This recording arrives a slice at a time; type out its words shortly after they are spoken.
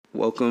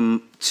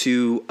Welcome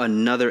to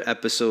another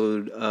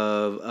episode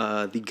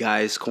of The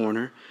Guy's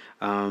Corner.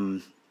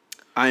 I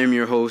am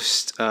your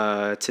host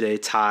today,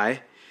 Ty,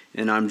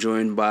 and I'm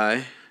joined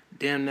by...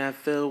 Damn that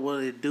Phil,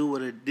 what it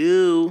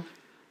do?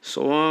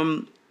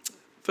 So,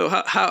 Phil,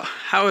 how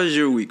has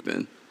your week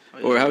been?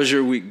 Or how's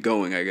your week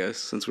going, I guess,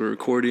 since we're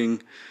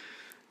recording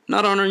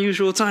not on our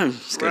usual time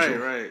schedule?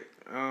 Right.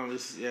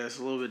 It's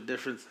a little bit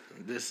different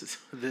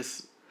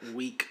this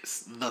week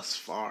thus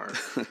far.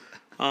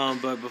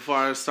 But before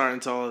I start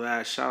into all of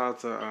that, shout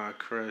out to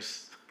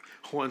Chris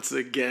once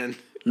again.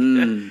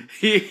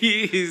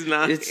 He's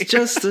not. It's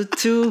just the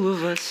two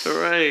of us.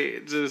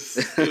 Right.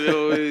 Just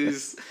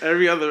always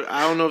every other.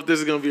 I don't know if this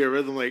is gonna be a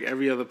rhythm like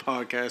every other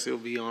podcast he'll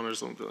be on or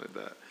something like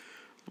that.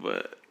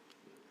 But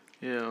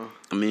I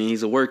mean,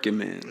 he's a working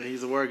man.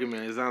 He's a working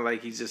man. It's not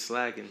like he's just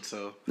slacking.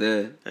 So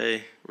yeah.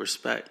 Hey,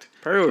 respect.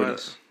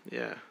 Priorities. But,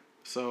 yeah.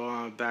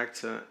 So back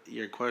to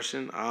your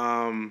question.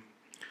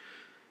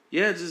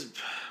 Just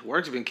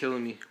work's been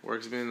killing me.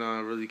 Work's been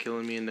really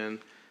killing me, and then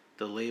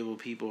the label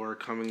people are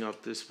coming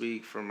up this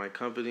week for my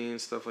company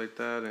and stuff like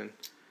that, and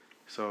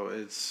so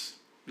it's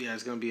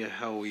gonna be a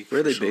hell week.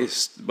 Where are they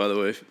based, by the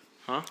way?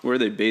 Huh? Where are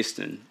they based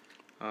in?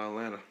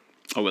 Atlanta.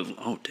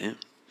 Oh, damn.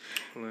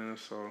 Atlanta.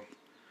 So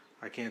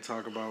I can't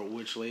talk about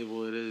which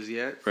label it is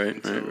yet.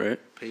 Right.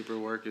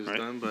 Paperwork is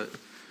done, but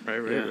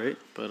right.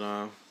 But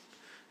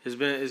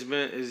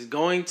it's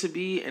going to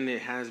be, and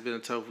it has been a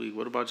tough week.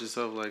 What about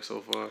yourself, like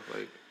so far,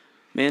 like?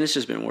 Man, it's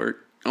just been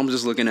work. I'm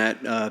just looking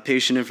at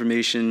patient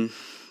information,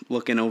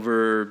 looking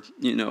over,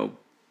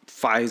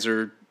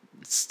 Pfizer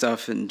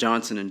stuff and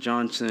Johnson &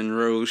 Johnson,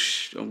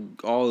 Roche,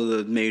 all of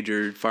the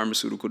major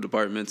pharmaceutical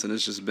departments, and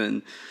it's just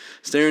been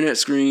staring at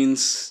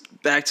screens,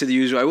 back to the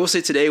usual. I will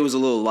say today was a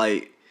little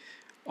light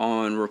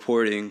on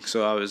reporting,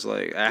 so I was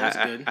like,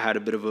 I had a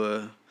bit of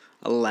a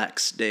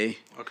lax day.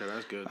 Okay,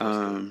 that's good.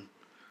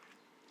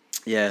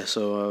 Yeah,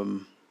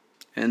 so,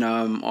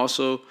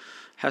 also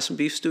had some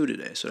beef stew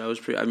today, so that was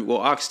pretty,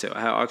 oxtail.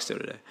 I had oxtail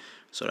today,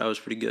 so that was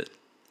pretty good.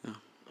 Yeah.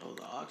 Oh,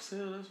 the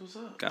oxtail, that's what's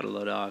up. Gotta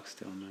love the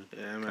oxtail, man.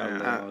 Yeah,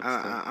 man,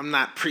 I'm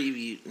not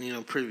privy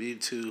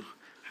to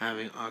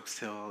having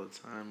oxtail all the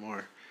time,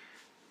 or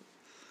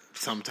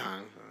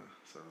sometimes,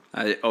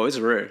 it's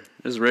rare.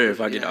 It's rare if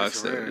I get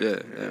oxtail. Rare.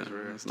 Yeah. It's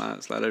rare. It's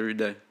not every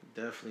day.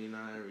 Definitely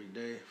not every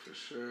day, for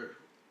sure.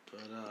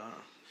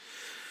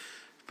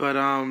 But I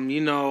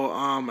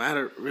had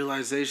a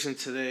realization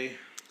today.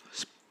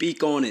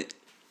 Speak on it.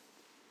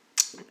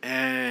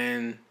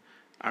 And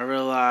I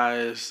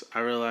realized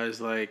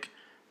like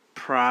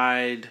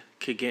pride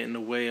could get in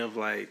the way of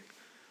like,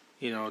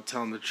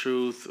 telling the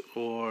truth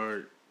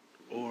or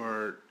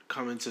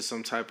coming to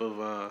some type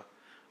of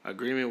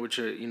agreement with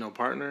your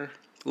partner.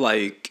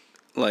 Like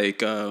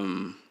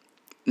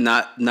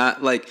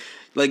not like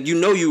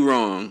you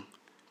wrong,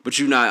 but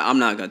I'm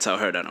not gonna tell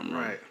her that I'm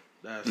wrong. Right.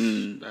 That's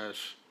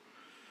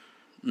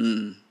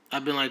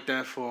I've been like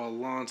that for a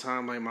long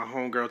time. Like my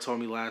homegirl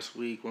told me last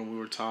week when we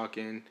were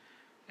talking,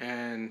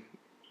 and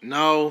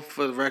no,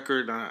 for the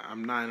record,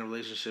 I'm not in a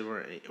relationship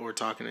or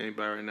talking to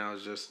anybody right now.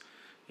 It's just,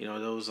 there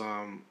was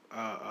a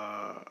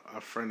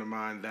friend of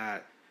mine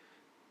that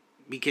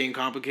became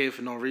complicated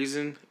for no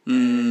reason.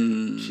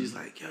 And she's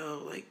like,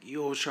 yo, like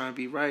you always trying to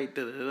be right,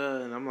 da da da.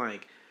 And I'm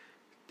like,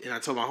 and I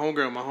told my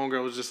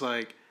homegirl was just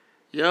like,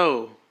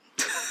 yo.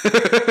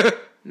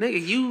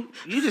 Nigga, you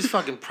just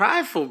fucking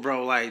prideful,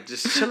 bro. Like,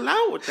 just chill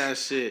out with that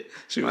shit.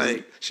 She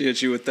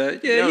hit you with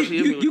that? Yeah,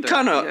 you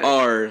kind of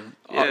are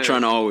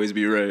trying to always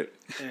be right.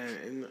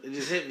 And it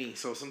just hit me.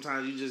 So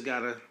sometimes you just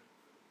gotta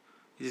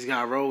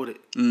roll with it.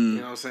 You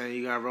know what I'm saying?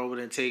 You gotta roll with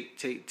it and take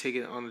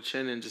it on the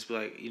chin and just be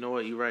like, you know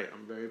what, you're right.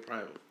 I'm very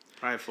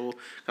prideful.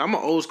 I'm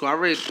an old school.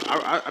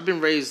 I've been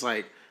raised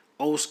like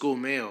old school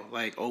male,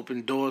 like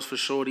open doors for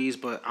shorties,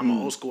 but I'm an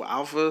old school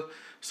alpha.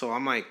 So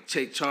I'm like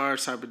take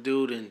charge type of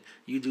dude, and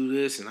you do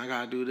this, and I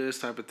gotta do this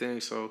type of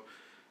thing. So,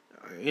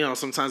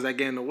 sometimes that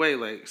get in the way,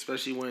 like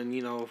especially when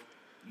you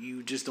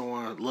just don't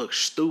want to look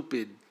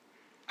stupid.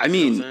 I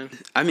mean,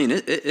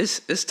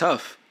 it's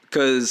tough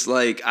because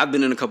like I've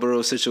been in a couple of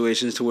those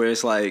situations to where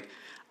it's like,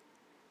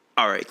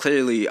 all right,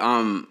 clearly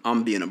I'm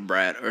being a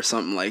brat or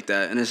something like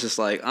that, and it's just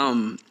like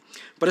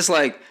but it's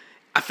like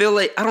I feel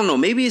like I don't know,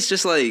 maybe it's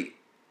just like.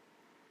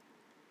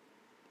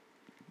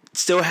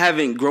 Still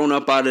haven't grown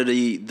up out of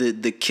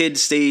the kid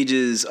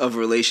stages of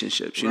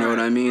relationships, you know what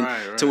I mean?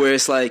 Right. To where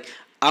it's like,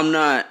 I'm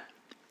not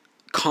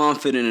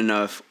confident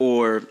enough,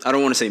 or I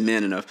don't want to say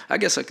man enough. I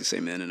guess I could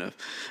say man enough.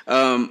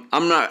 I'm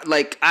not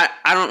like,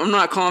 I'm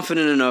not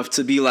confident enough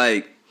to be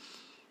like,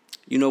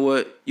 you know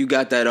what, you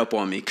got that up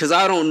on me. Cause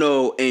I don't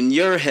know in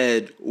your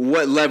head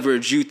what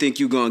leverage you think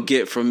you're going to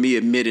get from me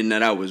admitting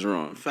that I was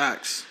wrong.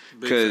 Facts.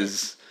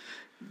 Cause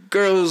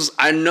girls,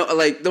 I know,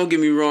 like, don't get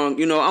me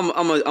wrong,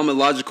 I'm a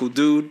logical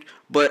dude,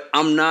 but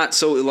I'm not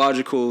so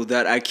illogical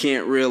that I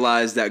can't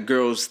realize that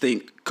girls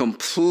think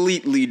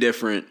completely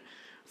different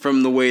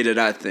from the way that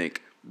I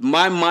think.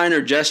 My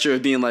minor gesture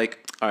of being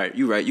like, all right,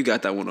 you right, you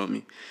got that one on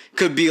me,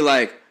 could be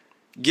like,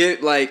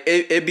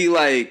 it'd be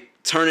like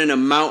turning a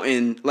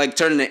mountain, like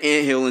turning an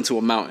anthill into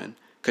a mountain.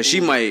 Cause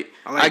she might,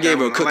 I gave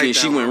her a cookie and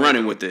she went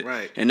running with it.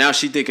 Right. And now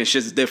she thinking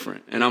shit's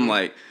different. And I'm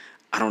like,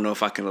 I don't know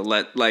if I can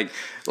let, like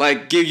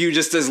give you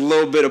just this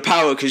little bit of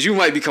power. Cause you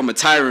might become a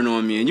tyrant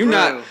on me.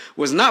 And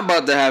what's not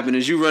about to happen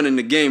is you running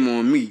the game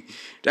on me.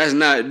 We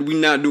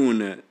not doing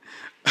that.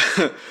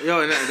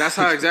 Yo, and that's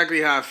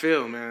exactly how I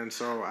feel, man.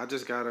 So I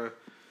just gotta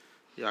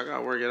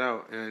work it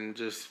out and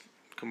just,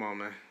 come on,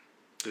 man.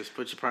 Just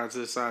put your pride to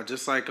the side.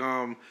 Just like,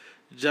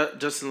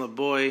 Justin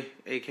LeBoy,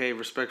 a.k.a.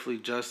 respectfully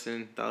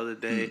Justin, the other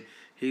day,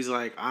 he's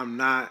like,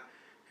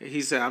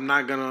 he said, I'm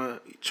not going to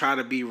try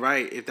to be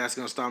right if that's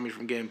going to stop me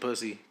from getting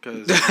pussy,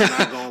 because I'm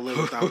not going to live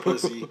without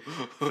pussy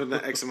for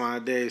the X amount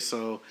of days.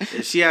 So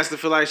if she has to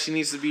feel like she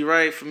needs to be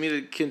right for me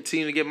to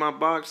continue to get my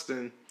box,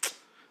 then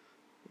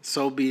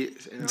so be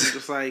it. And I'm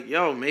just like,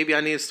 yo, maybe I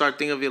need to start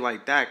thinking of it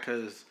like that,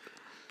 because,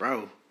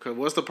 bro,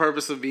 what's the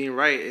purpose of being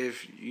right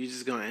if you're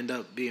just gonna end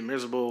up being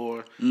miserable,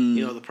 or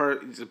you know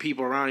the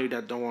people around you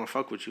that don't want to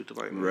fuck with you to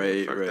like,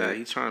 fuck that.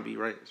 He's trying to be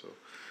right, so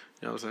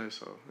you know what I'm saying.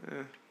 So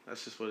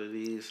that's just what it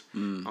is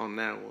on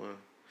that one.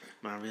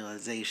 My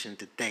realization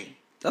today.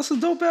 That's a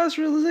dope ass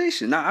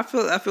realization. Now I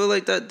feel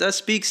like that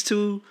speaks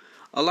to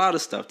a lot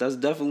of stuff. That's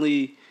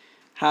definitely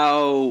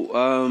how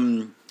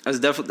that's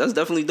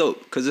definitely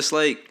dope, because it's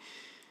like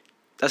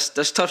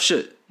that's tough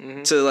shit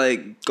to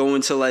like go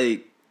into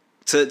like.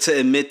 To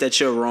admit that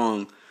you're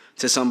wrong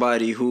to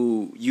somebody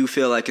who you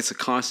feel like it's a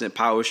constant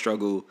power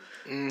struggle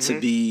to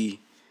be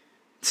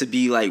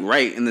like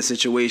right in the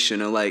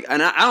situation, or like,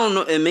 and I don't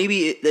know, and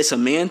maybe it's a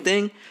man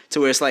thing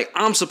to where it's like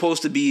I'm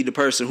supposed to be the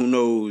person who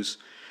knows,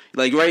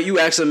 like, right? You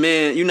ask a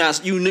man, you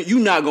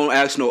not gonna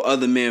ask no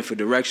other man for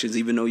directions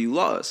even though you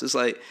lost. It's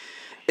like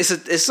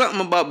it's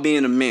something about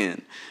being a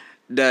man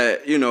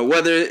that, you know,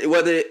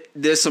 whether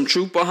there's some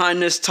truth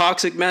behind this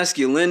toxic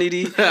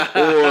masculinity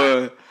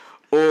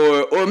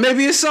or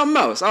maybe it's something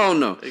else. I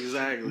don't know.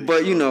 Exactly.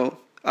 But, you know,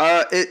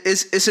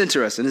 it's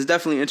interesting. It's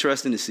definitely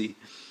interesting to see.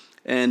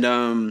 And,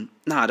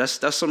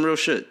 that's some real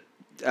shit.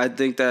 I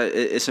think that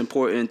it's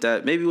important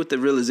that maybe with the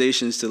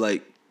realizations to,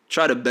 like,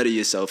 try to better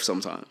yourself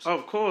sometimes.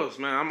 Of course,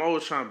 man. I'm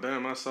always trying to better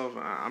myself.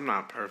 I'm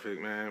not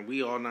perfect, man.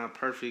 We all not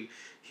perfect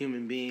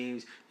human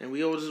beings. And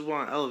we all just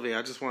want to elevate.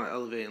 I just want to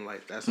elevate in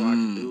life. That's all I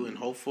can do and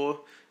hope for.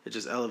 It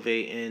just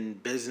elevate in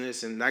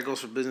business, and that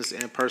goes for business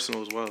and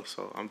personal as well.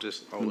 So I'm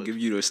just always... I'll give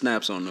you the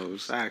snaps on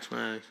those. Facts,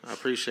 man. I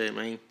appreciate it,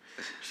 man.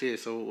 Shit,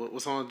 so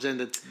what's on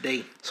agenda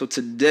today? So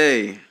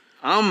today,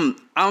 I'm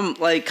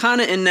like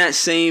kind of in that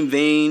same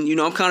vein. You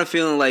know, I'm kind of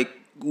feeling like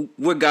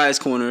we're guys'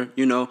 corner,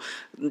 you know.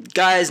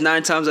 Guys,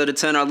 9 times out of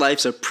 10, our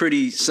lives are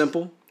pretty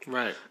simple.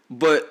 Right.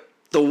 But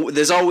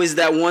there's always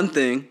that one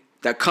thing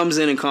that comes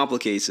in and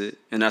complicates it,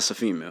 and that's a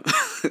female.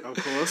 Of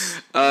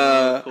course.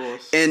 Of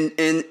course. And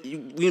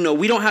you know,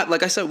 we don't have,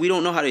 like I said, we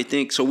don't know how they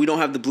think, so we don't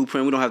have the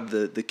blueprint, we don't have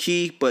the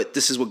key, but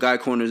this is what Guys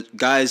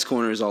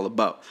Corner is all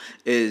about.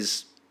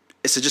 It's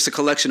just a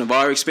collection of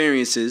our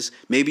experiences.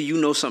 Maybe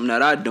you know something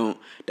that I don't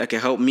that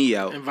can help me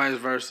out. And vice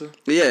versa.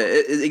 Yeah,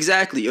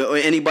 exactly. Or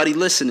anybody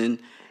listening.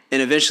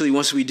 And eventually,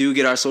 once we do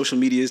get our social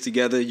medias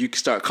together, you can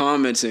start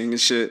commenting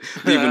and shit,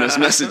 leaving us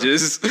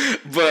messages.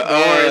 But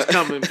it's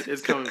coming.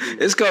 It's coming.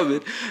 People. It's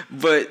coming.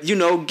 But, you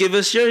know, give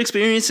us your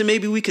experience, and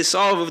maybe we could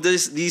solve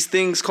these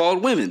things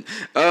called women.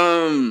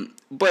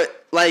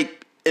 But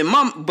like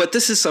but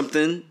this is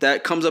something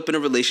that comes up in a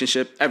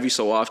relationship every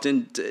so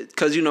often,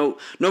 because, you know,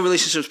 no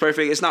relationship's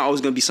perfect. It's not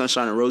always going to be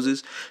sunshine and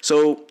roses.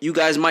 So you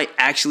guys might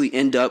actually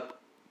end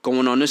up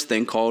going on this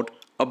thing called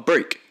a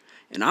break.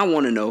 And I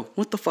want to know,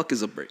 what the fuck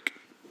is a break?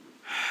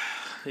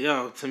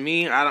 Yo, to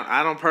me,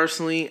 I don't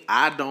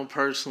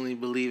personally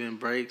believe in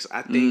breaks.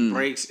 I think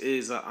breaks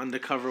is an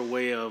undercover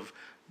way of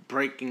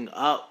breaking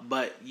up,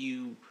 but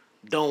you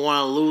don't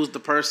want to lose the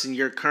person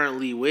you're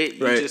currently with.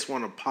 You just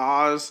want to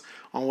pause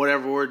on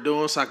whatever we're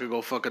doing so I could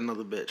go fuck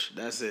another bitch.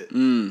 That's it.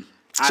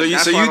 So you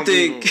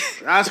think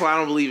that's why I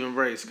don't believe in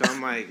breaks. Cause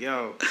I'm like,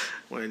 yo,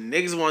 when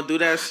niggas want to do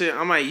that shit,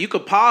 I'm like, you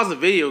could pause the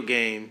video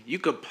game. You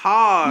could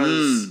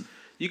pause.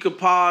 You could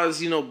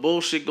pause, you know,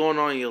 bullshit going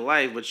on in your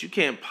life, but you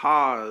can't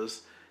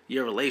pause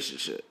your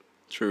relationship.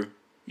 True.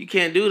 You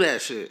can't do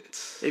that shit.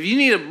 If you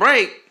need a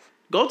break,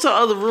 go to the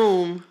other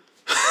room,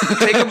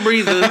 take a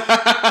breather,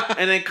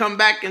 and then come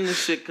back in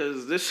this shit,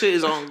 because this shit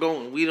is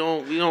ongoing. We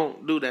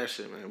don't do that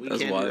shit, man. We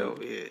can't do that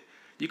over here.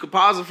 You could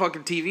pause a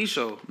fucking TV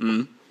show.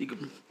 You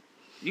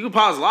could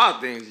pause a lot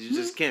of things. You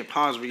just can't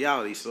pause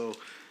reality. So,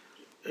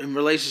 in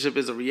relationship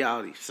is a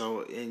reality.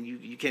 So, and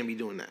you can't be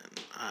doing that.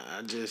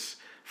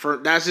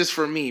 That's just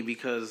for me,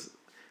 because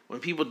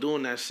when people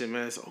doing that shit,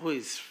 man, it's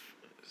always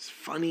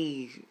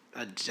funny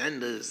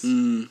agendas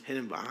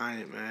hidden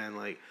behind it, man.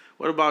 Like,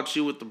 what about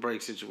you with the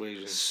break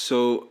situation?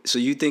 So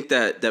you think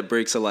that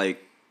breaks are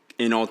like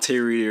an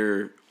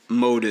ulterior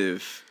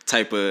motive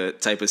type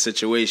of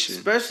situation?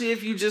 Especially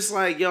if you just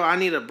like, yo, I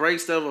need a break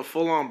instead of a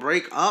full on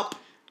break up.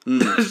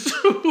 That's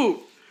true.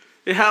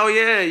 Hell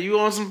yeah, you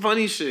on some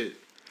funny shit.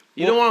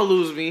 You don't want to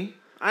lose me.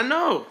 I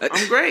know.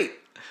 I'm great.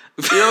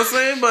 You know what I'm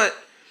saying? But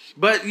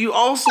But you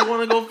also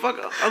want to go fuck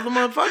other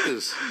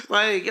motherfuckers.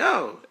 Like,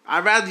 yo,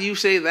 I'd rather you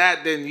say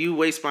that than you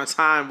waste my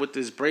time with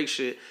this break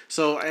shit.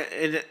 So,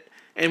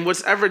 and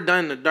what's ever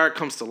done in the dark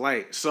comes to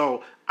light.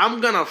 So,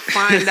 I'm going to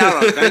find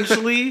out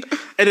eventually,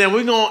 and then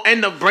we're going to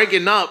end up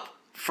breaking up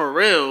for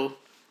real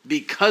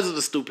because of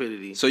the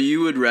stupidity. So,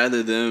 you would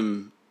rather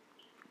them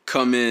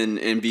come in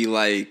and be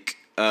like,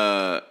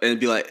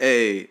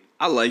 hey,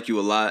 I like you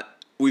a lot.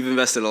 We've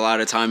invested a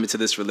lot of time into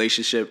this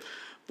relationship.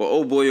 But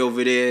old boy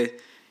over there,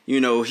 you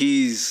know,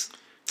 he's...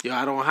 Yo,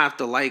 I don't have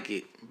to like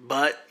it,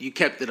 but you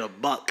kept it a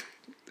buck.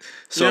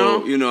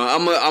 So, you know,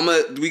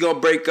 we gonna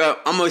break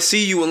up. I'm gonna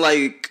see you in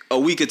like a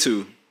week or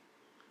two.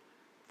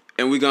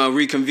 And we gonna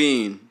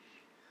reconvene.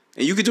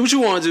 And you can do what you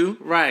want to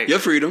do. Right. Your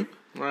freedom.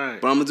 Right.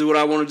 But I'm gonna do what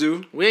I want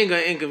to do. We ain't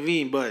gonna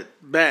inconvene, but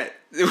bet.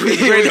 We ain't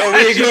gonna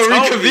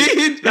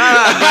reconvene?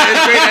 Nah, but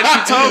it's great that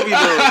you told me,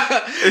 though.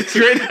 It's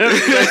great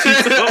that you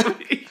told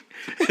me.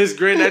 It's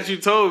great that you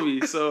told me.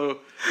 So,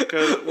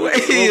 cause what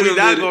we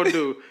not gonna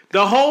do?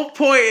 The whole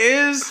point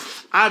is,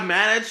 I'm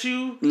mad at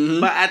you,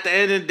 but at the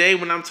end of the day,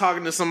 when I'm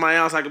talking to somebody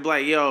else, I could be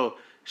like, yo,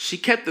 she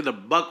kept it a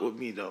buck with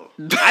me, though.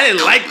 I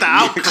didn't like the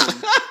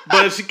outcome,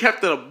 but she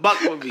kept it a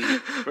buck with me,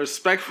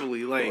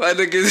 respectfully. Like, I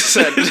think it's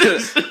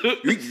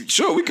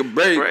sure we can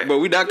break, right, but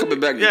we're not coming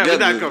back together. Yeah, we're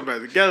not coming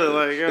back together.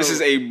 Like, yo, this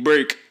is a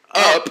break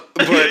up,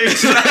 but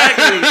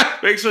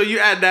exactly. Make sure you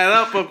add that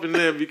up in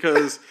there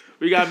because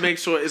we gotta make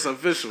sure it's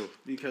official.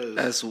 Because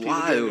that's people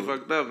wild.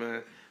 Fucked up,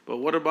 man. But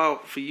what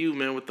about for you,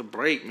 man, with the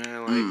break,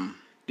 man? Like,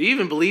 do you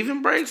even believe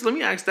in breaks? Let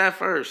me ask that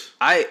first.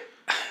 I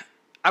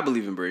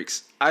believe in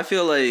breaks. I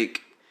feel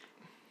like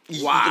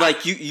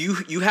like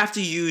you have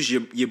to use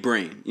your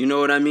brain. You know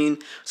what I mean?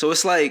 So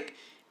it's like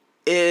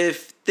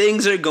if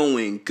things are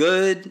going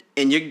good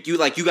and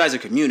you guys are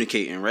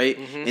communicating, right?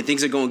 And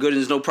things are going good and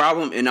there's no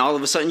problem, and all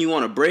of a sudden you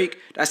want to break,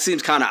 that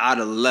seems kind of out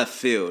of left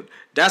field.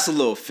 That's a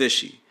little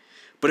fishy.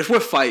 But if we're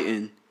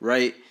fighting,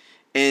 right?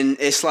 And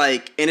it's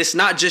like, and it's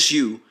not just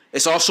you.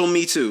 It's also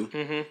me too.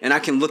 And I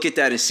can look at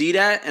that and see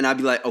that. And I'd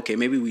be like, okay,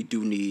 maybe we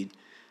do need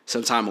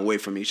some time away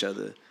from each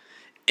other.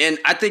 And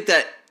I think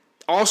that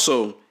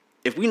also,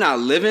 if we're not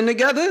living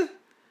together,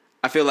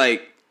 I feel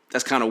like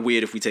that's kind of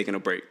weird if we're taking a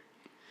break.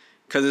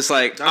 Because it's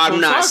like,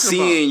 I'm not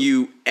seeing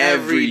you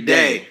every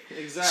day.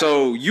 Exactly.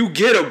 So you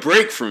get a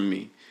break from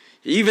me.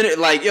 Even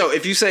like, yo,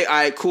 if you say, all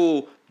right,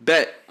 cool,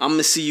 bet, I'm going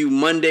to see you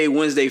Monday,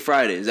 Wednesday,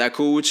 Friday. Is that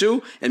cool with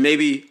you? And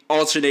maybe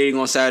alternating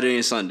on Saturday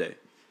and Sunday.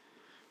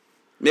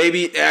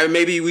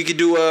 Maybe we could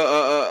do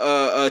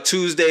a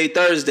Tuesday,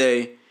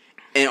 Thursday,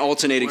 and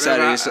alternating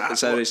Saturday,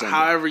 Sunday.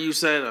 However you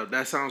set it up,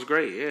 that sounds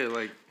great. Yeah,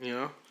 like, you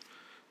know.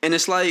 And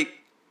it's like,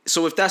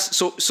 so if that's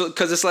so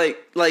because it's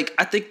like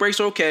I think breaks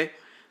are okay,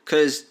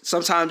 because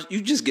sometimes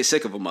you just get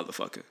sick of a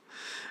motherfucker,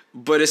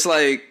 but it's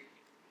like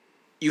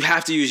you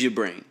have to use your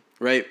brain,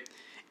 right?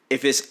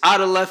 If it's out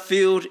of left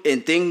field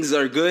and things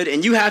are good,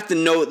 and you have to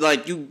know,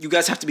 like you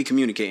guys have to be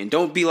communicating.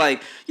 Don't be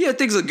like, yeah,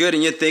 things are good,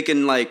 and you're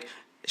thinking like,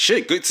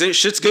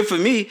 shit's good for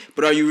me,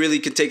 but are you really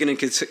taking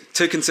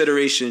into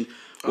consideration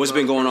what's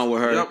been going on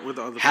with her? Yep, with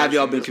the other have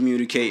y'all been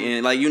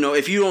communicating? Like, you know,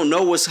 if you don't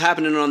know what's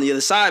happening on the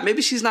other side,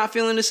 maybe she's not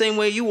feeling the same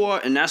way you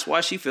are, and that's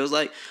why she feels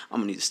like,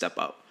 I'm gonna need to step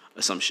out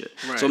or some shit.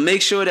 Right. So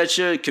make sure that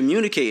you're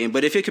communicating.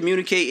 But if you're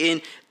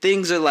communicating,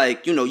 things are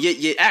like, you know,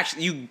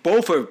 you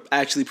both are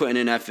actually putting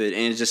in effort,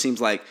 and it just seems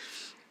like,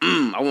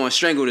 I want to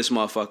strangle this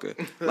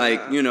motherfucker.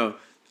 Like, you know,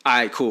 all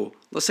right, cool.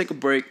 Let's take a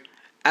break.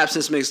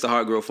 Absence makes the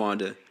heart grow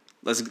fonder.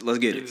 Let's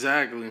get it.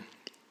 Exactly.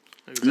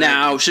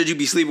 Now, should you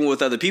be sleeping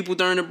with other people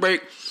during the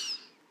break?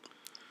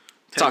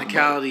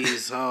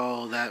 Technicalities,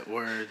 that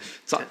word.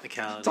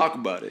 Technicality. Talk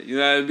about it. You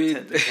know what I mean?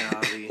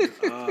 Technicality.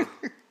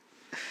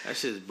 That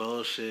shit's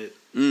bullshit.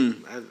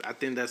 I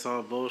think that's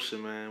all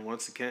bullshit, man.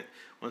 Once again,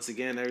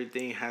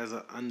 everything has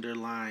an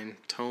underlying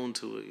tone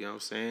to it. You know what I'm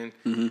saying?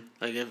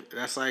 Like, if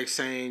that's like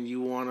saying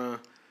you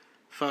wanna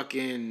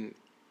fucking.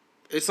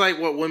 It's like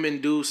what women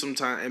do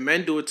sometimes, and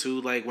men do it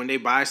too. Like when they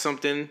buy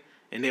something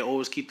and they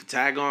always keep the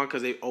tag on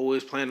because they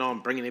always plan on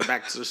bringing it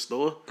back to the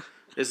store.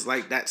 It's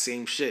like that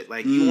same shit.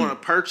 Like you want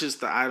to purchase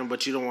the item,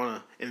 but you don't want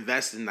to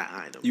invest in that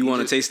item. You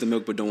want to taste the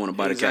milk, but don't want to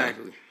buy the cow.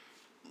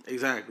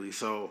 Exactly.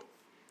 So,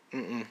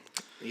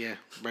 yeah,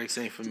 breaks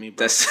ain't for me.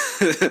 Bro. That's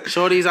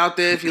shorties out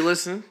there. If you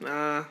listen,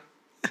 I'm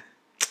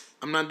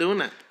not doing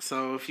that.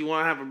 So if you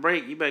want to have a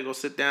break, you better go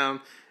sit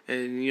down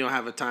and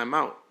have a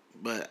timeout.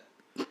 But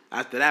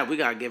after that, we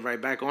gotta get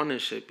right back on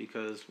this shit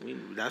because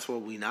that's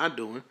what we not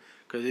doing.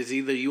 Because it's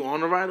either you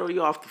on the ride or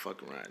you off the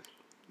fucking ride.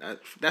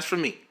 That's for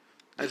me.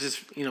 That's just,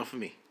 for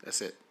me.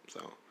 That's it.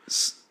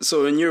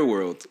 So in your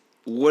world,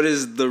 what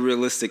is the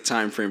realistic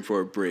time frame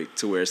for a break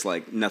to where it's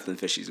like nothing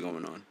fishy's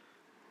going on?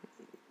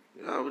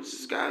 We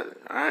just got,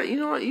 all right, you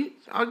know what?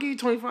 I'll give you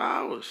 24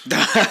 hours. He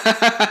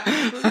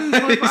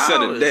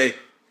said a day.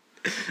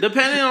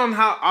 Depending on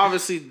how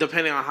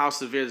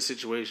severe the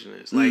situation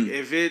is. Like,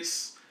 if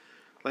it's,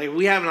 like,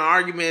 we have an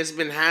argument, it's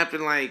been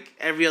happening, like,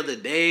 every other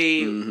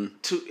day, and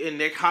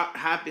they're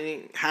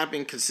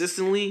happening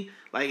consistently,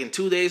 like, in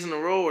 2 days in a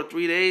row or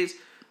 3 days,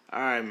 all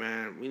right,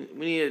 man,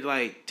 we need to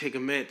like take a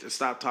minute to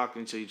stop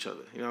talking to each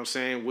other. You know what I'm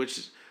saying?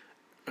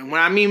 And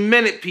when I mean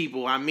minute,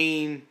 people, I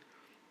mean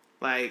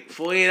like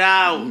 48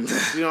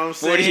 hours. You know what I'm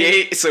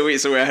saying? 48.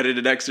 So we're added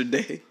an extra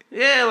day.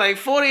 Yeah, like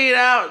 48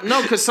 hours.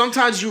 No, because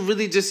sometimes you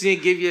really just need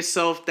to give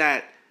yourself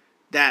that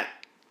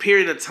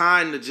period of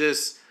time to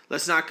just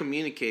let's not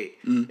communicate.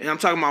 And I'm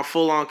talking about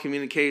full on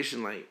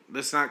communication. Like,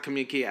 let's not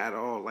communicate at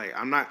all. Like,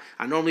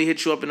 I normally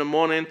hit you up in the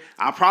morning.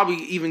 I'll probably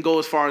even go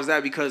as far as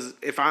that because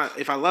if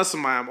I love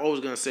somebody, I'm always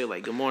gonna say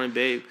like good morning,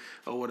 babe,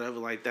 or whatever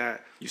like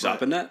that. You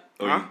stopping that?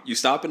 Or you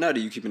stopping that, or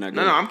you keeping that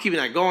going? No, I'm keeping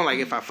that going. Like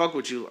if I fuck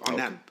with you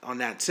on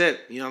that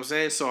tip, you know what I'm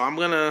saying? So I'm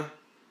gonna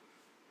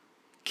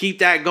keep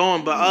that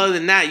going. But other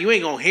than that, you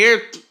ain't gonna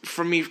hear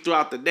from me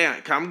throughout the day.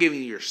 Cause I'm giving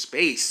you your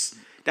space.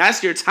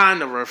 That's your time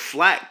to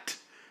reflect.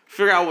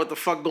 Figure out what the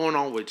fuck going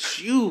on with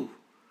you.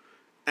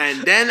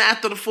 And then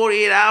after the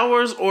 48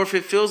 hours, or if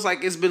it feels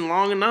like it's been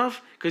long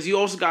enough, because you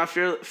also got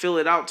to fill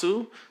it out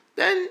too,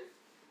 then,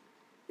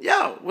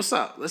 yo, what's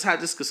up? Let's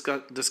have this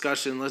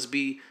discussion. Let's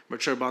be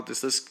mature about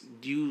this. Let's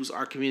use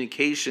our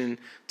communication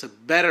to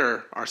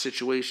better our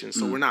situation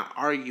so we're not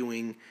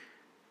arguing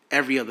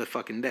every other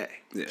fucking day.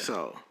 Yeah.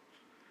 So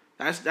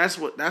that's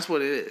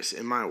what it is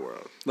in my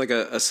world. Like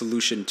a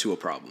solution to a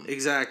problem.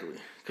 Exactly.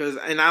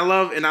 And I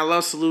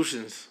love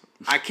solutions.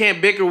 I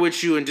can't bicker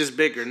with you and just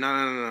bicker.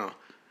 No.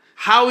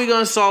 How are we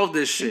gonna solve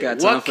this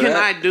shit? What can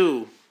I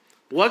do?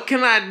 What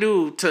can I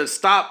do to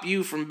stop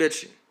you from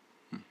bitching?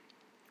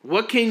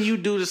 What can you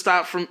do to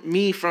stop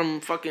me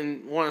from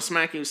fucking want to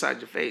smack you inside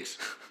your face?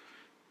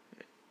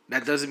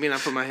 That doesn't mean I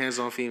put my hands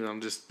on female.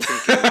 I'm just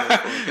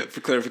thinking for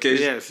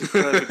clarification. Yes,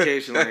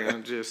 clarification. Like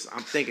I'm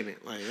thinking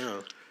it. Like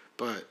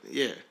but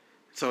yeah.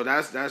 So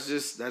that's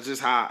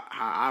just how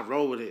I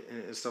roll with it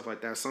and stuff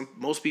like that.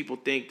 Most people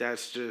think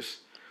that's just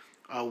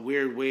a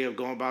weird way of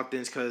going about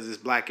things because it's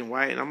black and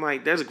white, and I'm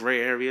like, there's a gray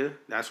area.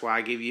 That's why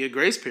I give you a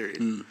grace period.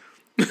 You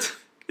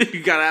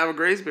gotta have a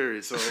grace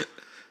period. So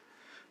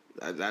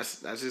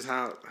that's just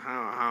how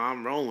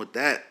I'm rolling with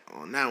that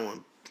on that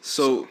one.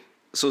 So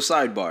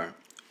sidebar,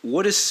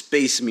 what does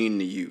space mean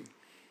to you?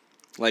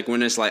 Like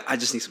when it's like I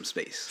just need some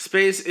space.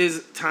 Space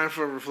is time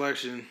for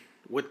reflection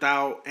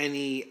without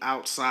any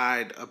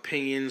outside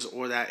opinions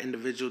or that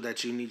individual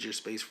that you need your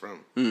space from.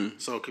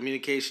 So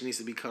communication needs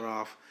to be cut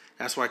off.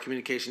 That's why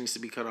communication needs to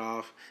be cut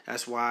off.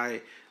 That's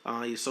why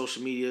your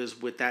social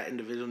medias with that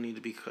individual need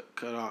to be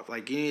cut off.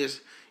 Like you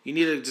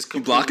need to just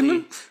completely. You blocking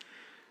them?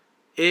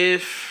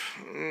 If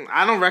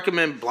I don't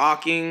recommend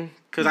blocking,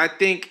 because I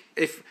think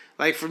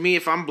for me,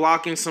 if I'm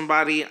blocking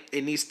somebody,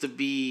 it needs to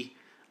be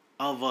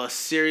of a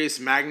serious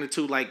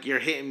magnitude. Like you're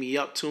hitting me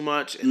up too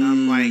much, and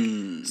I'm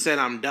like said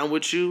I'm done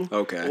with you.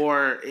 Okay.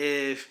 Or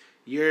if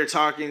you're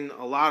talking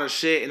a lot of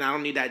shit and I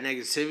don't need that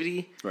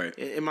negativity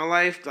in my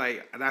life,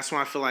 like that's when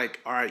I feel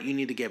like, all right, you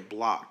need to get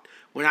blocked.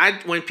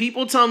 When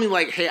people tell me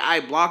like, hey,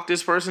 I blocked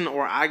this person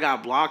or I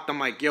got blocked, I'm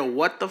like, yo,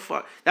 what the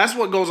fuck? That's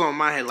what goes on in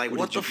my head. Like,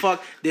 what the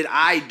fuck did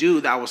I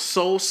do that was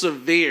so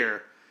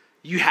severe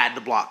you had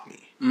to block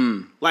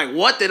me? Like,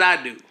 what did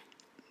I do?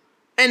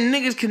 And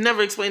niggas can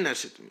never explain that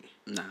shit to me.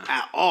 Nah.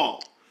 At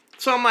all.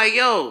 So I'm like,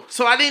 yo,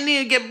 so I didn't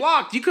need to get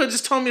blocked. You could have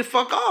just told me to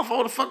fuck off. I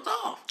would have fucked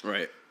off.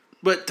 Right.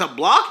 But to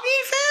block me,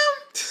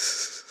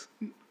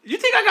 fam? You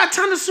think I got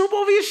time to snoop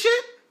over your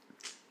shit?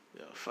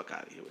 Yo, fuck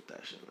out of here with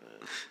that shit, man.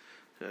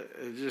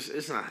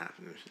 It's not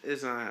happening.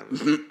 It's not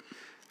happening.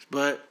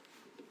 But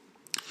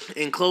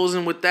in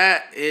closing with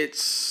that,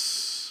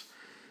 it's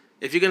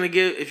if you're gonna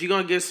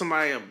give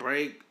somebody a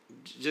break,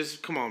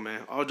 just come on,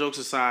 man. All jokes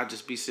aside,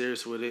 just be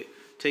serious with it.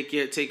 Take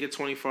your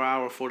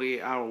 24-hour,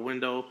 48-hour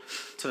window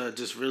to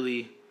just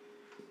really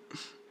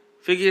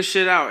figure your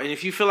shit out. And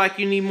if you feel like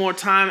you need more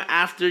time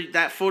after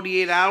that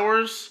 48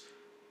 hours,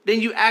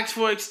 then you ask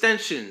for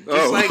extension.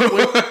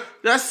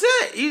 That's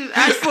it. You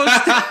ask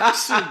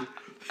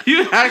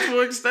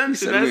for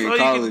extension. That's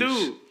all you can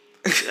do.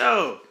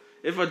 Yo,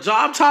 if a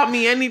job taught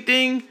me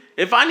anything,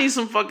 if I need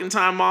some fucking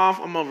time off,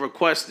 I'm gonna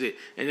request it.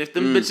 And if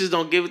them bitches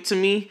don't give it to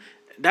me,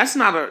 that's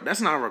not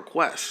a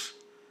request.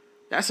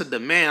 That's a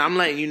demand. I'm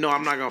letting you know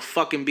I'm not gonna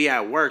fucking be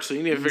at work, so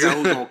you need to figure out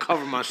who's gonna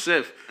cover my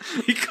shift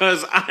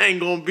because I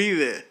ain't gonna be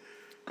there.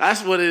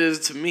 That's what it is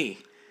to me,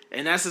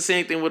 and that's the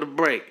same thing with a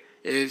break.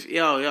 If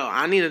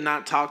I need to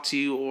not talk to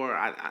you,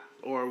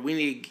 or we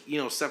need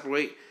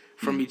separate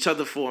from each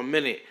other for a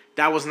minute.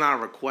 That was not a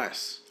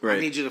request. Right. I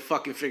need you to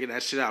fucking figure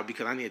that shit out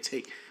because I need to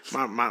take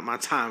my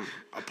time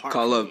apart.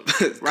 Call up.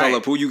 Call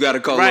up who you got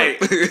to call up. Right.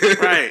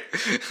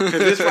 Because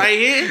this right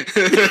here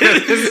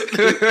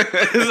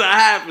is not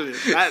happening.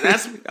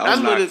 That's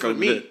what it is for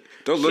me.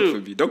 Don't look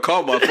for me. Don't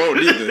call my phone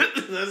either.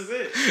 That's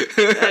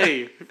it.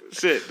 Hey,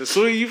 shit. The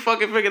sooner you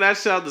fucking figure that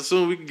shit out, the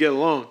sooner we can get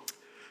along.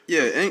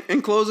 Yeah.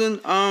 In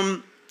closing,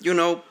 I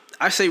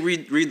say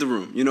read the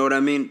room. You know what I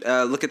mean?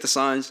 Look at the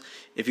signs.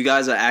 If you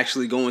guys are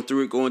actually going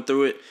through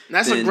it.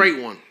 That's a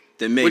great one.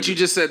 Then maybe. What you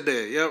just said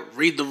there. Yep.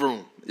 Read the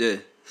room. Yeah.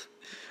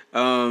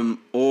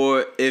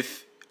 But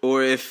if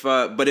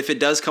it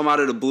does come out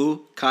of the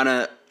blue, kind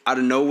of out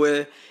of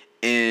nowhere,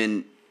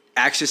 and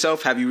ask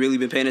yourself, have you really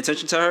been paying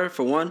attention to her,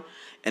 for one?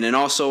 And then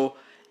also,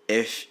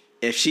 if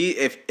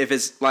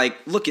it's like,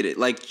 look at it,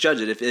 like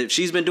judge it. If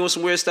she's been doing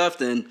some weird stuff,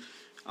 then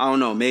I don't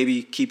know,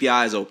 maybe keep your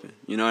eyes open.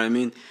 You know what I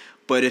mean?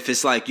 But if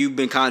it's like you've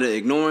been kind of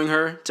ignoring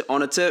her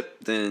on a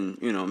tip, then,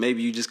 you know,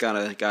 maybe you just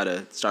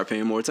gotta start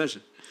paying more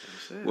attention.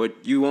 What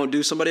you won't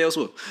do, somebody else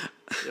will.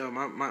 Yo,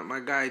 my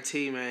guy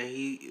T, man,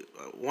 he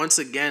once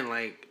again,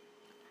 like,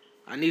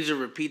 I need you to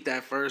repeat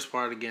that first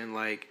part again,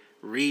 like,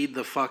 read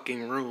the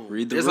fucking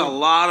room. There's a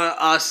lot of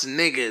us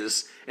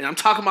niggas, and I'm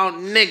talking about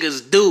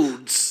niggas,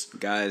 dudes.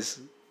 Guys.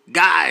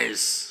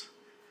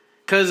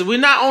 Because we're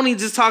not only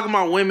just talking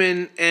about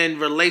women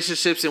and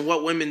relationships and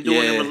what women do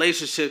in a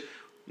relationship.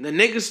 The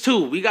niggas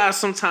too. We gotta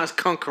sometimes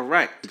come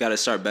correct. We gotta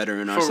start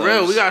bettering ourselves. For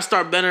real, we gotta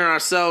start bettering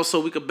ourselves so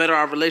we could better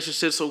our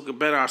relationships, so we could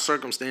better our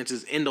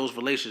circumstances in those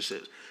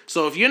relationships.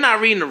 So if you're not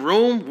reading the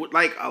room,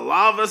 like a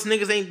lot of us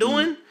niggas ain't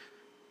doing,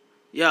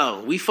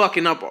 yo, we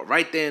fucking up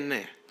right there and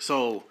there.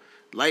 So,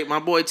 like my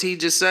boy T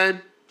just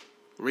said,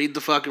 read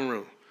the fucking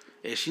room.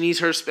 If she needs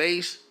her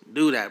space,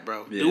 do that,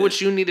 bro. Yeah. Do what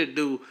you need to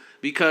do,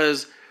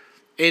 because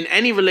in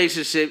any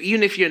relationship,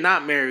 even if you're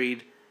not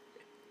married,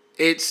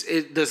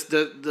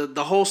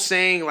 the whole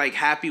saying, like,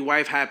 happy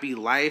wife, happy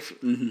life,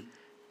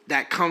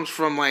 that comes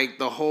from, like,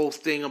 the whole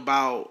thing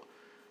about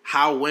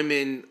how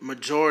women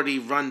majority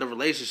run the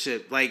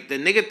relationship. Like, the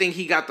nigga think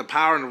he got the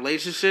power in the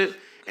relationship,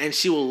 and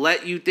she will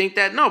let you think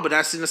that. No, but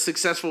that's in a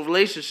successful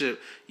relationship.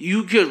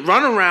 You could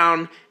run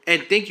around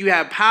and think you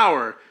have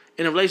power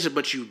in a relationship,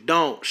 but you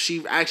don't.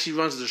 She actually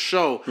runs the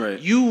show. Right.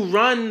 You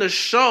run the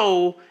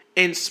show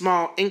in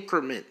small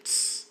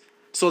increments.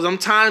 So them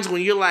times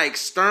when you're like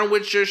stern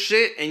with your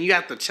shit and you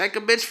have to check a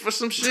bitch for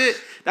some shit,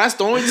 that's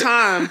the only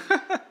time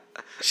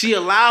she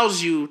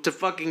allows you to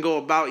fucking go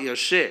about your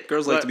shit.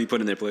 Girls like to be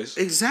put in their place.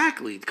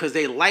 Exactly, because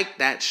they like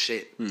that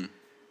shit.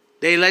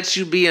 They let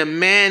you be a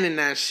man in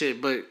that shit,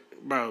 but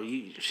bro,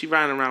 she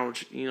riding around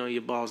with, you know,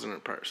 your balls in her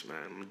purse,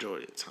 man,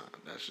 majority of the time.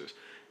 That's just,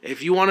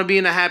 if you want to be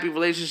in a happy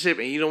relationship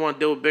and you don't want to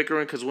deal with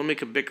bickering, because women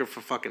can bicker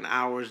for fucking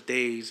hours,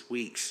 days,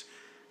 weeks,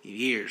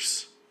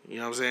 years. You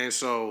know what I'm saying?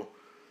 So,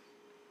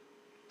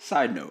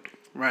 side note.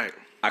 Right.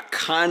 I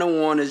kind of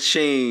want to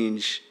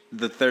change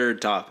the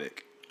third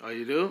topic. Oh,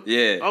 you do?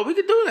 Yeah. Oh, we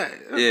could do that.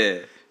 Yeah.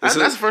 That's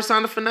the first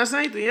time to finesse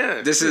anything.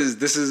 Yeah.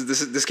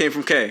 This came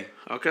from Kay.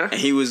 Okay. And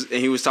he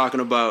was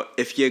talking about,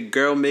 if your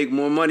girl make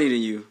more money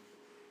than you,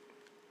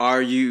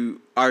 are you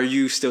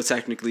still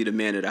technically the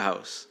man of the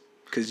house?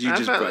 Because you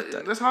just brought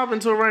that. Let's hop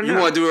into it right now. You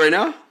want to do it right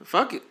now?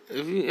 Fuck it.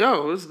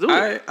 Let's do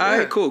it. All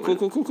right, cool.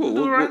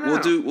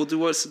 We'll do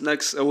what's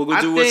next. We'll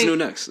do what's new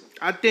next.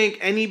 I think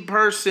any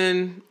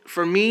person,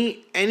 for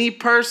me, any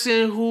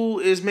person who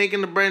is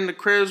making the bread in the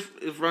cribs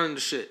is running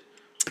the shit.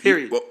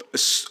 Period.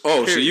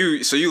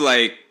 Period. So you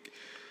like,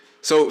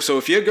 so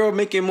if your girl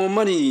making more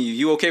money,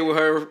 you okay with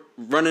her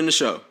running the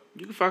show?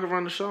 You can fucking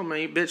run the show,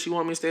 man. You bitch, you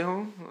want me to stay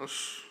home?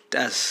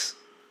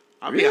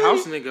 I'll be a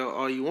house nigga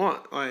all you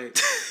want. Like,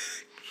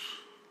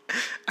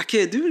 I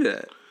can't do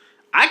that.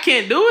 I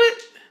can't do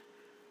it.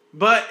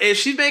 But if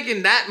she's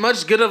making that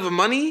much good of a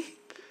money,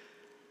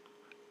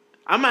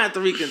 I'm gonna have to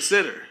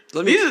reconsider.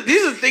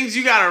 These are things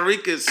you gotta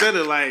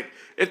reconsider. Like,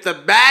 if the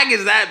bag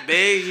is that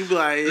big, you be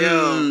like,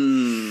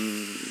 yo.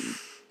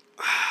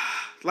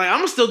 Like, I'm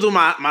gonna still do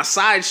my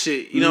side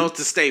shit, you know,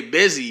 to stay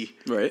busy.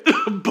 Right.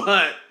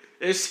 But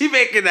if she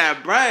making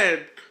that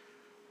bread,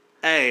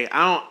 hey,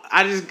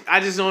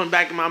 I just know in the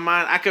back of my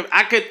mind, I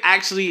could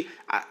actually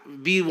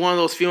be one of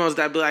those females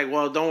that be like,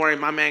 well, don't worry,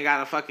 my man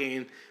got a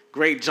fucking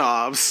great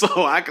job,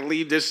 so I can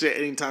leave this shit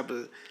any type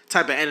of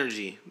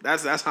energy.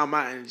 That's how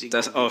my energy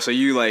goes. So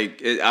you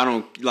like,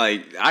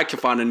 I can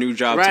find a new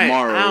job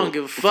tomorrow. I don't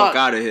give a fuck.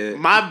 Out of here.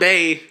 My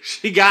bae,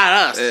 she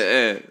got us.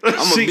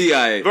 I'm gonna be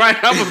alright. Right,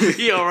 I'm gonna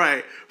be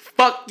alright.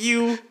 Fuck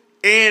you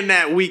and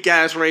that weak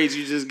ass raise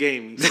you just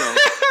gave me. So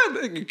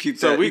you keep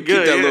that. We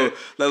good. Keep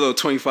that little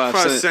 25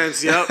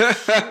 cents. Yep.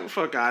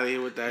 Fuck out of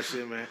here with that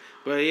shit, man.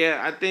 But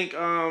yeah, I think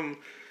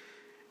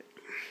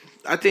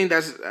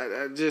that's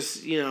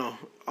just, you know,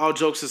 all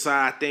jokes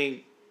aside, I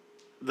think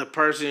the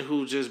person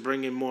who's just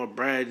bringing more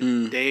bread,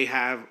 they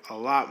have a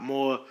lot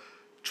more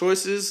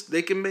choices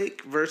they can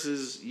make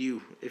versus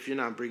you if you're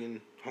not bringing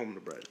home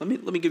the bread. Let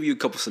me give you a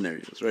couple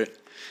scenarios, right?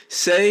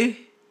 Say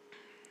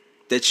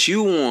that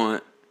you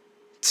want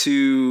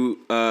to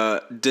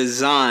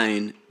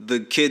design the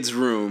kid's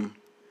room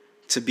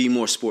to be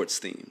more sports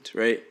themed,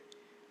 right?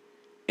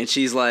 And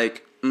she's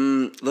like,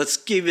 let's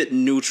give it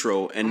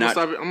neutral and I'm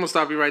gonna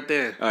stop you right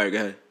there. All right, go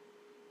ahead.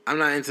 I'm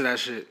not into that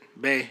shit.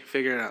 Bae,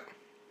 figure it out.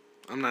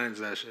 I'm not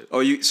into that shit.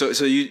 Oh, you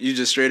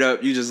just straight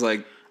up, you just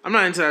like, I'm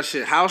not into that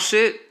shit. House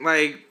shit,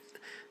 like,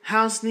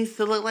 house needs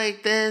to look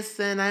like this,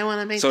 and I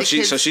want to make the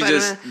kids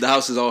the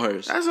house is all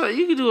hers. That's what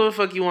you can do. What the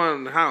fuck you want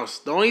in the house?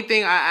 The only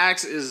thing I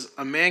ask is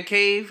a man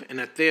cave and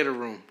a theater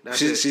room.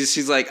 That's it.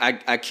 She's like,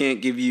 I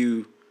can't give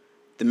you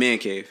the man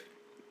cave.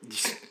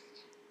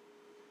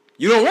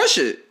 You don't rush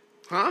it.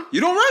 Huh?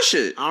 You don't rush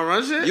it. I don't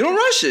rush it? You don't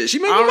rush it. She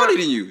made more money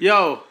than you.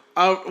 Yo,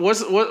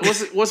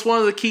 What's one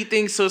of the key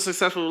things to a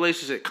successful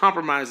relationship?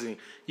 Compromising.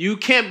 You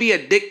can't be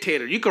a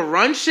dictator. You can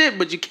run shit,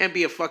 but you can't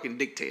be a fucking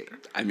dictator.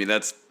 I mean,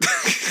 that's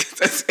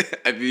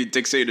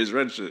dictators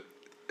run shit.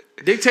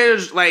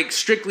 Dictators like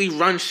strictly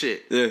run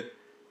shit. Yeah.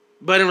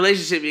 But in a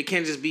relationship, you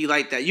can't just be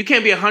like that. You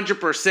can't be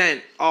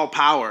 100% all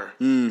power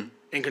and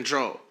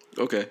control.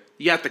 Okay.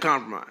 You have to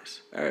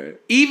compromise. All right.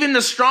 Even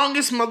the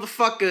strongest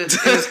motherfucker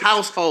in his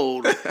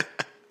household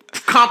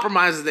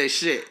compromises their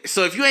shit.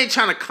 So if you ain't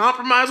trying to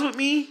compromise with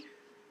me,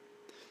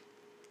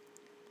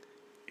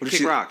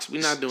 kick rocks.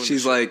 We're not doing this.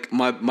 She's like,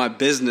 my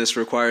business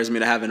requires me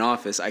to have an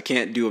office. I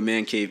can't do a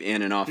man cave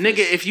and an office. Nigga,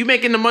 if you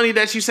making the money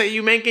that you say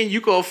you making,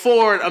 you can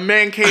afford a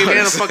man cave and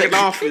a fucking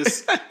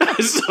office.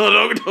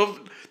 So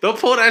don't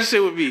pull that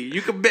shit with me.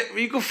 You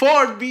can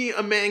afford me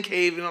a man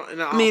cave and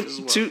an office.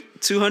 I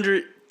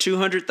mean,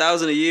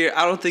 200,000 a year.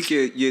 I don't think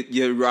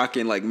you're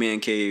rocking like man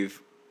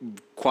cave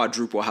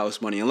quadruple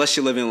house money unless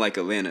you live in like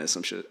Atlanta or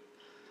some shit.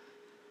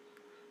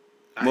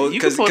 You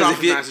can pull it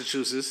off in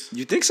Massachusetts.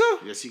 You think so?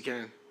 Yes, you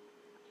can.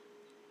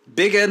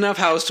 Big enough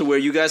house to where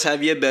you guys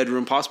have your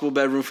bedroom, possible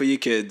bedroom for your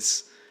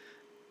kids,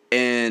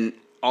 and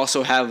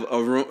also have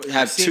a room,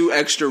 two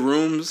extra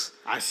rooms.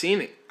 I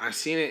seen it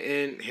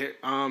in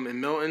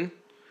Milton.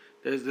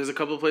 There's a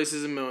couple of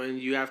places in Milton.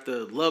 You have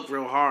to look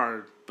real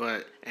hard,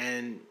 I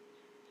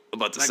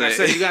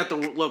said, you got to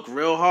look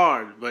real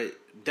hard, but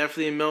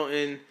definitely in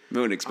Milton.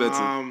 Milton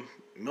expensive.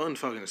 Milton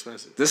fucking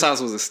expensive. This house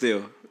was a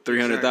steal,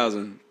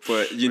 300,000.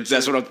 But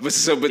that's what I'm.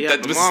 But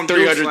that was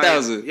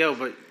 300,000. Like, yo,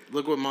 but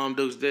look what Mom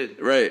Dukes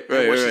did. Right.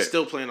 What she's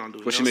still planning on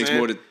doing. But she makes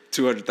more than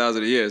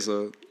 200,000 a year,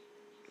 so.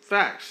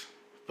 Facts,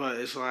 but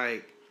it's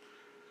like,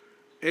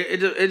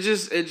 it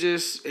just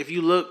if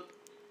you look,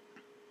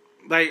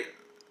 like,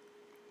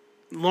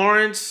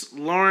 Lawrence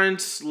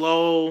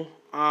Low.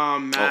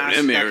 Mass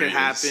that could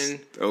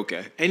happen.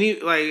 Okay. And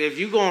if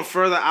you going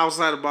further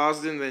outside of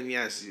Boston, then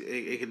yes,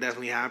 it could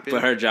definitely happen.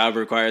 But her job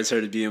requires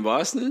her to be in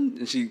Boston,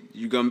 and she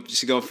gonna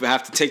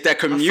have to take that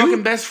commute. My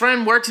fucking best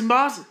friend works in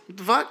Boston. What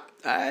the fuck?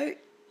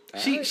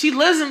 She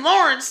lives in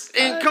Lawrence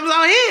and comes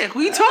out here. Who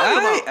you talking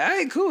about? All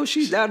right, cool.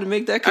 She's down to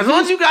make that commute. As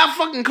long as you got a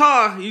fucking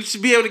car, you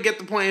should be able to get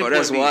the point. Oh,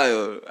 that's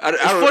wild.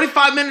 It's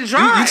 45-minute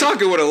drive. You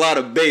talking with a lot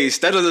of bass.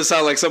 That doesn't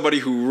sound like somebody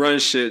who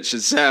runs shit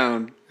should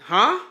sound.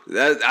 Huh?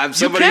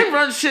 You can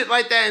run shit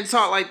like that and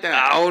talk like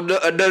that. Oh no!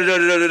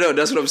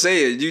 That's what I'm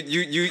saying.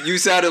 You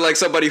sounded like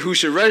somebody who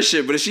should run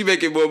shit, but if she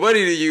making more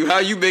money than you, how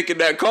you making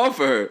that call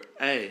for her?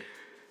 Hey.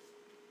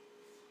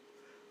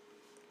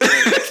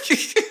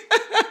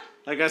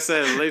 Like I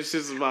said,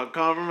 relationships is about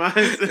compromise.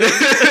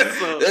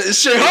 It's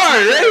shit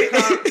hard,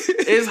 right?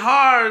 It's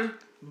hard,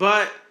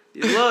 but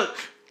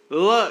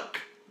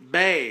look,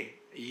 bae.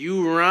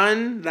 You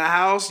run the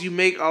house, you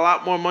make a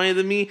lot more money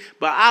than me,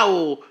 but I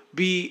will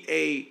be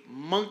a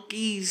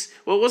monkey's.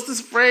 What's this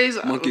phrase?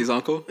 Monkey's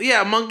uncle?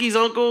 Yeah, monkey's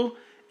uncle.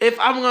 If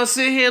I'm gonna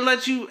sit here and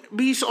let you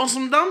be on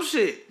some dumb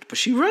shit. But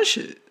she run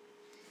shit.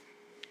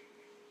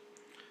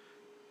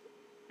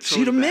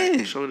 She the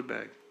man. Show the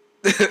bag.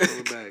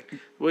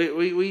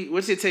 Wait.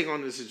 What's your take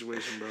on this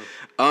situation, bro?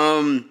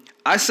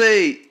 I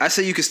say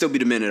you can still be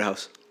the man of the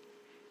house,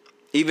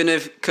 even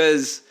if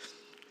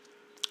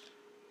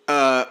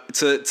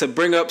to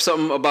bring up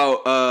something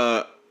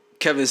about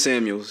Kevin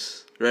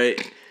Samuels,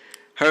 right?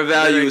 Her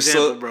value is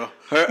bro.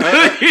 Her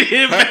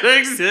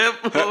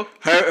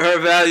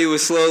value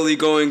is slowly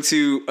going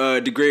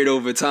to degrade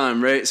over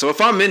time, right? So if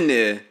I'm in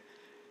there,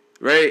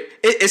 right,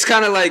 it's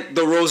kind of like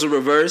the roles are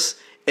reversed.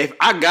 If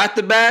I got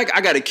the bag, I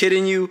got a kid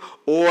in you,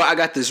 or I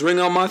got this ring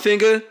on my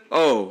finger.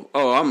 I'm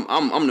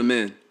the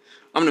man.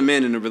 I'm the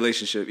man in the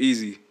relationship.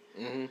 Easy.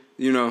 Mm-hmm.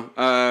 You know,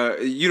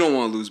 you don't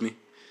want to lose me.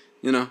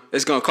 You know,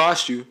 it's gonna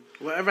cost you.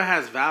 Whatever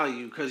has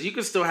value, because you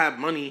can still have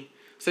money.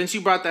 Since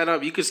you brought that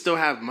up, you could still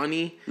have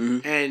money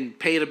and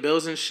pay the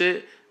bills and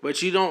shit,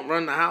 but you don't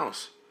run the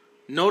house.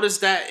 Notice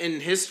that in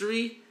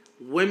history,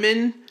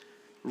 women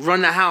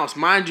run the house.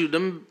 Mind you,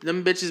 them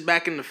bitches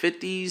back in the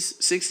 50s,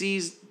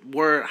 60s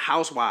were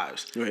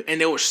housewives. Right.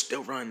 And they were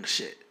still running the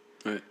shit.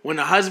 Right. When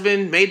the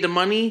husband made the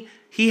money,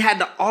 he had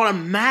to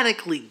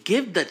automatically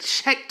give the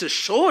check to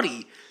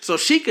shorty so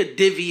she could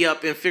divvy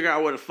up and figure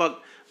out where the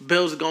fuck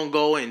bills are going to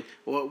go and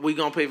what we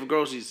going to pay for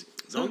groceries.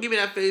 Don't give me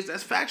that face.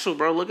 That's factual,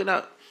 bro. Look it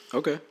up.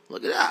 Okay.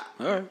 Look it up.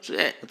 All right.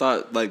 Shit. I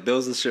thought like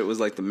bills and shit was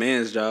like the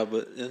man's job,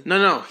 but yeah.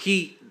 No.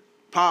 He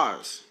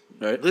pause.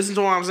 Right. Listen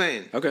to what I'm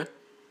saying. Okay.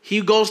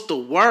 He goes to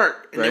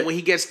work, and then when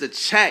he gets the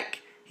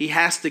check, he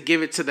has to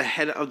give it to the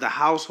head of the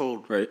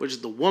household, which is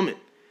the woman,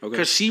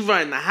 because she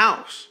running the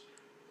house.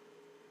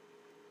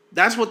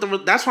 That's what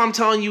I'm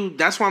telling you.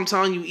 That's why I'm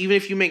telling you. Even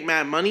if you make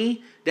mad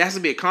money, there has to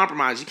be a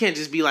compromise. You can't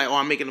just be like, "Oh,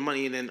 I'm making the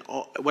money," and then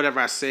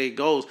whatever I say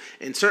goes.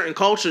 In certain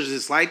cultures,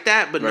 it's like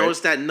that. But notice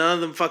that none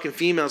of them fucking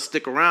females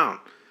stick around.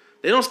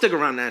 They don't stick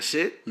around that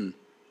shit.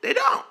 They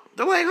don't.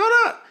 They're like,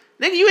 "Hold up,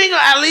 nigga, you ain't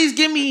gonna at least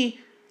give me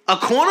a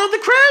corner of the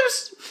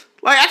cribs?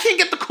 Like I can't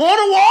get the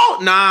corner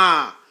wall?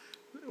 Nah.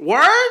 Word?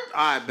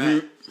 All right,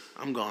 bet.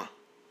 I'm gone.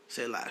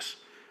 Say less.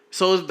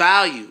 So it's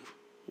value.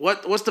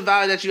 What's the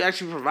value that you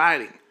actually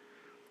providing?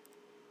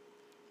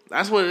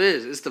 That's what it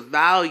is. It's the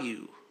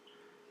value.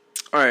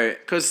 All right.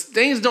 Because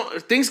things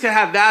can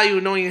have value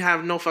and don't even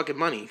have no fucking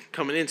money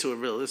coming into it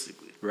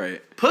realistically.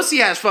 Right. Pussy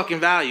has fucking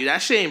value. That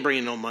shit ain't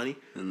bringing no money.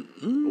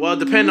 Well,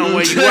 depending on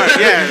where you work.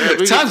 Yeah.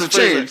 Times have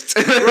changed.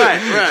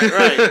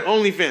 Right.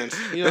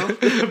 OnlyFans, you know?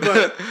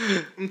 But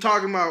I'm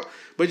talking about,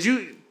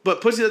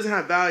 but pussy doesn't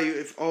have value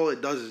if all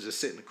it does is just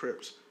sit in the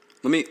cribs.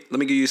 Let me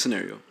give you a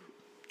scenario,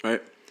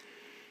 right?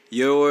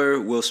 You're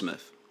Will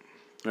Smith,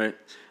 right?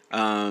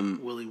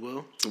 Willie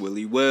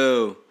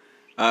Will.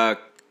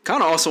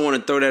 Kind of also want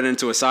to throw that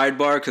into a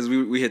sidebar because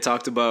we had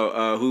talked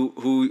about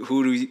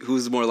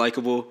who's more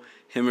likable,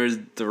 him or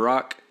The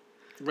Rock.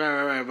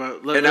 Right.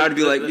 But I would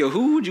be like, yo,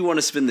 who would you want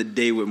to spend the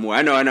day with more?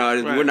 I know.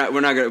 Right. We're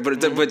not gonna,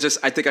 but just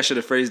I think I should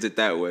have phrased it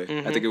that way.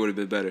 I think it would have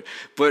been better.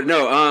 But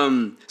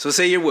no, so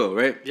say you're Will,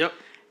 right? Yep.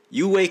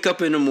 You wake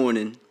up in the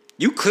morning.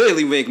 You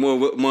clearly make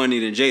more money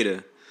than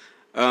Jada.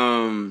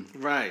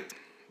 Right.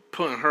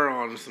 Putting her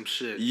on some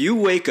shit. You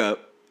wake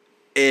up.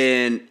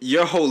 And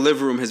your whole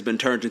living room has been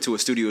turned into a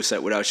studio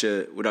set without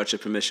your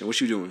permission.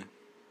 What you doing?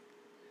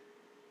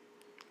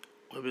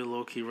 We'll be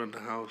low key run the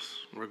house,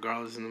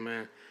 regardless of the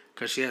man,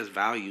 because she has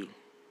value.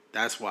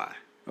 That's why.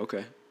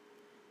 Okay.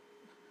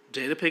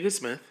 Jada Pinkett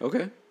Smith.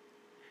 Okay.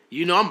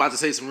 You know I'm about to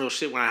say some real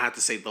shit when I have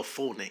to say the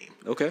full name.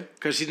 Okay.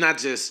 Because she's not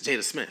just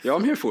Jada Smith. Yo,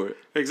 I'm here for it.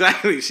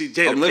 Exactly. She's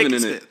Jada Pinkett Smith. I'm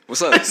living in it.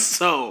 What's up?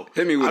 So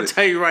hit me with I'll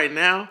tell you right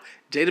now,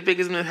 Jada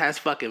Pinkett Smith has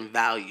fucking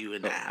value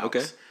in that house.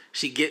 Okay.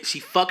 She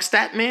fucks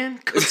that man,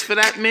 cooks for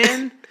that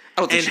man,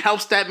 and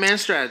helps that man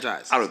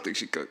strategize. I don't think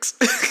she cooks.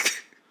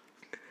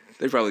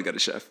 They probably got a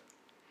chef.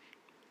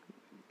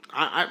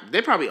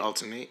 They probably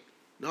alternate.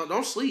 No,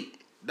 don't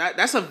sleep.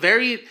 That's a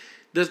very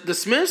the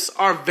Smiths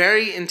are a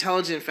very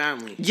intelligent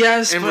family.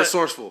 Yes, and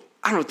resourceful.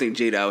 I don't think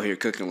Jada out here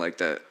cooking like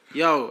that.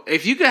 Yo,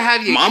 if you could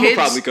have your Mama kids,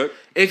 probably cook.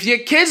 If your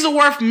kids are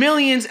worth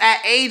millions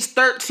at age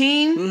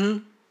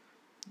 13,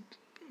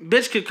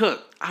 bitch could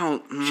cook. I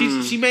don't.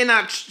 She may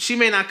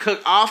not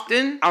cook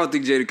often. I don't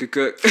think Jada could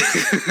cook.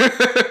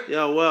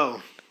 Yo,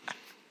 well,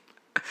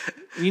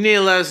 you need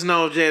to let us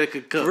know if Jada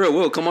could cook. For real,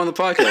 Will, come on the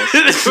podcast.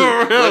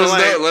 For real,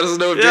 let us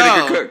know if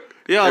Jada could cook.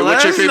 Yo, hey,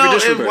 let us know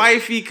if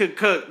wifey could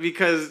cook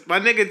because my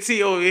nigga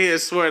T over here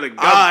swear to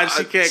God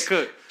she can't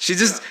cook. She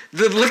just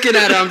looking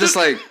at her. I'm just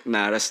like,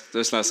 nah,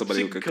 that's not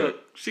somebody who could cook.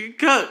 She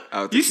can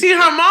cook. You see her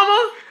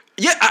mama?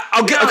 Yeah,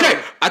 okay.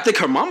 I think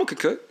her mama could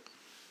cook.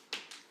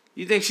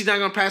 You think she's not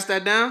gonna pass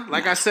that down?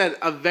 Like I said,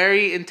 a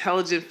very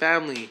intelligent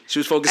family. She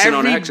was focusing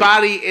on action.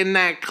 Everybody in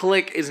that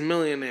clique is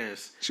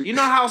millionaires. You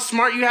know how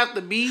smart you have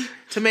to be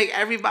to make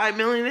everybody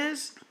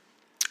millionaires?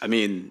 I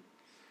mean,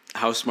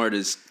 how smart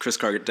is Kris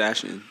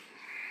Kardashian?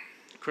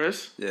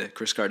 Chris? Yeah,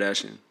 Kris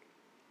Kardashian.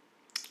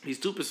 He's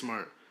stupid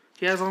smart.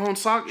 He has a whole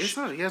sock.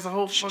 He has a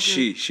whole fucking.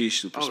 She's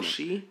super smart. Oh,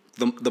 she?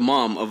 The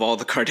mom of all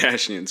the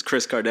Kardashians,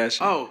 Kris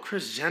Kardashian. Oh,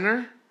 Kris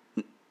Jenner.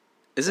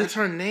 Is it? That's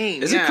her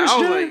name. Is it Kris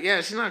Jenner? Like,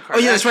 yeah, she's not Kardashian. Oh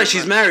yeah, that's right.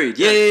 She's married.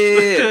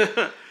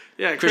 Yeah.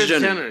 Yeah, Kris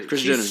Jenner.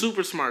 She's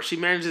super smart. She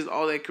manages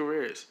all their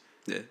careers.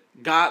 Yeah.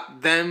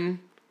 Got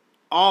them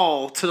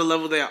all to the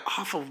level they are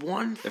off of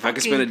one. If I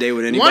could spend a day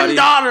with anybody. One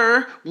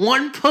daughter,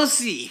 one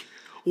pussy.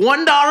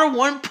 One daughter,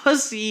 one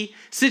pussy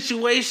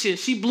situation.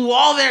 She blew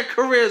all their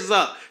careers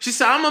up. She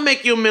said, I'm going to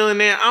make you a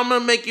millionaire. I'm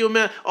going to make you a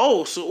millionaire.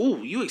 Oh, so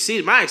you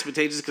exceeded my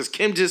expectations because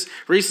Kim just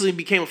recently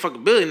became a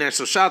fucking billionaire.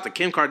 So shout out to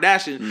Kim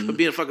Kardashian for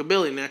being a fucking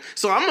billionaire.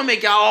 So I'm going to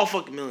make y'all all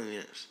fucking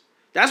millionaires.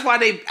 That's why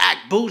they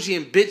act bougie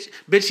and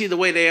bitchy the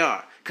way they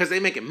are. Because they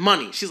making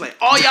money. She's like,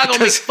 all y'all going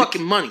to make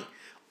fucking money.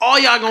 All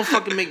y'all going to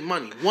fucking make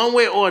money. One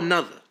way or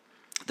another.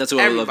 That's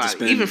what I love to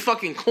spend. Even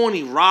fucking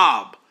corny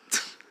Rob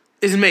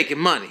is making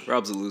money.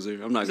 Rob's a loser.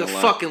 I'm not gonna lie. He's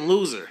a fucking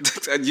loser.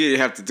 You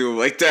didn't have to do him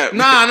like that.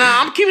 Nah,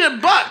 I'm keeping it a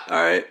buck.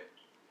 All right.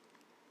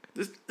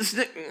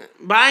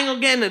 But I ain't gonna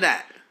get into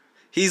that.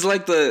 He's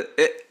like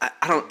I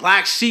don't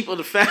black sheep of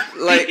the family.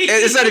 Like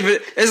it's not even.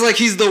 It's like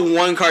he's the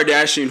one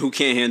Kardashian who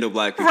can't handle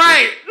black people.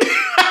 Right.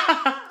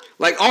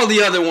 Like all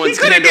the other ones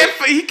can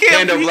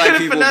handle black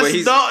people, but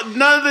he's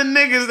none of the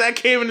niggas that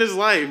came in his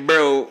life,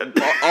 bro.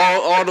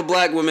 all the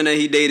black women that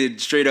he dated,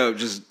 straight up,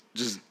 just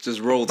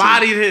rolled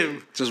bodied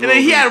him. And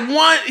then he had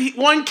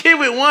one kid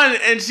with one,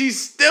 and she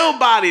still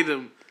bodied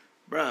him,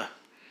 bruh.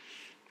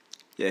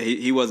 Yeah,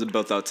 he wasn't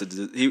built out to.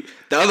 The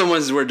other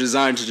ones were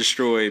designed to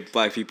destroy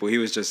black people. He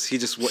just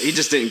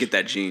didn't get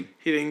that gene.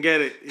 He didn't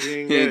get it.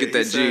 He didn't get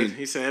that gene.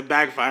 He said it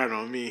backfired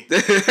on me.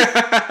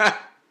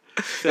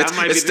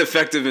 It's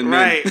defective in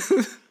men. Right.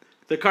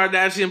 The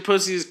Kardashian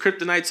pussy is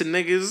kryptonite to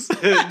niggas,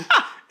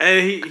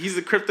 and he's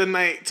a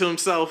kryptonite to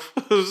himself.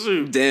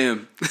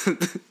 Damn.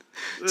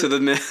 To the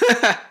men.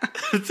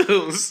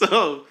 To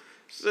himself.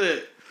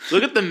 Shit.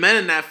 Look at the men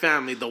in that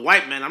family. The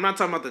white men. I'm not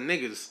talking about the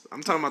niggas.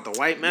 I'm talking about the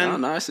white men.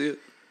 No, I see it.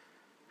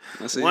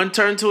 One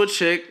turned to a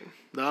chick.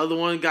 The other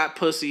one got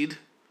pussied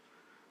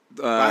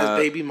by his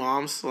baby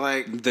moms.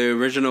 Like the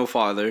original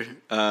father.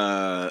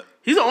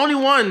 He's the only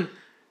one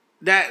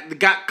that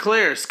got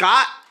clear.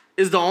 Scott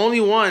is the only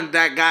one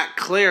that got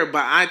clear.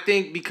 But I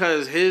think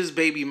because his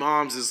baby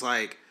moms is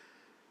like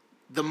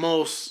the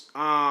most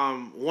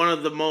one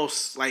of the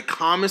most like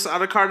calmest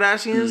out of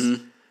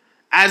Kardashians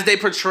as they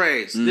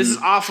portray. This is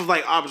off of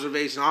like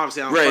observation.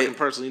 Obviously, I don't fucking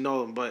personally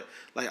know them, but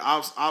like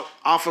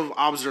off of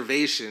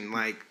observation,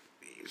 like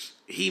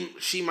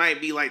she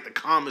might be like the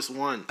calmest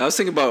one. I was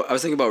thinking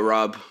about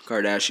Rob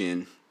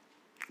Kardashian.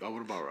 Oh,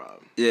 what about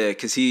Rob? Yeah,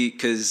 cause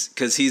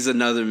he's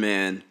another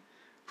man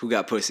who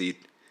got pussied.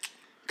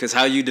 Cause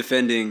how you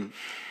defending?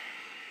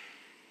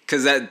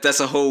 Cause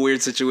that's a whole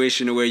weird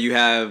situation where you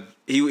have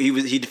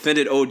he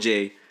defended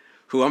OJ,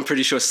 who I'm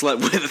pretty sure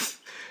slept with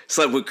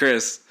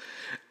Chris.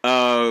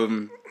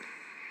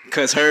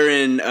 Cause her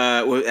and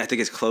I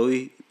think it's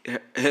Chloe.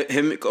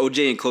 Him,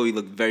 OJ, and Chloe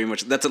look very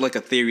much. That's like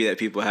a theory that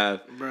people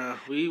have. Bruh,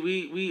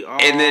 we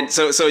all. And then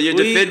so you're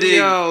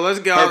defending let's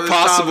get her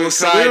possible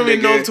side we don't even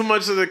nigga know too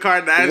much of the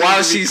Kardashians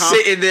while she's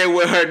sitting there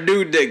with her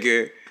new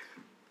nigga.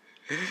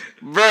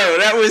 Bro,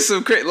 that was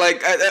some crazy.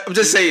 Like I'm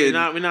just saying.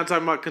 We're not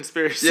talking about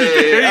conspiracy.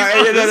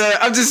 Yeah. No.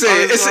 I'm just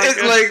saying. It's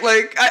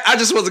like I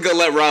just wasn't gonna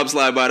let Rob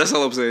slide by. That's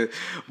all I'm saying.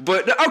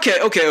 But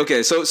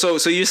okay. So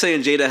you're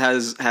saying Jada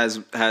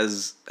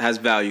has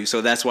value.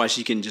 So that's why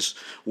she can just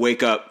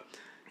wake up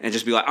and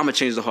just be like, I'm gonna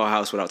change the whole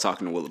house without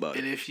talking to Will about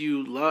it. And if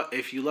you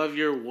love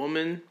your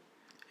woman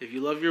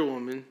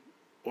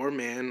or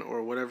man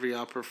or whatever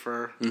y'all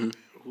prefer,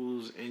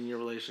 who's in your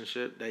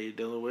relationship that you're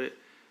dealing with,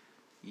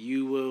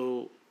 you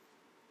will.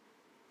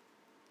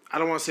 I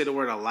don't want to say the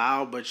word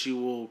allow, but you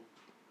will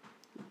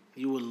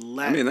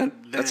let. I mean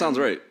that sounds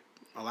right.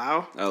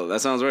 Allow? Oh, that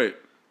sounds right.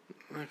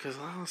 Because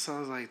allow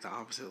sounds like the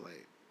opposite.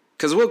 Like,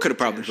 because Will could have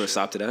probably put a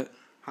stop to that.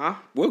 Huh?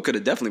 Will could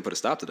have definitely put a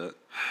stop to that.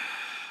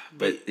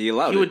 But he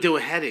allowed it. He would deal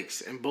with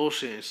headaches and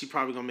bullshit, and she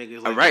probably gonna make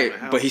his life right,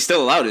 but he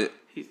still allowed it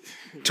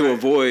to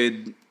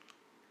avoid.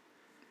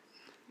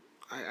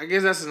 I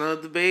guess that's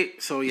another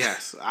debate. So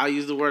yes, I'll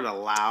use the word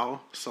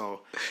allow.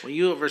 So when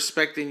you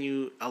respect and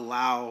you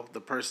allow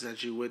the person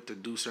that you with to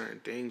do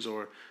certain things,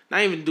 or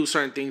not even do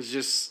certain things,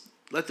 just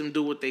let them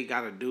do what they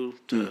gotta do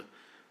to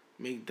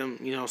make them,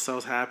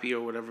 themselves happy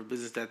or whatever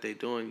business that they're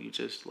doing. You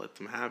just let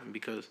them happen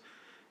because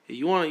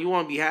you want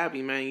to be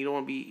happy, man. You don't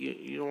want to be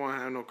you don't want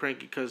to have no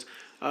cranky. Because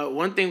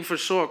one thing for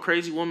sure, a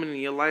crazy woman in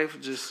your life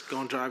just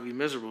gonna drive you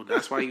miserable.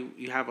 That's why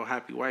you have a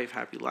happy wife,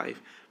 happy life.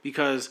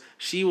 Because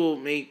she will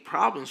make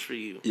problems for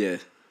you. Yeah.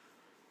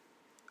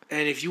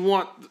 And if you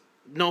want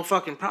no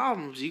fucking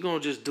problems, you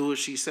gonna just do what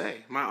she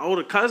say. My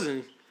older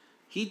cousin,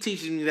 he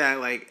teaches me that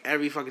like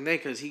every fucking day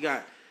because he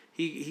has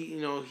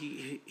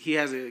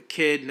a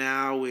kid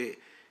now with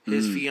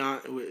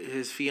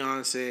his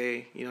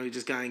fiance. He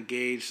just got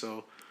engaged,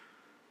 so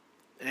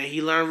and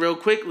he learned real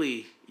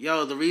quickly.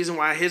 Yo, the reason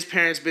why his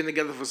parents been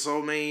together for so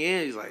many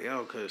years, he's like,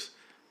 yo, cause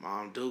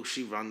Mom Duke,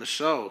 she run the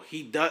show.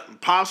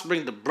 Pops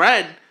bring the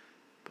bread.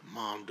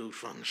 Mom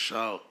Dukes run the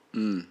show.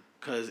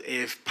 Because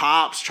if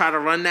Pops try to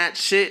run that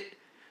shit,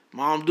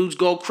 Mom Dukes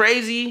go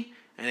crazy,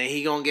 and then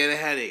he gonna get a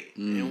headache.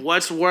 And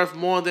what's worth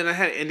more than a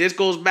headache? And this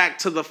goes back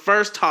to the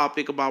first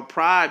topic about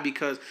pride,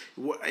 because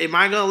am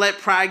I gonna let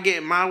pride get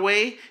in my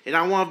way, and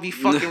I want to be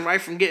fucking right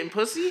from getting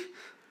pussy?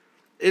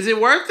 Is it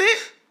worth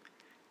it?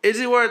 Is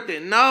it worth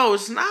it? No,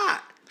 it's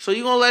not. So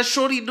you gonna let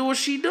Shorty do what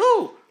she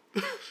do?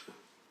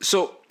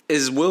 So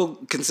is Will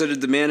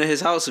considered the man of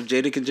his house if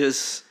Jada can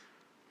just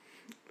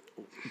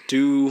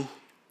do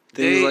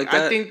things like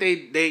that? I think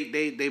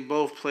they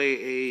both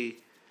play a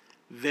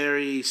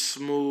very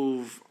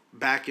smooth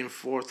back and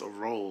forth of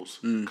roles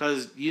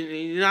because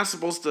you're not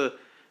supposed to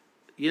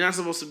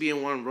be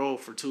in one role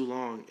for too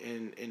long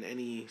in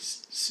any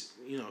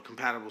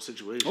compatible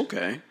situation.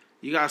 Okay,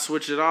 you gotta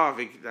switch it off.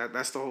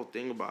 That's the whole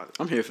thing about it.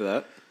 I'm here for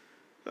that.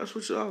 Gotta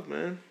switch it off,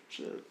 man.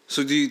 Shit.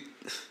 So do you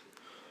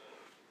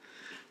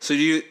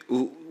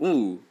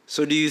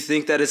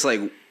think that it's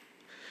like?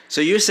 So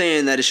you're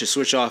saying that it should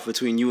switch off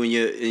between you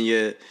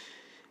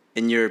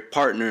and your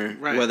partner,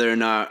 right, whether or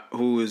not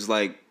who is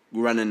like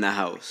running the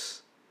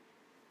house?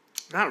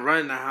 Not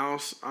running the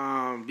house,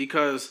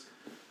 because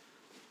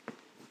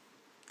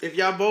if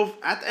y'all both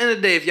at the end of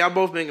the day, if y'all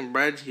both making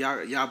bread,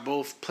 y'all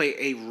both play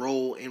a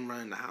role in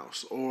running the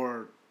house,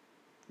 or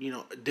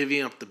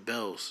divvying up the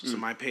bills.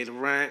 Somebody pay the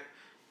rent,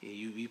 and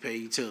you pay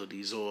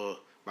utilities, or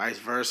vice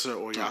versa,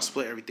 or y'all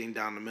split everything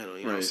down the middle.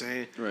 You know what I'm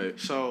saying? Right.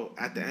 So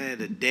at the end of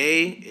the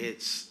day,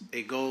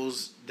 it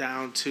goes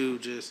down to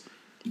just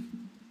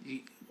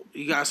you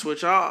gotta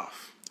switch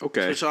off.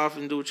 Okay. Switch off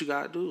and do what you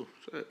gotta do.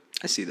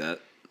 I see that.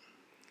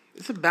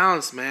 It's a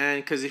balance, man.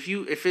 Because if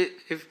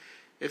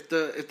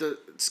the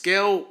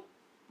scale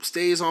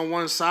stays on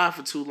one side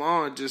for too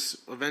long, just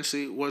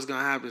eventually what's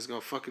gonna happen is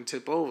gonna fucking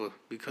tip over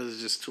because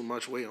it's just too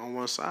much weight on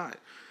one side.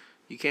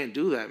 You can't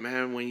do that,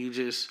 man. When you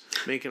just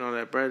making all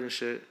that bread and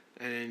shit.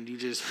 And you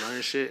just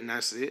running shit, and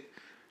that's it.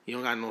 You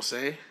don't got no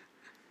say.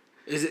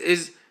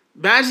 Imagine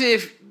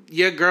if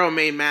your girl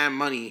made mad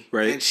money,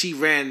 right, and she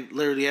ran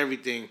literally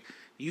everything.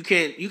 You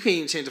can't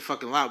even change the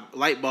fucking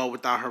light bulb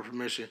without her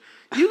permission.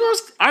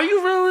 Are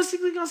you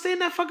realistically gonna stay in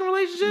that fucking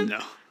relationship? No.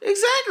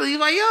 Exactly. You're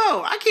like,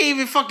 yo, I can't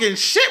even fucking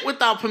shit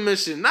without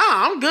permission. Nah,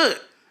 I'm good.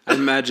 I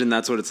imagine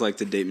that's what it's like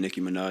to date Nicki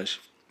Minaj.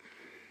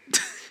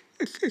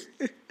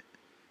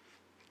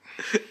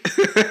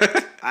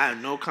 I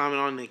have no comment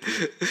on Nicki.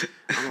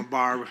 I'm a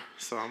barber,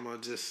 so I'm gonna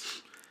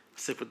just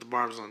stick with the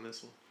barbers on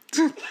this one.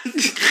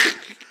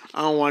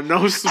 I don't want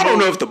no smoke. I don't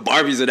know if the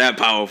Barbies are that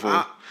powerful.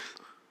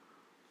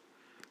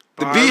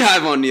 The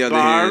Beehive, on the other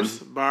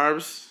hand,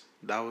 Barbs.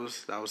 That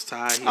was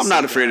Ty. I'm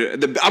not afraid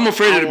of the. I'm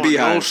afraid of the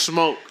Beehive. No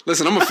smoke.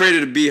 Listen, I'm afraid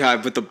of the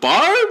Beehive, but the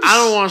Barbs. I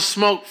don't want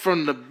smoke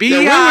from the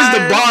Beehive. Yeah, where was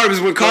the Barbs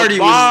when Cardi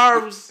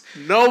was?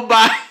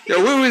 Nobody.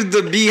 Yeah, where was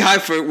the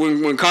Beehive for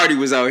when Cardi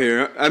was out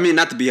here? I mean,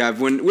 not the Beehive.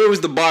 Where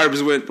was the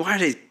Barbs when? Why are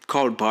they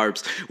called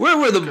Barbs? Where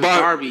were the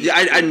Barbs? Yeah,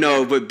 I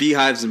know, but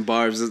Beehives and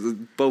Barbs,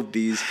 both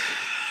bees,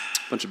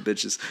 bunch of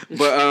bitches.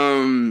 But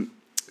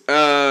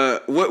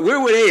where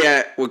were they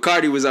at when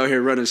Cardi was out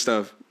here running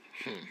stuff?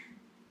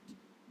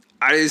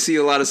 I didn't see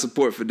a lot of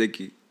support for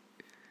Nicki.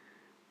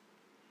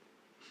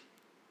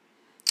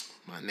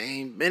 My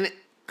name Bennett.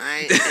 So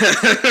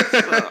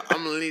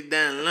I'm gonna leave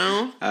that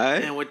alone. All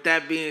right. And with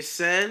that being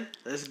said,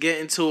 let's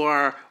get into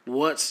our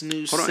What's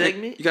New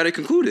segment. You gotta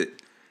conclude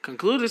it.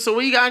 Concluded. So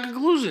what you got in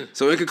conclusion?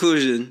 So in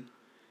conclusion,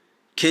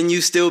 can you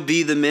still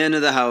be the man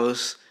of the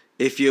house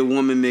if your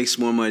woman makes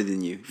more money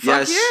than you?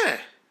 Fuck yes. Yeah.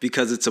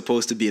 Because it's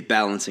supposed to be a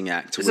balancing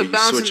act. It's a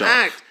balancing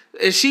act.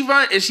 If she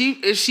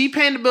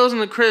paying the bills in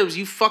the cribs,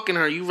 you fucking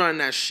her. You run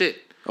that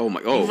shit. Oh my!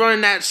 You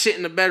run that shit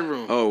in the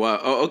bedroom. Oh wow!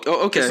 Oh,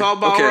 okay. It's all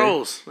about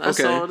roles. That's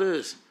all it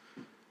is.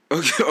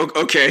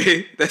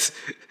 Okay. That's.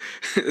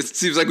 It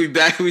seems like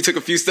we took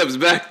a few steps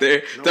back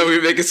there. No, thought we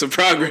were making some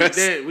progress.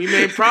 We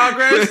made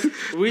progress.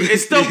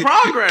 It's still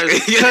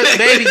progress because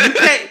baby,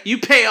 you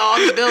pay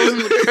all the bills in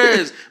the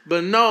cribs.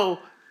 But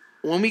no,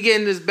 when we get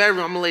in this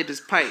bedroom, I'm gonna lay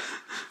this pipe.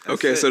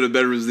 Okay, so the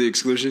bedroom is the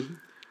exclusion.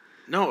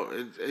 No,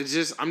 it's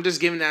just I'm just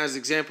giving that as an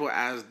example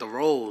as the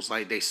roles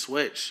like they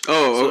switch.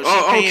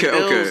 Okay.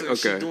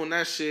 She's doing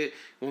that shit.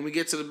 When we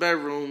get to the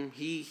bedroom,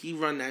 he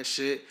run that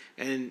shit,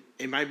 and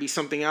it might be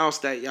something else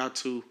that y'all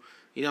two,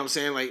 you know what I'm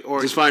saying, like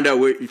or just find out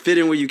where you fit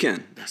in where you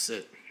can. That's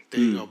it.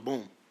 There you go.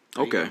 Boom.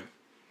 Okay.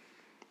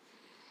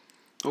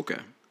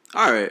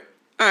 All right.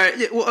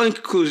 Yeah, well, in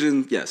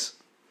conclusion, yes.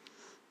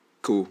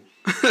 Cool.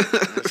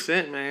 That's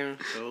it, man.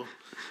 So.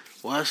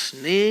 What's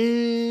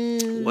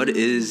new? What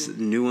is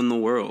new in the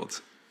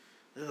world?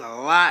 There's a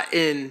lot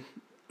in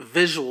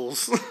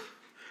visuals.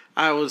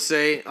 I would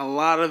say a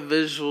lot of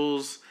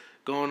visuals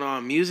going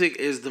on. Music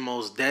is the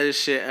most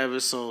deadest shit ever.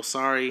 So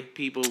sorry,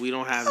 people, we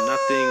don't have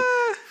nothing.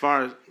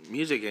 Far as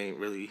music ain't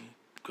really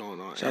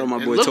going on. Shout out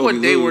my boy look Toby what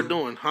Lou. They were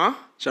doing, huh?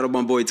 Shout out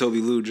my boy Toby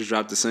Lou. Just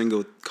dropped a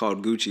single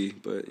called Gucci,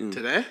 but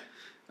today.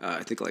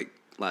 I think like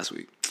last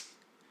week.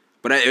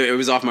 But it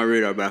was off my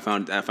radar. But I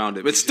found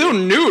it. But it's still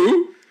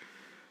new.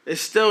 It's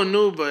still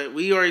new, but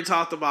we already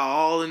talked about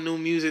all the new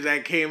music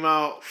that came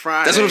out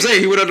Friday. That's what I'm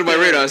saying. He went under my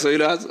radar, so I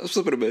was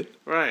slipping a bit.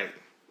 Right.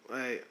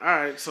 Like, all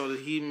right, so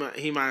he might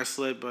have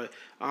slipped, but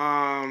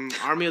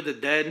Army of the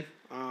Dead,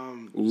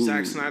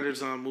 Zack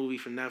Snyder's movie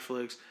for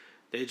Netflix.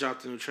 They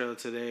dropped a new trailer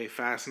today.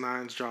 Fast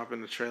 9's dropping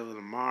the trailer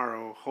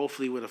tomorrow,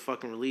 hopefully with a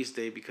fucking release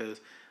date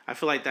because I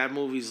feel like that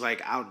movie's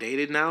like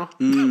outdated now.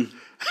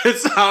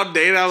 It's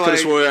outdated. I could have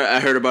swore I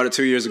heard about it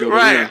 2 years ago.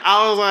 Right. Yeah.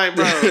 I was like,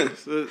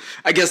 bro.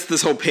 I guess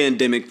this whole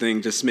pandemic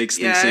thing just makes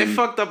things seem... it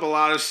fucked up a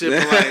lot of shit.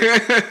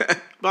 But,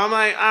 but I'm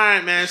like, all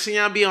right, man.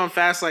 Shouldn't y'all be on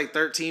Fast like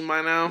 13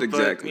 by now?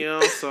 Exactly.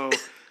 But, so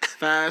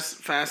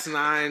Fast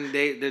 9,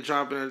 they're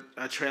dropping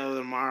a trailer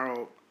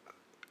tomorrow.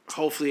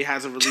 Hopefully it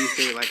has a release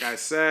date, like I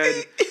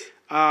said.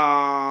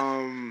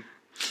 I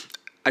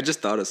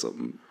just thought of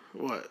something.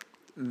 What?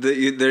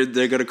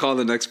 They're gonna call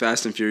the next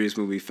Fast and Furious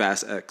movie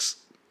Fast X.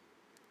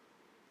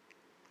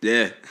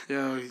 Yeah.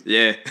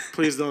 Yeah.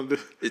 Please don't do.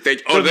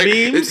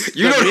 Memes?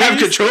 You don't have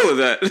control of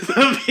that.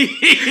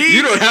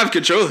 You don't have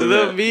control of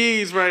that. The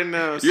memes right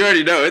now. You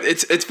already know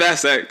it's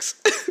Fast X.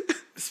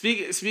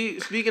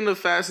 Speaking of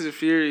Fast and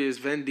Furious,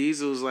 Vin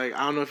Diesel's like,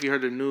 I don't know if you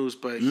heard the news,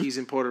 but he's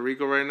in Puerto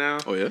Rico right now.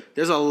 Oh yeah.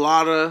 There's a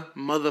lot of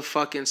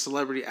motherfucking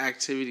celebrity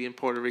activity in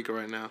Puerto Rico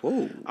right now.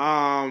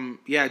 Oh.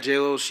 Yeah,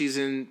 J-Lo, she's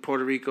in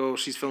Puerto Rico.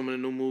 She's filming a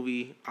new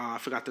movie. I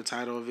forgot the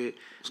title of it.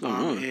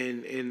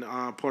 In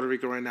Puerto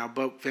Rico right now.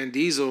 But Vin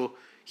Diesel,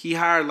 he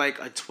hired like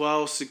a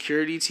 12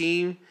 security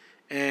team,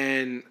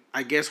 and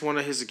I guess one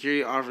of his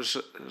security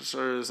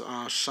officers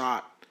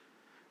shot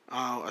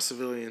a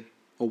civilian.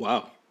 Oh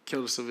wow.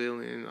 Killed a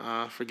civilian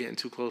for getting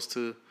too close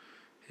to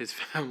his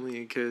family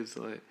and kids.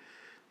 Like,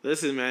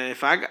 listen, man,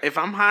 if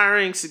I'm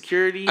hiring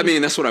security, I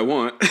mean that's what I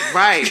want.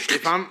 Right.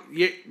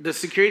 The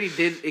security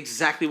did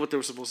exactly what they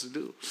were supposed to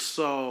do.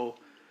 So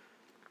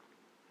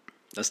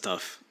that's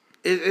tough.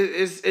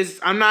 It's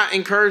I'm not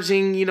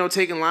encouraging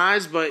taking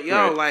lives, but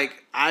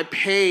like I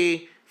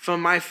pay for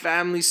my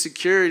family's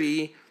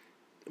security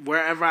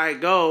wherever I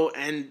go,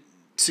 and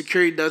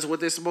security does what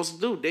they're supposed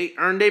to do. They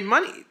earn their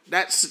money.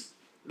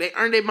 They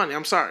earn their money.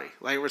 I'm sorry.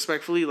 Like,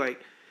 respectfully,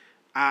 like,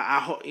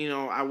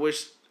 I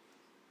wish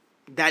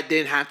that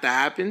didn't have to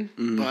happen.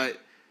 Mm-hmm. But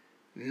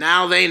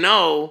now they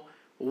know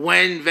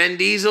when Vin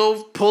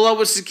Diesel pull up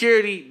with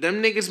security,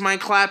 them niggas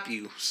might clap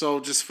you. So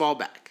just fall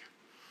back.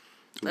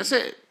 That's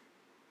it.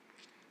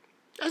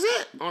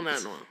 On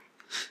that one.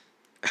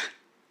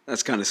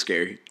 That's kind of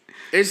scary.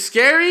 It's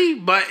scary,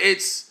 but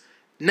it's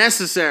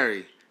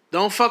necessary.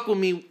 Don't fuck with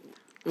me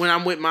when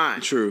I'm with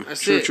mine. True.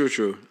 That's true. it.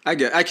 True. I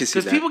can see that.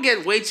 Because people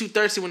get way too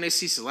thirsty when they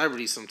see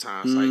celebrities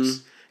sometimes.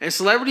 Like, and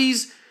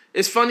celebrities,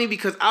 it's funny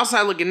because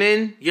outside looking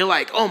in, you're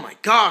like, oh my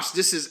gosh,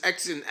 this is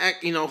X and X,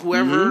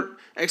 whoever,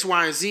 X,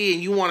 Y, and Z,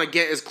 and you want to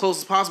get as close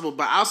as possible.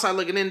 But outside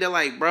looking in, they're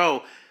like,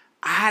 bro,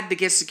 I had to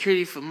get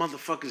security for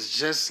motherfuckers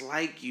just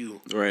like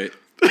you. Right.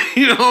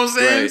 You know what I'm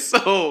saying? Right.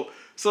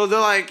 So they're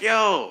like,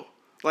 yo,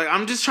 like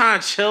I'm just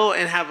trying to chill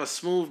and have a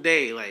smooth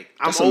day. Like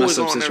That's I'm always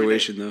a messed on up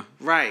situation, though.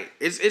 Right.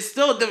 It's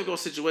still a difficult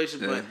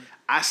situation, but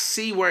I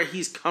see where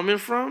he's coming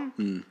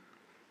from.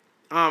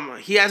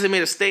 He hasn't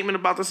made a statement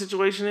about the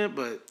situation yet,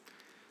 but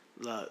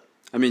look.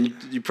 I mean,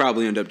 you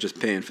probably end up just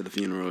paying for the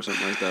funeral or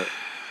something like that.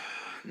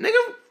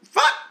 Nigga,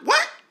 fuck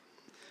what?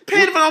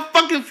 Paying for no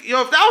fucking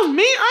if that was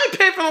me, I ain't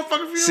paying for no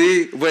fucking funeral.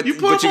 See, but you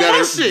but you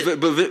gotta,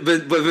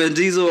 but Vin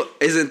Diesel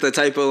isn't the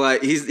type of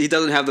like he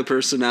doesn't have the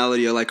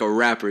personality of like a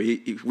rapper.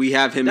 We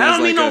have him that as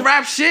don't like mean no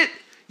rap shit.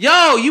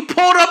 Yo, you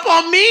pulled up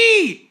on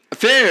me.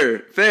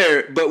 Fair,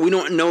 but we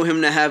don't know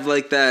him to have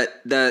like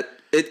that.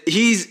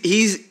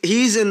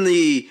 He's in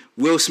the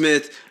Will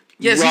Smith.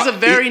 Yes, he's a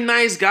very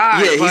nice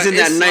guy. Yeah, he's in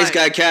that nice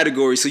guy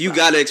category, so you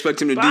gotta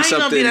expect him to do something.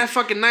 Gonna be that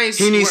fucking nice.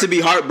 He needs to be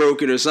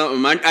heartbroken or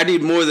something. I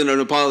need more than an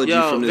apology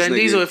from this Vin nigga.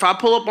 Diesel, if I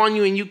pull up on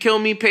you and you kill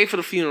me, pay for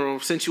the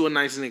funeral since you a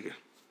nice nigga.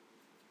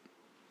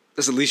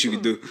 That's the least you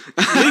can do.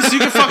 At least you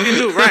can fucking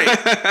do,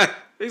 right?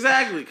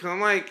 Exactly. Cause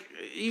I'm like,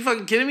 you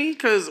fucking kidding me?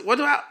 Cause what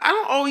do I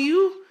don't owe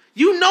you.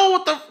 You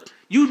know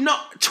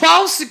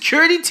 12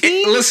 security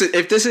teams. Listen,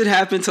 if this had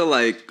happened to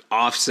like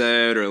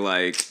Offset or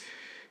like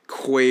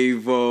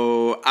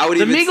Quavo, I would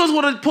the Migos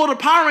would have pulled a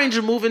Power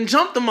Ranger move and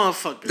jumped the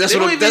motherfuckers. They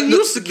don't even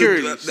use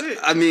security.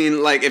 I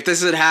mean, like if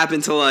this had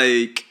happened to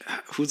like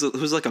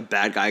who's like a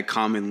bad guy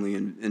commonly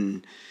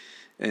in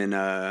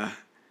if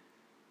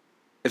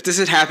this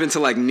had happened to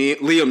like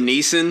Liam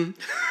Neeson,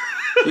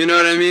 you know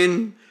what I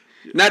mean?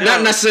 Not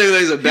necessarily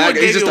he's a bad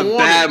guy. He's just a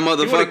bad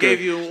motherfucker. He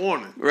gave you a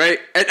warning, right?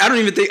 And I don't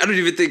even think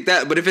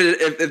that. But if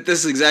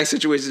this exact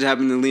situation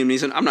happened to Liam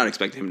Neeson, I'm not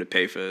expecting him to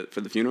pay for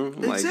the funeral.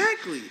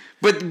 Exactly.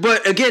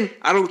 But again,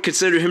 I don't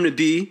consider him to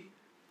be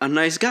a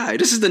nice guy.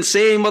 This is the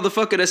same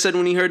motherfucker that said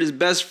when he heard his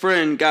best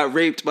friend got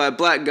raped by a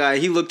black guy,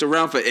 he looked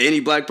around for any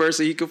black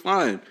person he could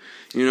find.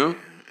 You know.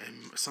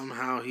 And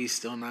somehow he's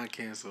still not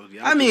canceled.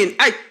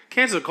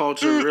 Cancel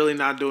culture really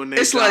not doing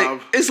their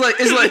job. It's like.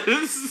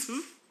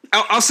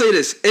 I'll say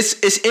this: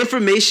 it's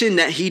information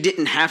that he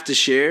didn't have to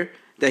share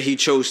that he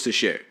chose to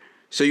share.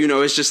 So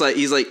it's just like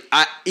he's like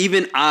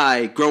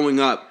I growing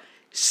up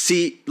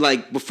see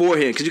like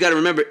beforehand because you got to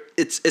remember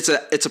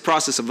it's a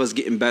process of us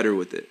getting better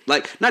with it.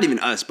 Like not even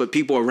us, but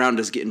people around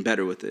us getting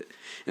better with it.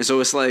 And so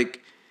it's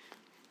like,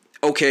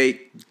 okay,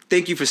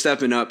 thank you for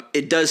stepping up.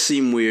 It does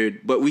seem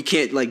weird, but we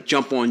can't like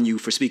jump on you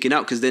for speaking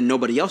out because then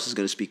nobody else is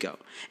going to speak out.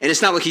 And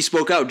it's not like he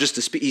spoke out just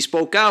to speak. He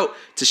spoke out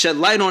to shed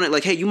light on it.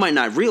 Like, hey, you might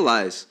not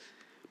realize.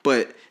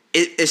 But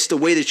it's the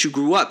way that you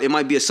grew up. It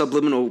might be a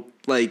subliminal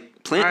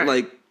like plant,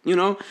 right.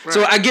 Right.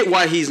 So I get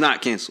why he's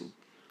not canceled.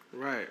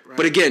 Right.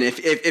 But again, if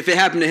it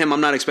happened to him,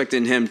 I'm not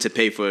expecting him to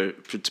pay for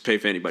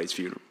anybody's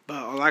funeral. But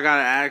all I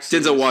gotta ask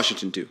Denzel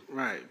Washington too.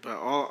 Right. But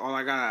all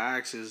I gotta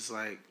ask is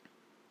like,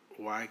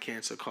 why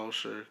cancel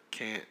culture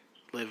can't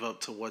live up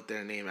to what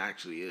their name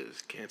actually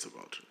is? Cancel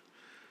culture.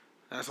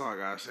 That's all I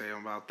gotta say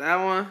about that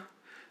one.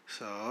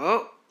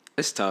 So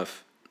it's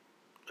tough.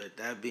 With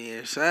that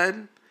being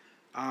said.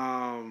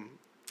 I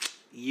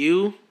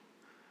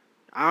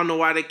don't know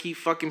why they keep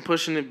fucking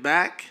pushing it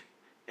back,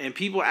 and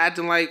people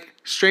acting like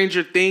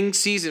Stranger Things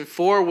season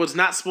 4 was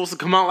not supposed to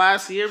come out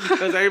last year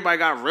because everybody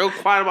got real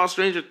quiet about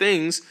Stranger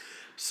Things.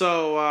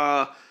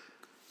 So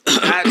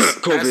that's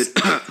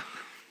COVID.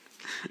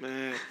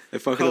 Man, it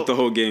fucked up the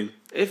whole game.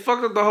 It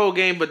fucked up the whole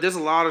game, but there's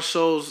a lot of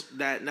shows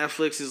that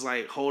Netflix is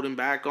like holding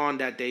back on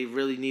that they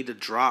really need to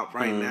drop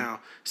right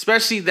now.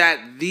 Especially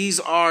that these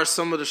are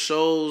some of the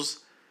shows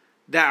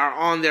that are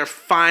on their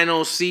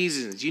final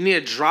seasons. You need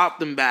to drop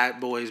them bad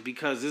boys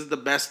because this is the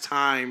best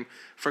time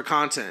for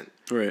content.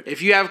 Right.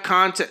 If you have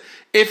content,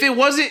 if it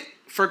wasn't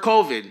for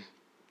COVID,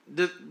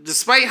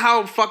 despite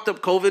how fucked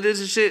up COVID is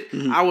and shit,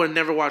 I would have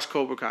never watched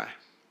Cobra Kai.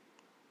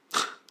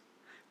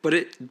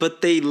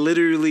 But they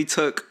literally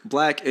took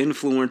black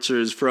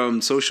influencers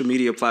from social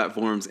media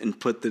platforms and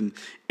put them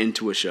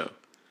into a show.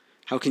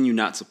 How can you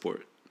not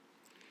support?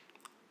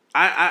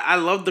 I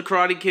loved the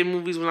Karate Kid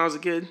movies when I was a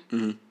kid.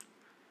 Mm-hmm.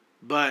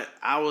 But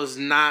I was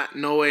not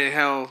no way in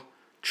hell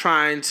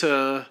trying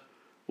to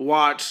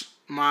watch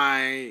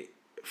my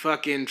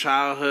fucking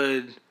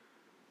childhood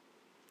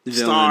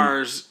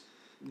stars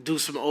do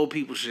some old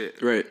people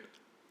shit. Right.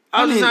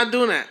 I was just not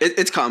doing that.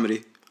 It's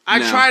comedy. I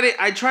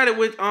tried it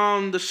with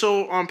the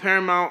show on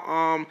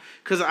Paramount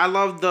because I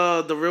love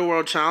the Real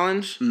World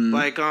Challenge.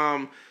 Like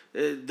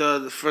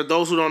for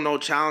those who don't know,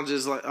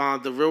 challenges like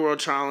the Real World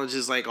Challenge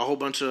is like a whole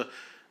bunch of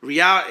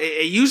reality.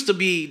 It used to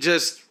be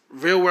just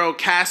real world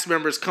cast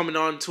members coming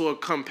on to a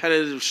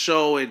competitive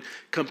show and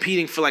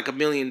competing for like $1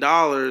 million.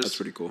 That's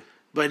pretty cool.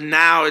 but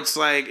now it's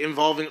like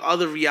involving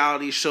other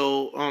reality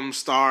show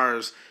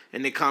stars,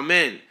 and they come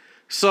in.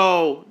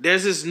 So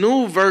there's this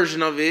new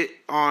version of it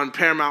on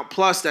Paramount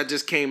Plus that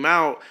just came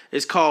out.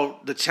 It's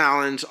called The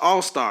Challenge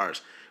All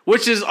Stars,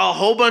 which is a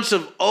whole bunch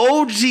of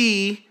OG.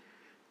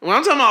 When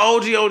I'm talking about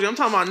OG, I'm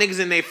talking about niggas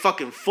in their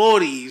fucking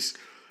 40s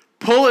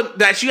pulling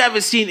that you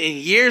haven't seen in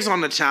years on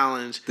the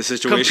challenge. The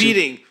situation?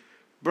 Competing.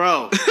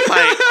 Bro.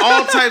 Like,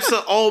 all types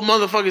of old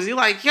motherfuckers. You're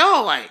like,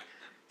 yo, like,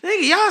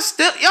 nigga,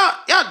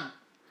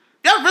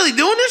 y'all really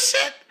doing this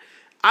shit?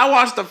 I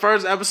watched the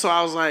first episode.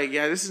 I was like,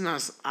 yeah, this is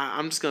not...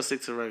 I'm just going to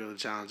stick to the regular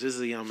challenge. This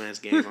is a young man's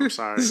game. I'm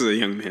sorry. This is a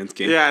young man's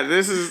game. Yeah,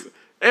 this is...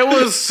 It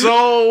was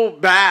so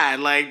bad.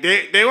 Like,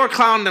 they were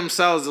clowning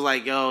themselves. They're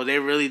like, yo, they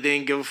really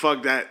didn't give a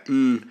fuck that...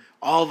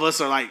 All of us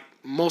are like,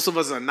 most of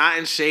us are not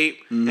in shape.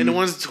 And the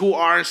ones who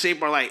are in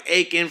shape are like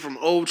aching from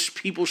old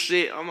people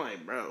shit. I'm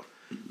like, bro,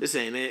 this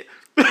ain't it.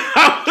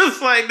 I was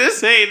like,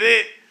 this ain't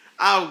it.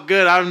 I'm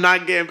good. I'm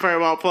not getting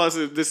Paramount Plus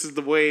if this is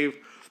the wave.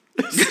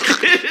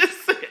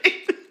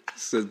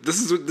 So this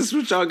is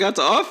what y'all got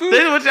to offer?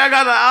 This is what y'all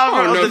got to offer.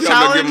 I don't know if the y'all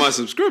challenge. gonna get my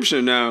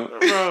subscription now.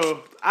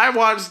 Bro, I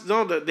watched,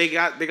 they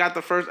got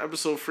the first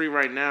episode free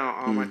right now.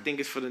 I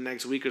think it's for the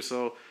next week or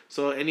so.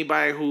 So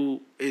anybody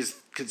who is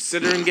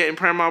considering getting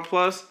Paramount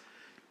Plus,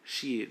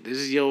 shit, this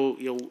is your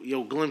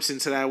glimpse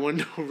into that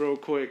window real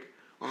quick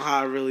on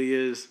how it really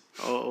is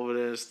over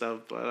there and stuff.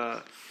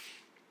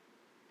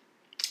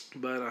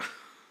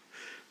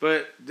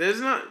 But there's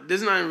not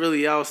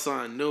really else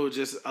on new.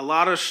 Just a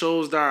lot of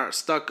shows that are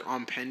stuck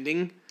on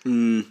pending,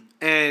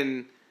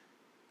 and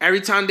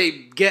every time they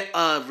get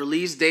a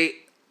release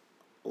date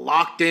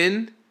locked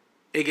in,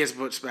 it gets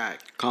pushed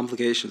back.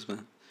 Complications,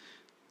 man.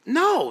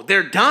 No,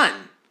 they're done.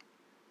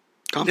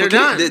 They're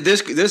done.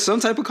 There's some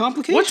type of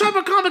complication. What type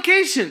of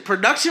complication?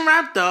 Production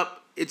wrapped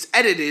up. It's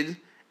edited,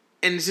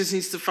 and it just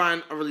needs to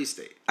find a release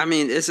date. I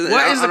mean, What is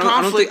the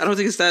conflict? I don't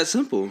think it's that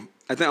simple.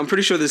 I'm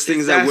pretty sure there's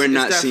things that we're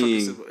not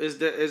seeing. It's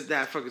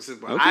that fucking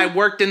simple. Okay. I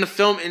worked in the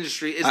film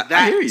industry. It's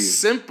that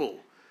simple.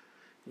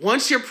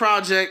 Once your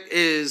project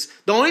is...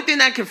 The only thing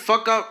that can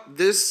fuck up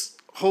this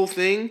whole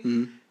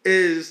thing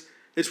is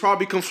it's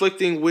probably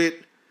conflicting with,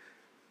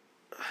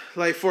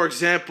 like, for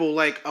example,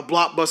 like a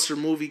blockbuster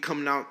movie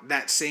coming out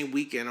that same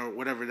weekend or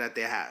whatever that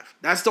they have.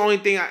 That's the only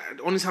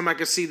time I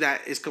can see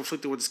that is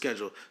conflicted with the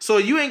schedule. So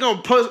you ain't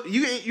gonna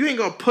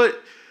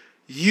put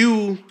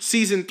You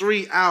season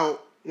 3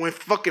 out when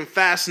fucking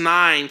Fast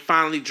 9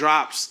 finally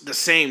drops the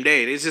same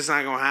day. It's just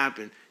not gonna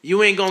happen.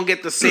 You ain't gonna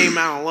get the same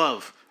amount of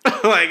love.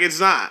 Like, it's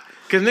not.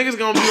 Cause niggas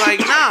gonna be like,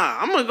 nah,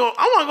 I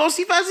wanna go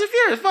see Fast and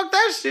Furious. Fuck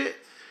that shit.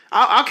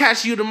 I'll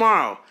catch you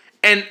tomorrow.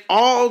 And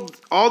all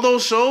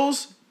those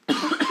shows,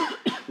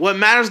 what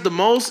matters the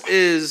most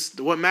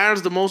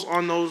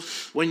on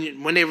those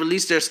when they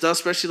release their stuff,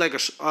 especially like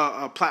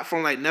a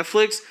platform like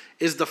Netflix,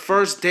 is the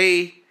first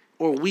day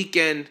or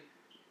weekend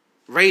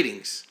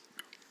ratings.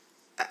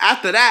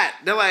 After that,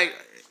 they're like,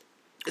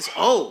 it's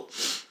old.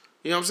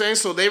 You know what I'm saying?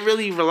 So they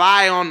really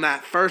rely on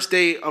that first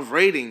day of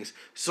ratings.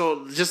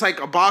 So just like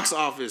a box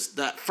office,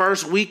 that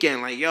first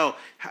weekend, like, yo,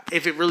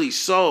 if it really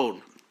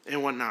sold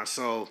and whatnot.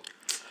 So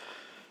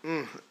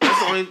that's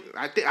the only,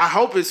 I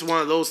hope it's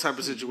one of those type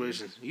of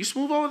situations. You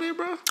smooth over there,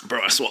 bro?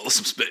 Bro, I swallowed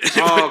some spit.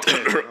 Oh,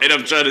 okay. And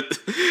I'm trying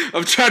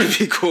to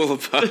be cool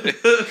about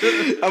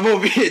it. I'm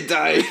over here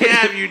dying. Can't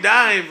have you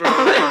dying, bro.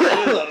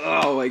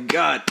 Oh my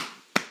god.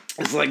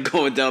 It's like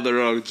going down the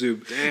wrong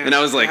tube. Damn, and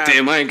I was like,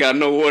 damn, I ain't got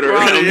no water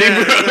around me, bro.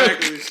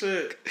 Exactly.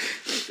 Shit.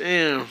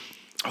 Damn.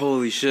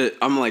 Holy shit.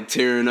 I'm like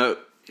tearing up.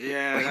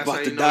 Yeah, like that's about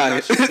how to you die. know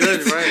you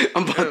good, right?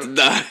 I'm about to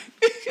die.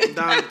 I'm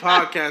down the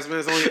podcast, man.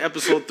 It's only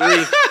episode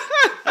 3.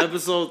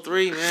 Episode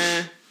 3,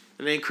 man.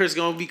 And then Chris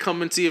gonna be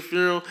coming to your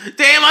funeral.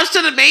 Damn, I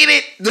should have made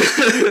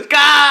it.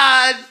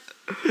 God.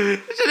 It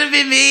should have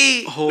been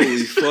me.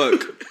 Holy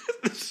fuck.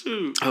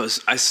 Shoot.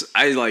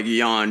 I like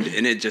yawned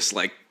and it just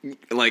like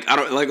I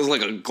don't like it was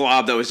like a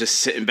glob that was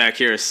just sitting back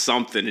here or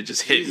something. It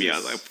just hit me. I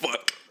was like,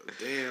 fuck.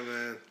 Damn,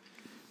 man.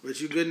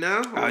 But you good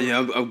now? Oh yeah,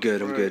 I'm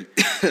good. I'm good.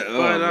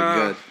 Oh my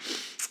god.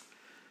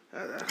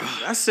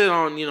 That's it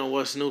on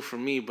what's new for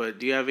me. But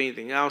do you have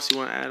anything else you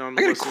want to add on?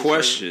 I got a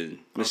question.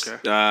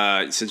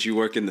 Okay. Since you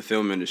work in the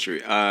film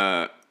industry,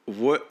 how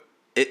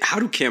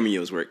do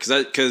cameos work?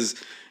 Because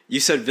you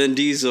said Vin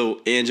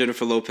Diesel and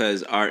Jennifer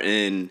Lopez are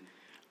in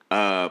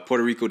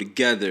Puerto Rico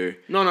together.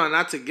 No,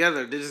 not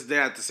together. They're just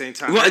there at the same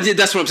time. Well,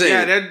 that's what I'm saying.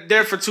 Yeah, they're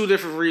there for 2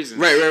 different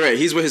reasons. Right.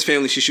 He's with his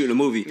family. She's shooting a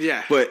movie.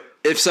 Yeah. But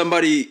if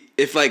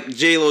like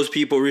J-Lo's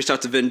people reached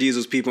out to Vin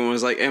Diesel's people and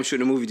was like, hey, I'm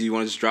shooting a movie. Do you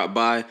want to just drop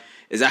by?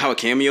 Is that how a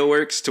cameo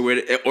works? Or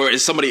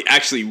is somebody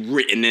actually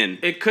written in?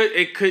 It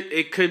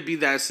could be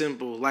that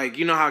simple. Like,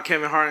 you know how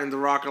Kevin Hart and The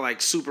Rock are like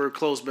super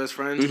close best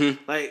friends?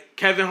 Mm-hmm. Like,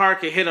 Kevin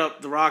Hart could hit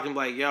up The Rock and be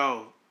like,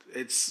 yo,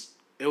 it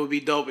would be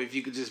dope if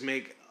you could just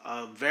make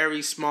a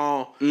very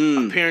small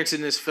appearance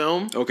in this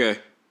film. Okay.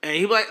 And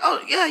he'd be like,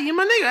 oh, yeah, you're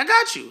my nigga. I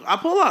got you. I'll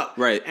pull up.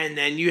 Right. And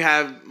then you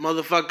have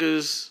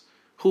motherfuckers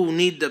who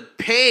need to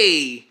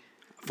pay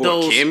for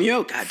those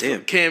cameo? God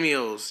damn.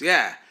 Cameos,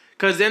 yeah.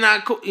 Because they're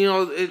not,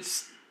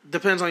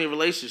 depends on your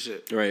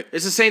relationship. Right.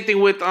 It's the same thing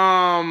with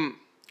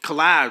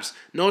collabs.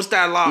 Notice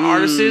that a lot of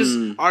artists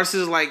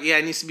is like, yeah,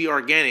 it needs to be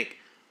organic.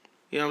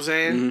 You know what I'm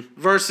saying?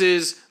 Mm-hmm.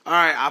 Versus, all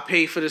right, I'll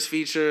pay for this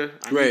feature.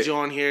 I Right. need you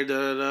on here. Da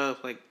da da.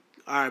 Like,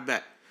 all right,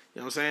 bet.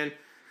 You know what I'm saying?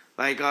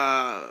 Like,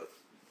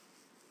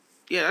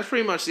 yeah, that's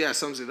pretty much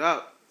sums it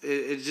up.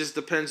 It just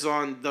depends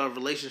on the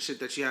relationship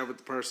that you have with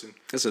the person.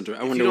 That's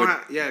interesting. If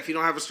you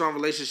don't have a strong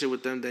relationship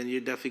with them, then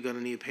you're definitely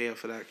gonna need to pay up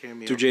for that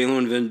cameo. Do J-Lo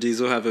and Vin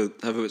Diesel have a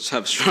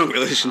strong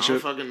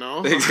relationship? I don't fucking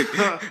know.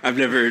 I've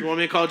never. You want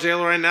me to call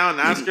J-Lo right now and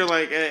ask her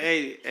like,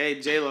 hey,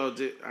 J-Lo,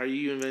 are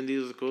you and Vin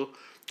Diesel cool?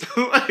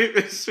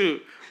 Like,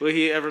 shoot, will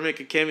he ever make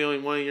a cameo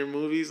in one of your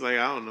movies? Like,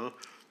 I don't know.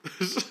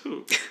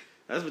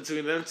 That's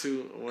between them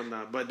two and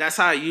whatnot. But that's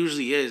how it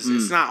usually is.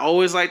 It's not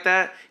always like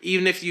that.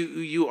 Even if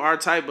you are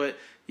tight, but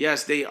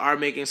yes, they are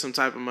making some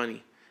type of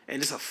money,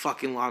 and it's a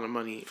fucking lot of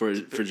money for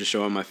just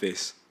showing my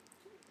face.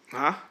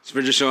 Huh?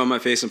 For just showing my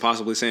face and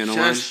possibly saying a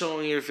line. Just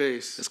showing your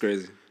face. That's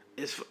crazy.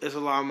 It's a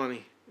lot of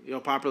money. Your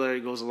popularity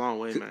goes a long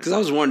way, man. Because I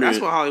was wondering,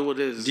 that's what Hollywood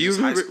is. Do you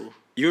remember? High school.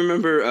 You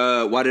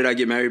remember Why Did I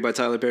Get Married by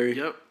Tyler Perry?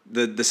 Yep.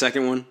 The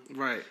second one.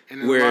 Right.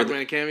 And then the Rock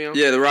made a cameo.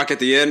 Yeah, the Rock at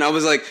the end. I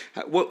was like,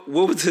 what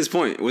was his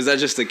point? Was that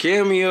just a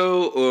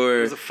cameo or?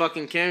 It was a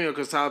fucking cameo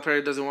because Tyler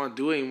Perry doesn't want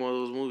to do any more of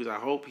those movies. I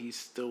hope he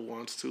still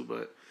wants to,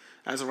 but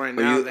as of right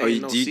now, there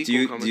ain't no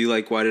sequel coming. Do you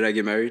like Why Did I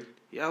Get Married?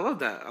 Yeah, I love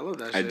that.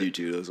 Shit. I do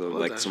too. Those are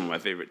like some of my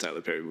favorite Tyler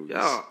Perry movies.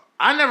 Yo,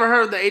 I never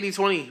heard the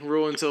 80-20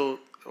 rule until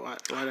Why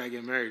Did I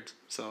Get Married?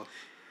 So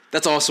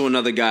that's also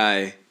another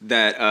guy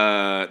that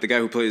the guy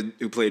who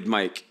played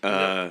Mike.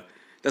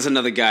 That's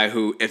another guy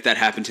who, if that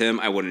happened to him,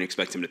 I wouldn't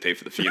expect him to pay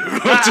for the funeral.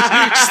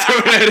 just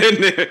throw that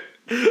in there.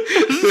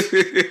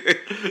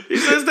 He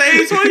says the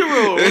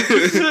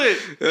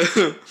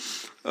 80-20 rule.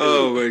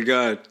 Oh my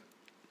god.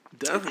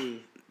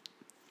 Definitely.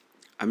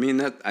 I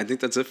mean I think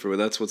that's it for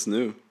That's What's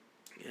New.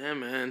 Yeah,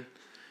 man.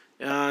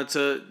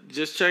 To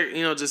just check,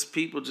 just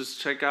people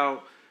just check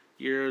out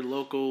your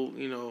local,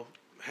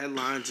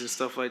 headlines and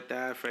stuff like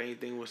that for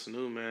anything what's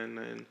new,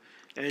 man.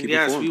 And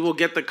yes, we will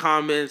get the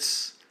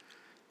comments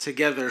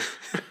together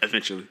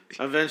eventually.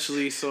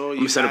 So I'm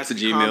gonna set up the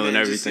Gmail and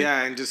everything.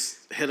 And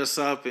just hit us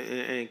up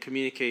and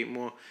communicate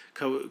more.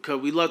 Cause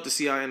we love to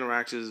see our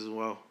interactions as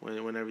well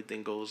when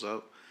everything goes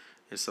up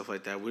and stuff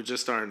like that. We're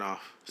just starting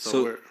off,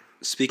 so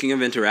speaking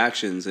of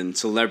interactions and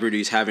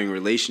celebrities having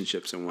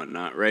relationships and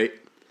whatnot, right?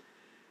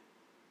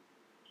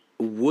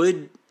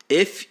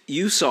 If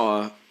you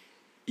saw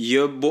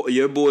your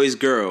boy's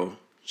girl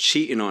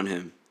cheating on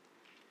him,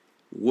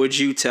 would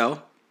you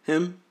tell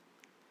him?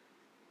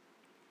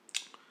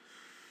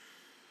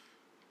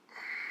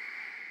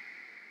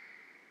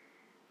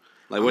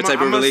 Like, what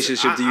type of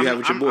relationship do you have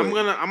with your boy?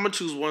 I'm gonna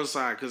choose one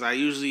side because I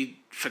usually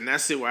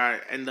finesse it where I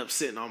end up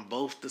sitting on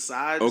both the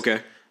sides. Okay.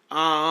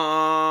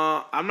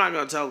 I'm not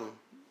gonna tell him.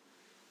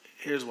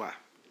 Here's why.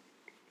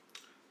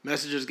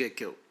 Messengers get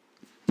killed.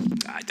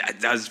 I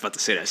was about to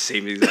say that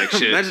same exact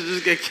shit.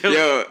 Messengers get killed.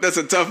 Yo, that's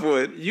a tough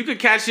one. You could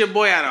catch your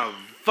boy at a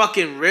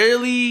fucking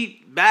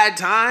really bad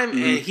time,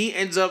 and he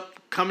ends up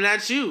coming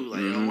at you.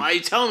 Like, why you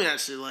telling me that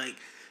shit? Like,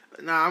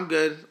 nah, I'm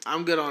good.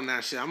 I'm good on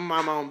that shit. I'm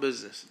mind my own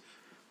business.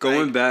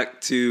 Going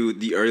back to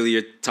the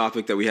earlier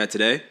topic that we had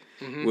today,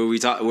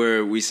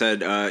 where we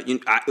said,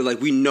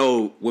 we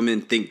know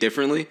women think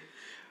differently.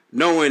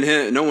 Knowing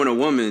a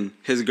woman,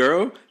 his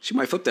girl, she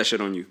might flip that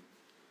shit on you,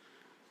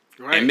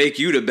 right, and make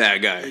you the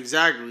bad guy.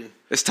 Exactly.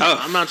 It's tough.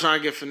 I'm not trying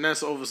to get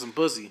finesse over some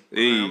pussy.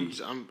 Hey.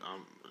 I'm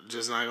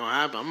just not gonna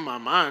happen. I'm in my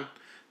mind.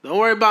 Don't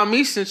worry about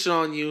me snitching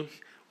on you.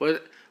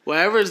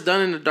 Whatever is done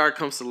in the dark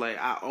comes to light.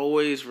 I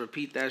always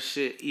repeat that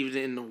shit,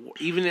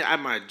 even at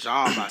my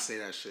job. I say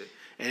that shit.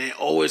 And it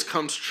always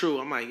comes true.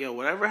 I'm like, yo,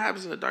 whatever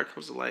happens in the dark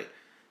comes to light.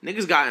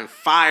 Niggas gotten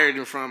fired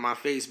in front of my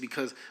face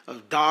because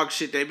of dog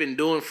shit they've been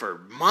doing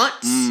for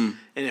months. And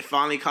it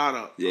finally caught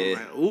up. Yeah. I'm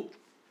like, oop.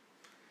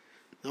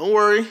 Don't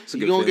worry.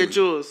 You're going to get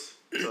yours.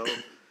 So,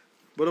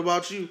 what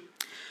about you?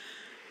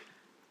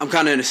 I'm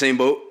kind of in the same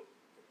boat.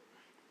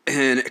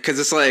 And because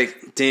it's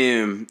like,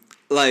 damn,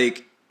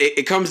 like,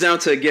 it comes down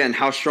to, again,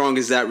 how strong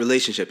is that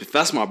relationship? If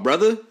that's my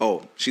brother,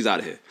 oh, she's out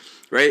of here.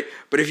 Right?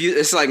 But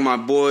it's like my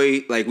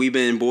boy, like we've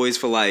been boys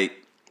for like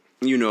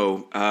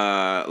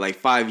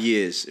 5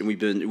 years, and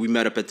we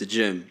met up at the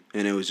gym,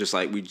 and it was just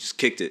like we just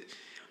kicked it,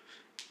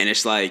 and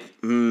it's like,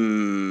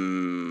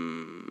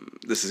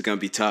 this is gonna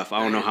be tough.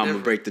 I don't know how I'm gonna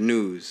break the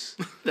news.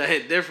 That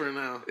hit different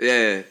now.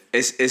 Yeah,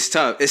 it's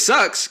tough. It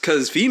sucks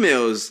because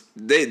females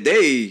they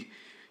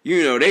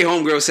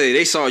homegirls say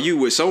they saw you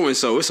with so and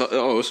so. It's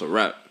a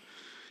wrap.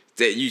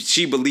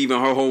 She believe in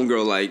her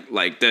homegirl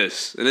like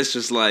this, and it's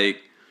just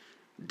like.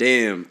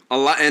 Damn, a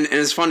lot, and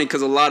it's funny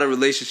because a lot of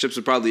relationships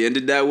have probably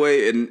ended that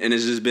way, and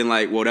it's just been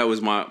like, well, that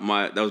was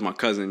my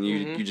cousin.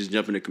 You just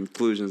jump into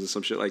conclusions and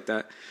some shit like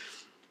that.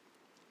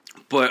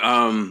 But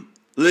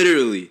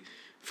literally,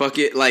 fuck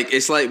it, like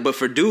it's like, but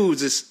for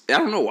dudes, I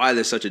don't know why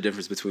there's such a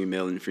difference between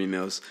male and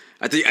females.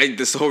 I think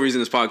that's the whole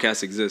reason this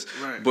podcast exists.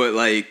 Right. But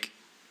like,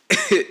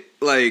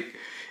 like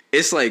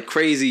it's like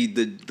crazy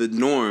the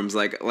norms.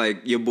 Like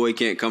your boy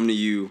can't come to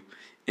you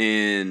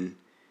and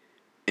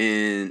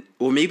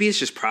well, maybe it's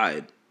just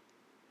pride.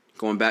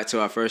 Going back to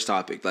our first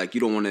topic, like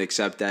you don't want to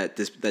accept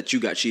that you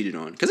got cheated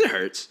on because it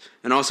hurts,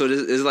 and also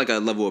there's like a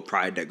level of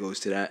pride that goes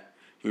to that,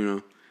 you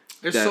know.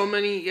 There's so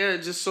many,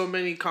 just so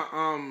many.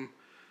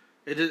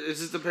 It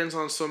just depends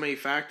on so many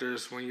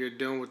factors when you're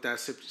dealing with that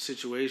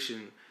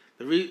situation.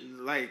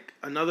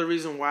 Another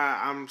reason why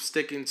I'm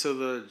sticking to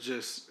the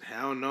just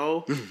hell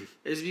no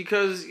is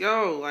because you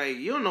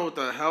don't know what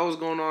the hell is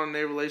going on in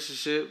their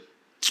relationship.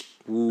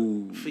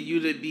 Ooh. For you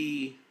to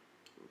be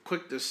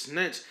quick to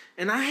snitch,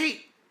 and I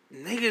hate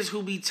niggas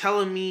who be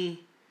telling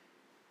me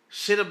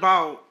shit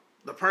about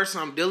the person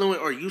I'm dealing with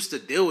or used to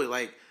deal with.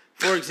 Like,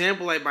 for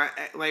example,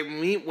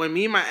 when me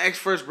and my ex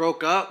first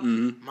broke up,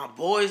 my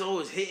boys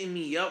always hitting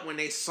me up when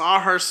they saw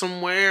her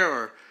somewhere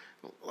or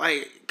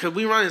cause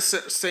we run in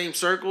same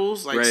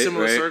circles,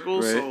 similar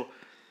circles. Right.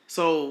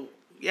 So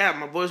yeah,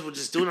 my boys were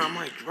just doing it. I'm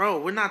like, bro,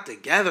 we're not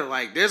together.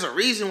 Like, there's a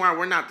reason why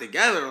we're not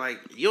together. Like,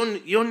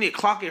 you don't need to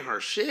clock in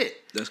her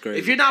shit. That's crazy.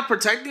 If you're not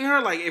protecting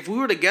her, like, if we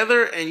were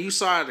together and you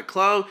saw her at the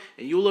club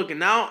and you were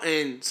looking out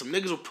and some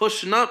niggas were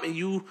pushing up and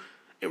you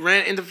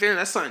ran interference,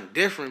 that's something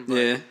different. But,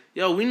 yeah.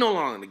 Yo, we no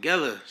longer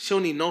together. She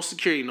don't need no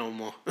security no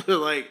more.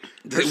 Like,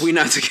 we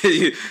not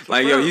together.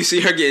 Like, yo, you see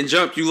her getting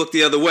jumped, you look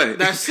the other way.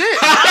 That's it.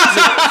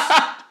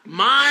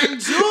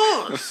 Mind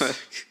yours.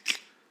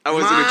 I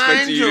wasn't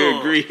expecting you to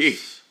agree.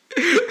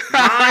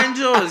 Mind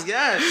yours,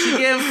 yeah. She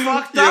getting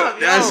fucked up. Yo.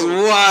 That's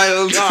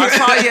wild. Yo, I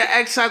saw your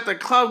ex at the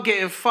club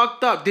getting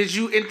fucked up. Did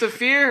you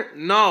interfere?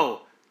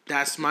 No.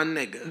 That's my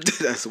nigga.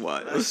 That's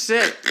wild. That's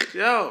it.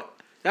 Yo.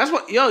 That's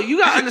what. Yo, you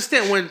gotta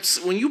understand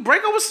when you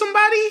break up with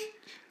somebody,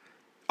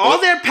 all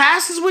their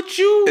passes with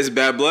you. It's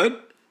bad blood.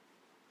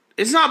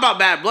 It's not about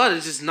bad blood.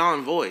 It's just null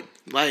and void.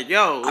 Like,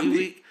 yo,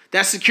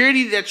 that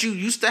security that you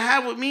used to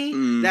have with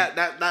me,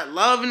 that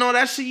love and all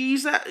that shit you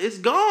used to have, it's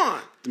gone.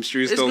 Them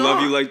streets don't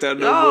love you like that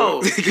no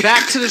more.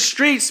 Back to the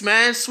streets,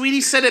 man.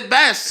 Sweetie said it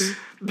best.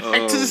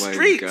 Back to the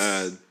streets. Oh,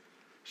 my God.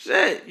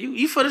 Shit,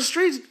 you for the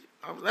streets.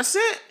 That's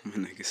it.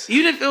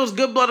 Even if it was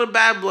good blood or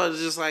bad blood,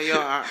 it's just like, yo,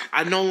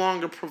 I no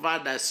longer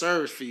provide that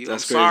service for you. I'm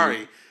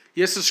sorry.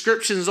 Your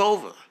subscription's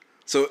over.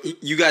 So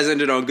you guys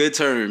ended on good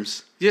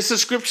terms. Your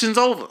subscription's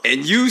over.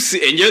 And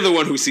you're the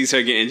one who sees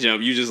her getting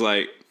jumped. You just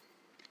like...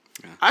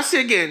 I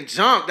see her getting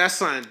jumped. That's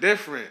something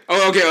different.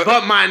 Oh, okay.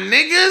 But my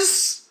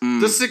niggas,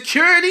 the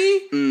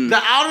security,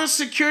 the outer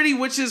security,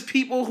 which is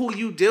people who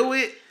you deal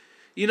with,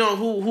 you know,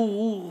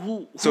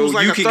 who so who's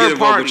like you a can third get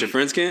involved party. But your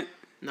friends can't?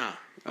 Nah.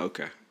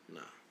 Okay.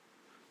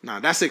 Nah,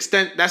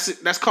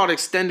 that's called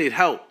extended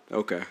help.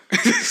 Okay.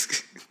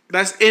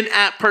 That's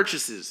in-app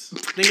purchases.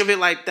 Think of it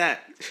like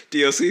that.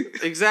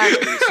 DLC?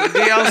 Exactly. So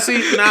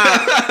DLC,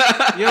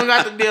 nah. You don't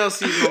got the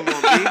DLC no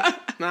more, B.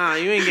 Nah,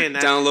 you ain't getting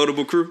that.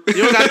 Downloadable crew? You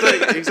don't got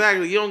the,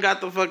 exactly. You don't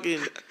got the fucking,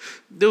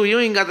 dude, you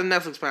ain't got the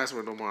Netflix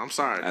password no more. I'm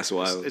sorry. That's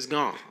wild. It's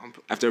gone.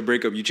 After a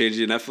breakup, you changed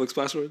your Netflix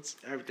passwords?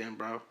 Everything,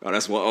 bro. Oh,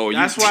 that's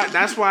what,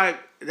 That's why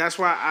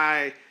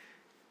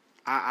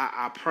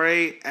I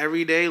pray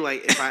every day.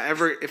 Like,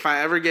 if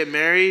I ever get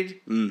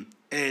married,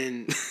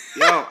 and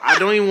yo, I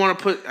don't even want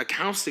to put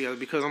accounts together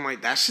because I'm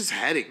like, that's just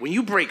headache. When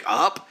you break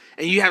up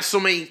and you have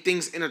so many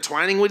things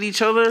intertwining with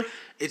each other,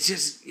 it's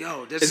just,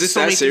 yo, there's Is this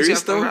so that many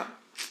serious things you though? have to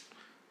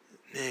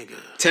Nigga.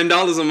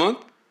 $10 a month?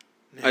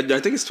 I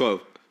think it's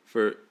 12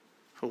 for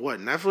what,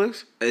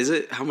 Netflix? Is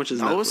it? How much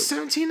is Netflix? No,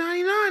 it's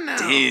 $17.99 now.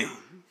 Damn.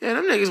 Yeah,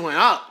 them niggas went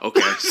up.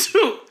 Okay.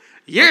 Shoot.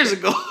 Years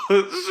ago.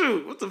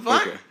 Shoot. What the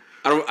fuck? Okay.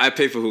 I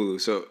pay for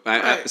Hulu, so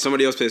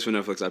somebody else pays for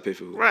Netflix. I pay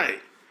for Hulu. Right.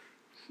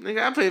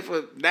 Nigga, I pay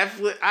for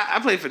Netflix. I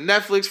pay for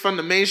Netflix,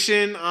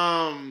 Funimation,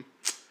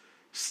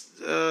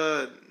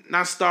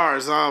 not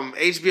Stars,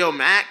 HBO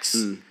Max.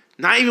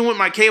 Not even with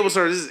my cable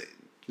service.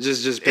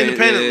 Just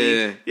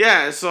independently.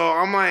 Yeah, so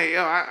I'm like,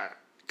 yo,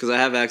 because I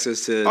have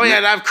access to. Oh yeah,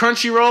 I have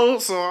Crunchyroll,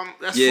 so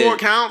that's 4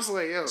 accounts.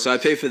 Like, yo. So I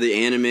pay for the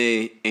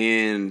anime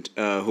and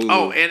Hulu.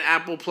 Oh, and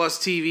Apple Plus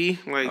TV.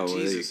 Like,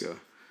 Jesus. Jesus. There you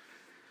go.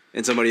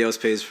 And somebody else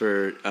pays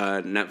for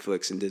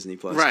Netflix and Disney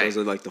Plus. Right. Those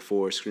are like the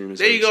 4 streamers.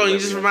 There you go. You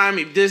just remind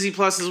me. Disney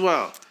Plus as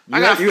well. You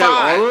have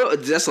all of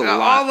those? That's a lot.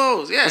 All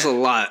those, yeah. That's a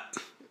lot.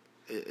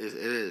 It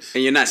is.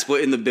 And you're not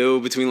splitting the bill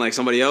between like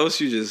somebody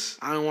else? You just...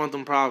 I don't want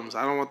them problems.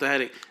 I don't want the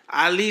headache.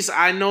 At least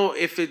I know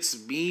if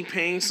it's me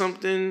paying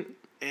something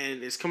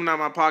and it's coming out of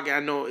my pocket,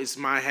 I know it's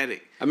my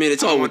headache. I mean,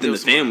 it's all within the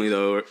family,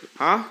 though.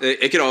 Huh?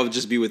 It could all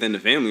just be within the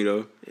family,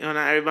 though. You know,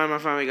 not everybody in my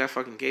family got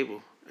fucking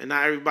cable. And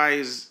not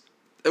everybody's...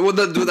 Well,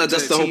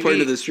 that's the whole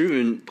point of the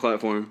streaming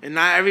platform. And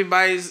not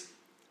everybody's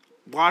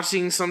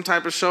watching some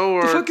type of show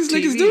or What the fuck is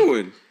TV. niggas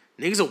doing?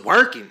 Niggas are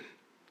working.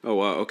 Oh,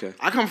 wow, okay.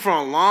 I come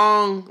from a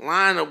long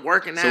line of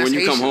working ass So when you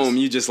Haitians. come home,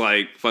 you just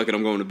like, fuck it,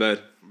 I'm going to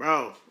bed.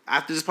 Bro,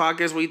 after this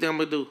podcast, what do you think I'm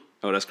going to do?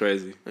 Oh, that's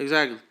crazy.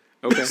 Exactly.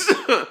 Okay.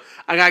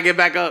 I got to get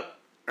back up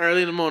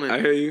early in the morning. I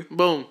hear you.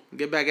 Boom.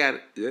 Get back at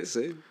it. Yeah,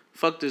 see.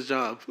 Fuck this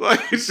job.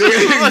 Like,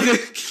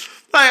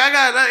 I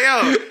got,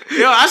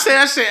 yo, I say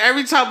that shit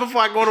every time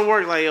before I go to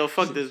work. Like, yo,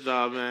 fuck this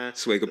job, man.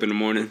 Just wake up in the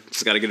morning.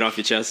 Just got to get it off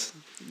your chest.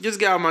 Just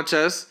get out of my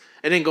chest.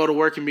 and then go to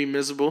work and be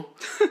miserable.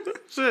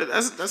 Shit,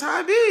 that's how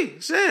I be.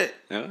 Shit.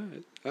 Yeah,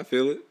 I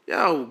feel it.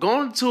 Yo,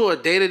 going to a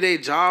day-to-day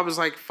job is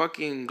like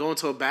fucking going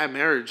to a bad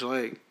marriage.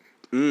 Like,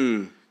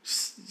 you're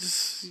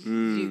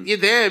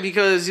there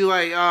because you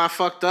like, oh, I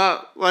fucked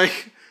up.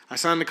 Like, I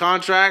signed the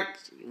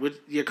contract. With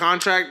your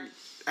contract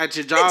at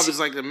your job is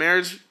like the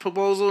marriage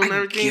proposal and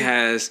everything.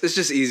 Yes, it's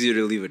just easier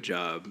to leave a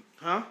job.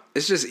 Huh?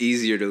 It's just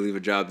easier to leave a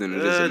job than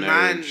it is a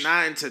marriage.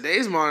 Not in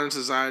today's modern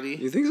society.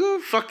 You think so?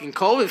 Fucking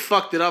COVID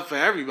fucked it up for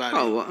everybody.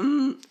 Oh,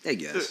 well, I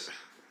guess.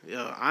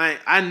 Yo,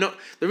 I know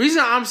the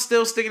reason I'm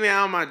still sticking it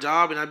out on my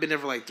job and I've been there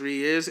for like 3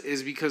 years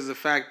is because of the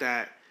fact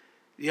that,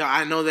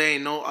 I know there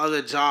ain't no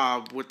other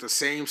job with the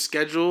same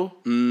schedule,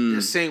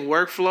 the same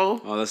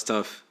workflow. Oh, that's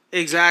tough.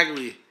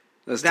 Exactly.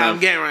 That's that tough. I'm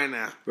getting right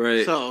now.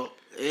 Right. So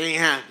it ain't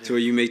happening. To where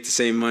you make the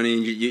same money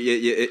and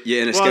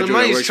you're in a schedule that works for you. Well, the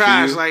money's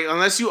trash. Like,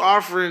 unless you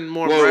offering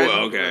more bread.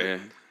 Okay.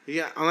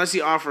 Yeah, unless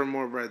you offering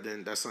more bread,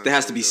 then that's not. There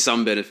has to be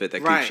some benefit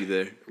that keeps you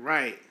there.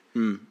 Right.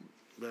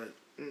 But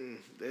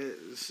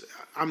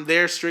I'm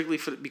there strictly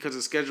because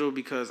of schedule,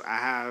 because I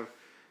have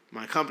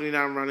my company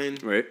that I'm running.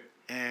 Right.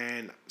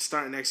 And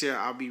starting next year,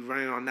 I'll be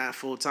running on that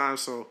full time.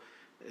 So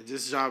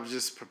this job is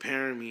just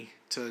preparing me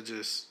to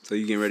just. So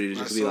you getting ready to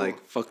just be like,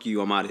 fuck you,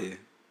 I'm out of here.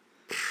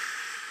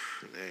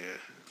 Yeah.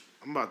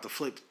 I'm about to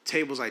flip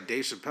tables like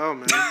Dave Chappelle,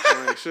 man.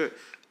 Like, shit.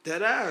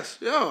 Dead ass.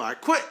 Yo, I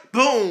quit.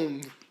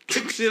 Boom.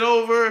 Kick shit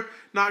over.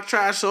 Knock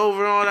trash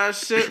over. All that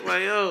shit.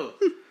 Like, yo.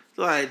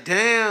 Like,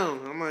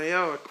 damn. I'm like,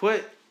 yo, I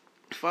quit.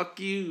 Fuck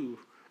you.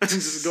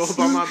 Just go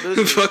about my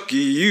business. Fuck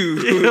you.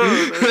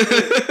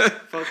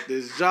 Fuck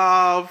this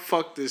job.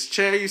 Fuck this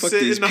chair you sit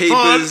these in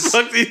papers.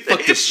 on.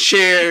 Fuck this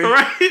chair.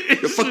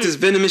 Right? Yo, fuck this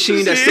vending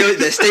machine that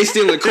stays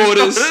stealing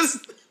quarters.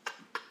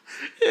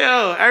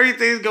 Yo,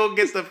 everything's gonna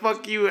get the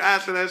fuck you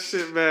after that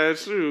shit, man.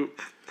 Shoot.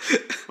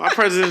 My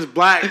president's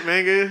black,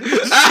 nigga.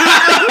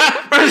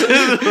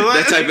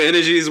 That type of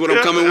energy is what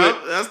I'm coming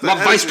with. My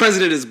vice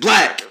president is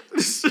black.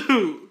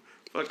 Shoot.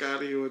 Fuck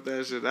out of here with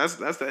that shit. That's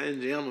the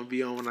energy I'm gonna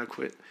be on when I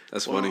quit.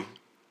 That's funny.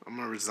 I'm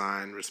gonna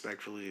resign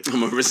respectfully. I'm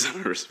gonna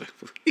resign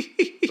respectfully.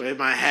 But in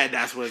my head,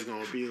 that's what it's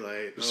gonna be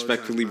like.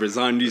 Respectfully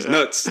resign these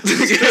nuts. That's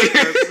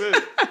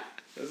it.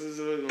 That's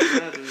just what's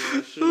gonna happen,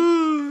 man.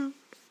 Shoot.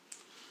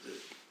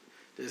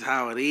 This is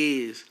how it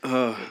is.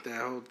 With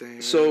that whole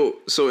thing.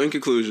 So in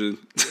conclusion,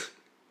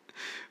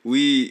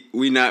 we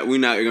not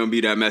gonna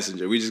be that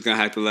messenger. We just gonna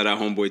have to let our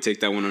homeboy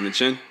take that one on the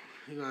chin.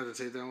 You gonna have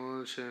to take that one on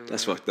the chin, man.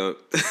 That's fucked up.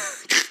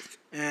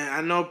 And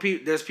I know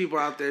there's people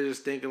out there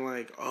just thinking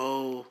like,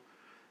 oh,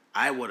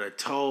 I would have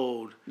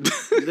told.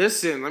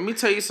 Listen, let me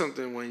tell you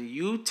something. When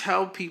you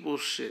tell people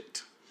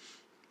shit,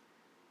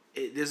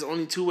 there's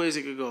only two ways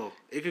it could go.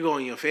 It could go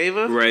in your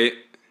favor. Right.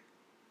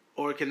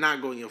 Or it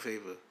cannot go in your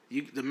favor.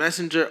 The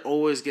messenger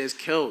always gets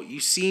killed.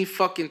 You seen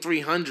fucking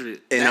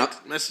 300. And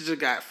that messenger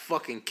got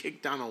fucking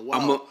kicked down a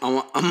wall.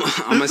 I'm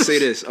gonna say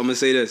this. I'm gonna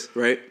say this,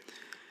 right?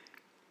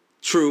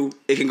 True,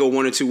 it can go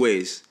one or two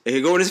ways. It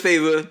can go in his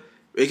favor.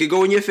 It could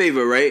go in your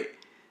favor, right?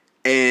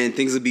 And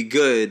things will be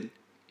good.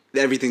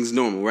 Everything's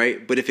normal,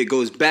 right? But if it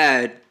goes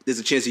bad, there's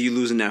a chance of you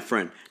losing that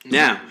friend. Mm-hmm.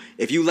 Now,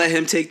 if you let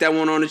him take that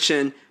one on the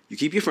chin, you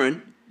keep your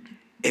friend.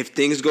 If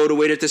things go the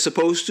way that they're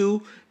supposed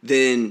to,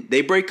 then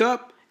they break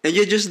up, and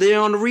you're just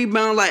there on the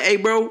rebound like, hey,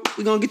 bro,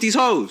 we're going to get these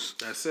hoes.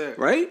 That's it.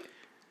 Right?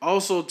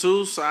 Also,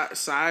 too,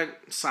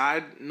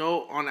 side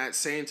note on that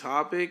same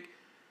topic,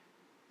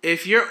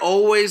 if you're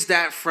always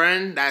that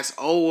friend that's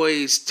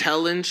always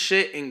telling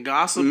shit and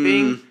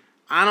gossiping,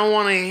 I don't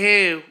want to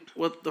hear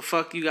what the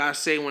fuck you guys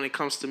say when it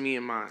comes to me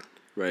and mine.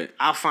 Right.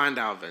 I'll find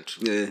out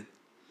eventually. Yeah.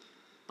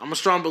 I'm a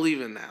strong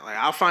believer in that. Like,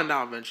 I'll find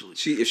out eventually.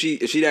 If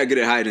she that good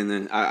at hiding,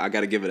 then I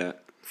got to give her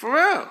that. For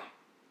real.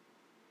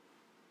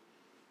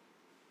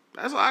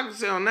 That's all I can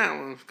say on that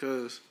one,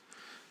 because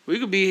we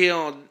could be here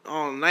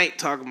all night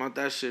talking about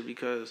that shit,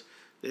 because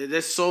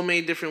there's so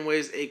many different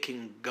ways it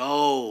can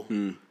go.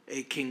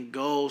 It can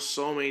go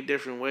so many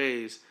different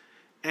ways.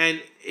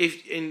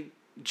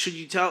 Should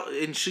you tell?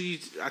 And should you?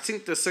 I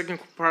think the second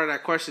part of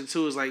that question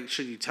too is like,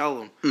 should you tell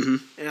them?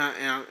 Mm-hmm.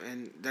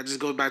 And that just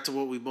goes back to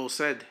what we both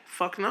said.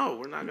 Fuck no,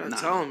 we're not gonna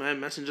tell them, man.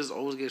 Messengers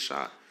always get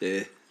shot.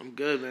 Yeah, I'm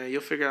good, man.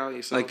 You'll figure it out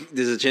yourself. Like,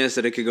 there's a chance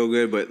that it could go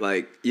good, but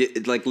like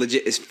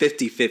legit, it's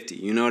 50-50.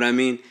 You know what I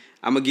mean?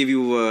 I'm gonna give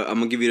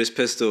you this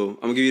pistol.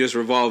 I'm gonna give you this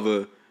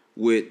revolver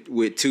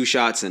with 2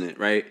 shots in it,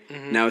 right?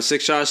 Mm-hmm. Now it's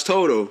 6 shots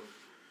total,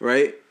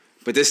 right?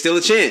 But there's still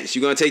a chance.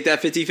 You're gonna take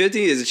that 50-50.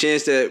 There's a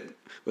chance that.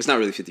 Well, it's not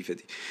really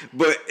 50-50.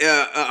 But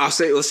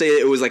let's say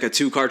it was like a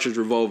 2 cartridge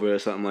revolver or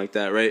something like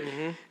that, right?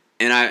 Mm-hmm.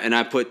 And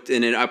I put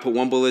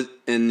 1 bullet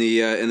in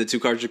the 2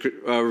 cartridge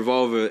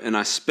revolver, and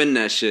I spin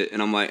that shit,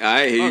 and I'm like, all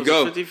right, here you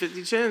go.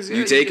 50-50 chance. Yeah,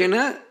 you taking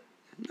that?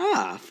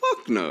 Nah,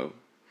 fuck no.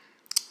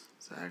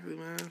 Exactly,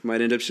 man.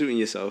 Might end up shooting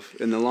yourself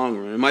in the long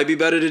run. It might be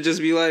better to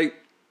just be like,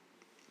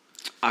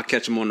 I'll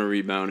catch him on the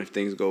rebound if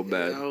things go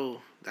bad.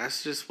 No,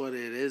 that's just what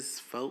it is,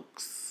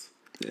 folks.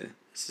 Yeah.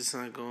 It's just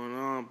not going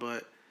on,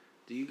 but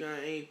Do you got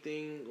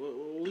anything?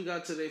 What we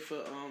got today for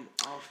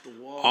off the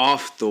wall?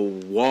 Off the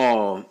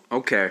wall.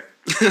 Okay.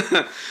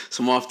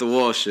 Some off the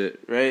wall shit,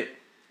 right?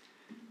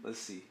 Let's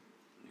see.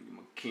 Let me get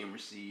my camera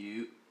see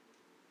you.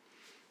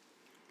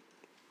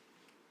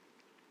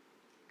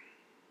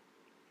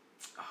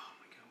 Oh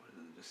my god, what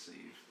did I just save?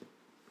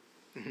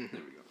 There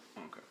we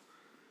go. Okay.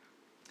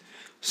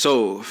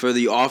 So for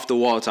the off the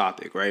wall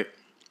topic, right?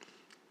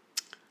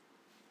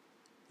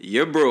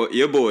 Your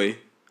boy.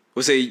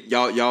 We'll say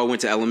y'all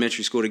went to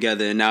elementary school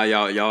together, and now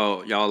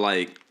y'all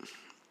like.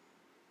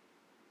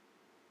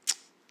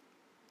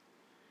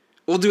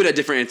 We'll do it at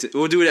different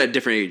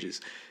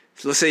ages.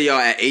 So let's say y'all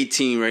at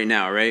 18 right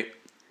now, right?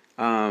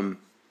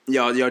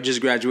 Y'all just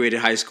graduated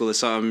high school or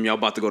something. Y'all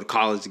about to go to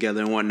college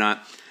together and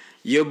whatnot.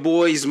 Your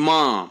boy's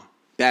mom,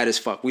 bad as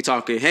fuck. We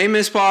talking, hey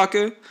Miss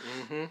Parker,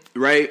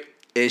 right?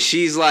 And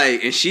she's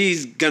like, and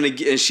she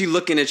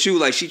looking at you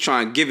like she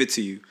trying to give it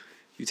to you.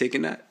 You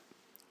taking that?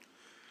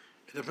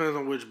 It depends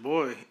on which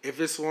boy. If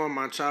it's one of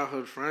my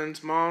childhood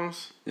friends'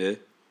 moms, yeah,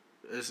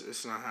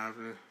 it's not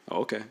happening.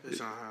 Oh, okay, it's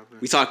not happening.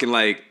 We talking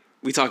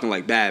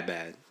like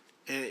bad.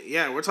 And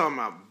yeah, we're talking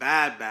about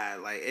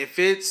bad. Like if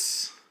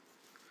it's,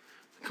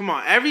 come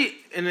on,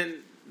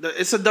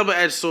 it's a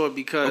double-edged sword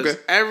because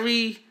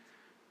every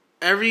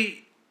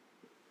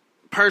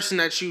person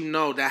that you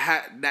know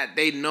that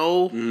they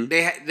know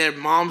their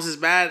moms is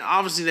bad.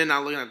 Obviously, they're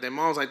not looking at their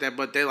moms like that,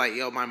 but they're like,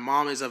 yo, my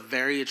mom is a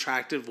very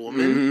attractive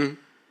woman. Mm-hmm.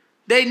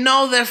 They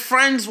know their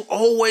friends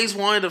always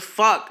wanted to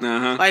fuck.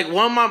 Uh-huh. Like,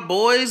 one of my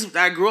boys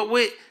that I grew up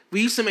with,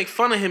 we used to make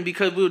fun of him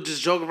because we would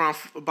just joke around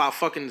about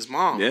fucking his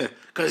mom. Yeah.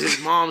 Because his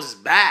mom's is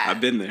bad.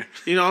 I've been there.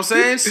 You know what I'm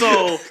saying?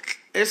 So,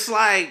 it's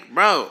like,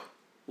 bro,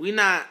 you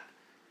know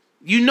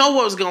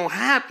what's going to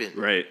happen.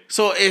 Right.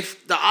 So,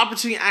 if the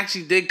opportunity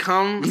actually did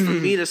come for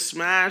me to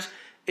smash,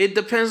 it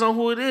depends on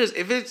who it is.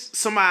 If it's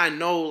somebody I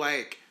know,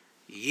 like,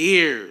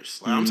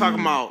 years. Like, I'm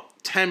talking about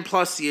 10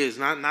 plus years,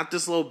 not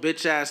this little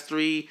bitch ass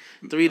 3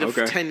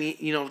 to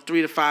 10,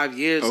 3 to 5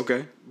 years.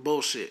 Okay.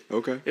 Bullshit.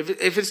 Okay.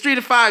 If it's 3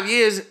 to 5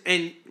 years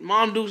and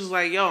Mom Dukes is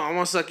like, yo, I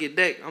want to suck your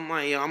dick, I'm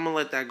like, yo, I'm gonna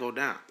let that go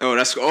down. Oh,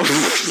 that's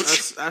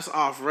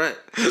off red.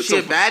 She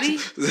a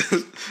baddie?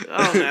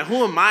 Oh man,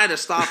 who am I to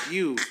stop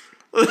you?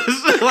 Like,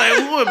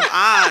 who am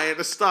I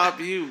to stop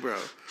you, bro?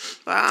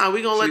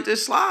 We gonna let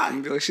this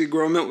slide. Like she a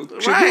grown woman.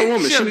 She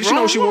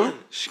know what she want.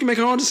 She can make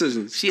her own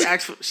decisions. She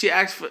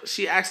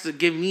asked to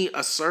give me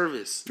a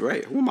service.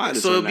 Right. Who am I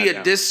to so it'd be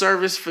a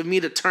disservice for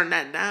me to turn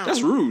that down.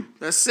 That's rude.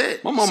 That's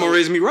it. My mama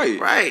raised me right.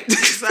 Right.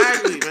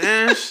 Exactly,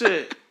 man.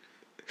 Shit.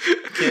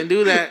 Can't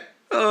do that.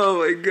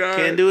 Oh my god.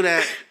 Can't do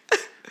that.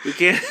 We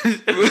can't.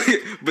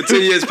 But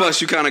 10 years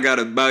plus, you kind of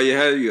gotta bow your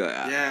head. You like,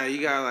 yeah, you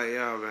gotta like,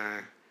 yo,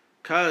 man.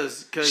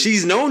 Cause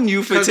she's known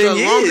you for 10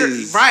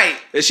 years. Right.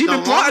 And she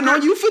been plotting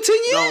on you for 10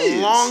 years.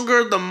 The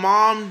longer the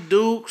Mom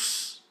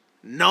Dukes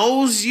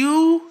knows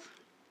you,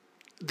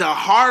 the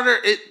harder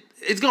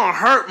it's gonna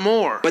hurt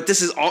more. But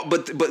this is all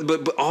but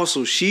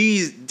also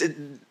it's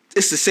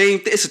the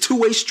same it's a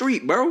two-way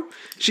street, bro.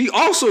 She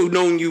also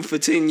known you for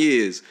 10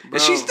 years. Bro,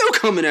 and she's still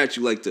coming at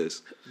you like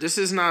this. This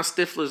is not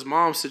Stifler's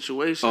mom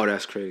situation. Oh,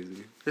 that's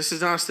crazy. This is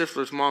not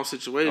Stifler's mom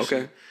situation.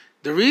 Okay.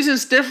 The reason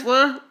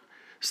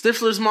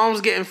Stifler's mom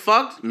was getting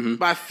fucked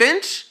by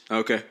Finch.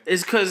 Okay.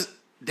 Is because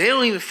they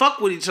don't even fuck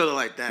with each other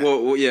like that.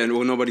 Well,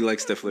 nobody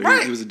likes Stifler.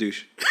 Right. He was a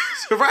douche.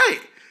 Right.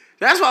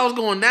 That's why I was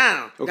going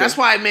down. Okay. That's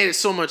why it made it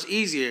so much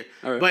easier.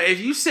 Right. But if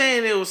you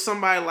saying it was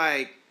somebody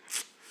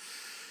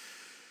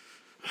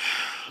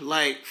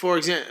like for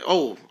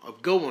example, a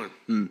good one.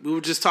 We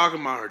were just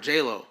talking about her,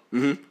 J-Lo.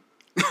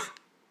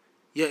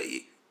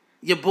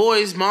 Your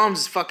boy's mom's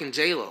is fucking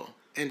J-Lo.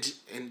 And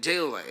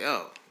J-Lo like,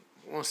 yo,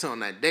 I want to sit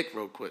on that dick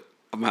real quick.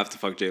 I'm gonna have to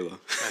fuck J-Lo.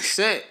 That's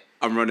it.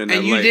 I'm running that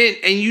and you light.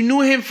 And you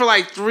knew him for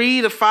like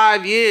 3 to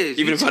 5 years.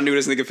 Even if I knew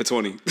this nigga for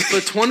 20. For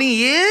 20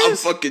 years? I'm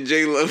fucking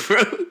J-Lo,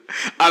 bro.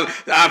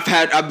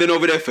 I've been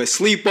over there for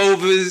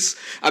sleepovers.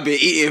 I've been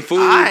eating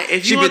food.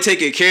 She been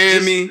taking care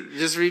of me.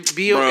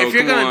 If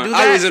you're gonna do that,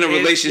 I was in a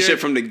relationship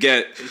from the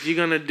get. If you're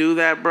gonna do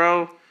that,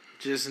 bro,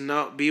 just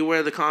be aware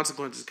of the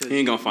consequences. He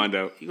ain't gonna find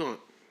out. You gonna?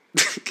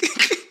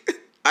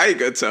 I ain't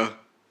gonna tell.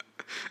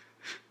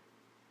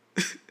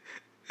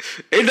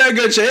 Ain't that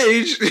gonna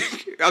change?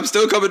 I'm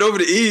still coming over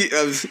to eat.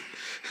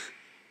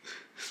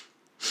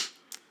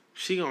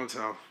 She gonna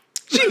tell.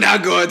 She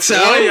not gonna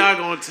tell. What are y'all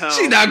gonna tell?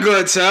 She not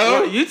gonna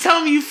tell. You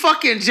tell me you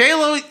fucking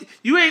J-Lo,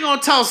 you ain't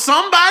gonna tell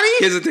somebody?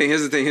 Here's the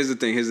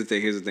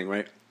thing,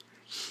 right?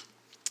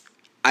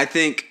 I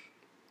think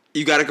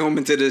you gotta go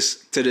into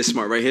this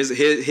smart, right?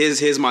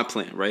 Here's my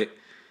plan, right?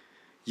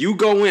 You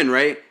go in,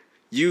 right?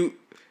 You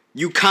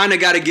kinda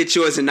gotta get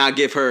yours and not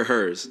give her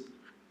hers.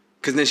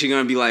 Cause then she's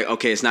gonna be like,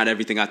 okay, it's not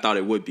everything I thought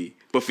it would be.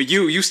 But for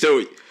you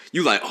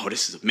like, oh,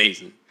 this is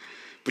amazing.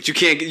 But you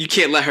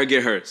can't let her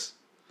get hers.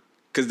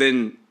 Cause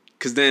then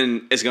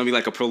it's gonna be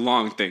like a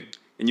prolonged thing.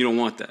 And you don't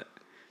want that.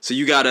 So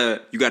you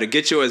gotta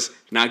get yours,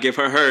 not give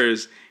her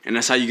hers, and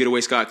that's how you get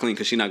away scot clean,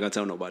 cause she's not gonna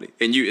tell nobody.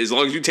 And as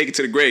long as you take it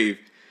to the grave,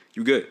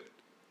 you good.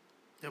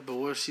 Yeah, but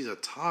what if she's a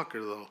talker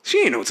though?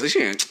 She ain't no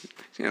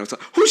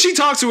talk. Who she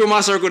talk to in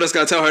my circle that's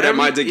gonna tell her that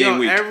my dick ain't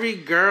weak? Every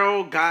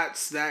girl got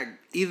that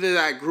either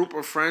that group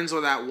of friends or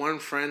that one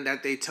friend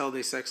that they tell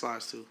their sex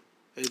lives to.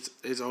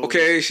 It's over.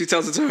 Okay, she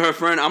tells it to her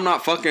friend. I'm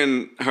not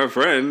fucking her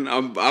friend.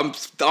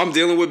 I'm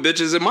dealing with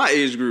bitches in my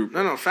age group.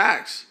 No,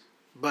 facts.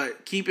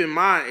 But keep in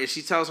mind, if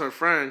she tells her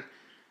friend,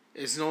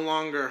 it's no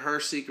longer her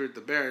secret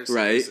to bear.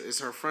 It's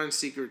her friend's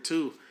secret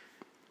too.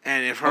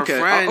 And if her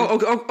friend,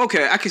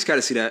 okay, I can kind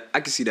of see that. I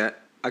can see that.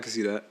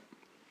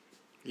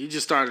 You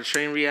just started a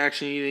train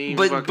reaction. You didn't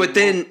even but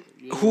then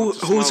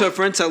who's her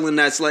friend telling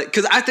that's like?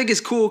 Because I think it's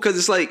cool because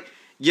it's like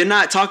you're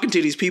not talking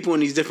to these people in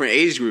these different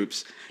age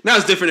groups. Now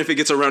it's different if it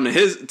gets around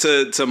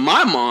to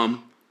my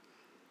mom,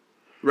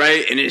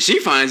 right? And then she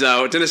finds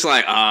out, then it's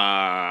like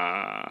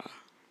all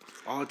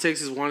it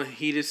takes is one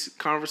heated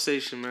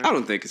conversation, man. I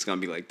don't think it's gonna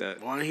be like that.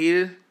 One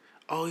heated.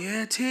 Oh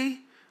yeah,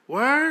 T.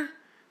 Word.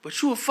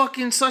 But you a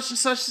fucking such and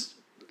such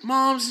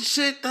moms and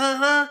shit.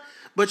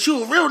 But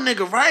you a real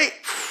nigga, right?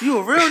 You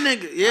a real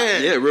nigga, yeah.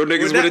 Yeah, real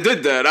niggas would have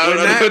did that.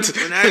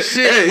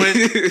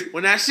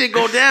 When that shit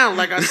go down,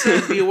 like I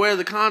said, be aware of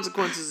the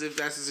consequences if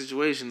that's the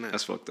situation. Now.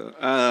 That's fucked up.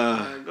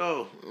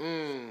 Go. I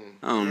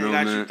don't know,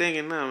 got man. you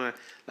thinking now, man.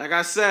 Like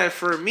I said,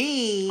 for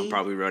me, I'm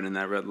probably running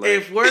that red light.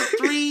 If we're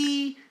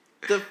 3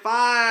 to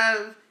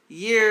 5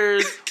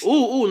 years,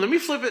 let me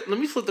flip it. Let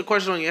me flip the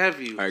question on your head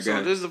for you. All right,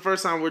 so this is the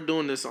first time we're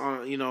doing this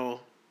on,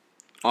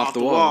 off the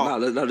wall.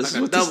 No, this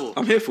is what double.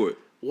 I'm here for it.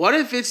 What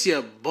if it's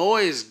your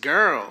boy's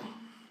girl?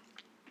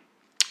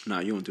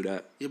 Nah, you won't do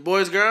that. Your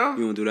boy's girl?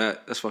 You won't do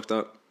that. That's fucked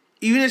up.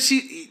 Even if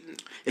she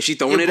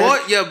throwing it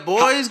at your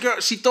boy's girl,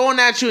 she throwing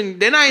at you, and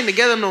they're not even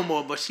together no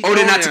more. But she. Oh,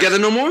 they're not together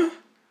no more?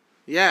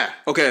 Yeah.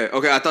 Okay.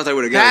 I thought they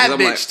were together.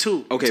 Bad bitch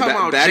too. Okay, I'm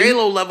talking about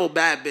J-Lo level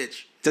bad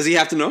bitch. Does he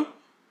have to know?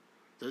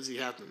 Does he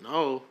have to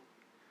know?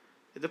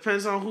 It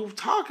depends on who's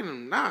talking to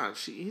him. Nah,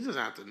 he doesn't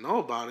have to know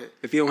about it.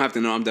 If you don't have to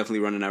know, I'm definitely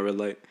running that red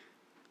light.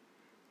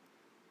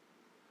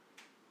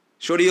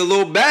 Shorty a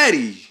little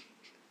baddie.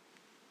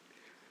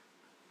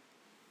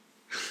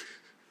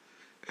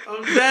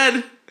 I'm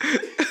dead.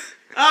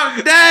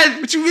 I'm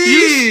dead. What you mean?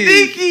 You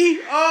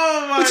sneaky.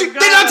 Oh my God.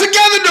 They're not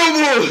together no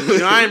more.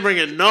 Yo, I ain't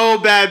bringing no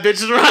bad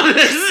bitches around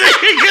this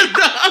nigga,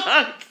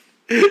 dog.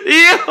 Yo.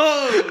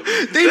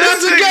 They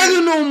not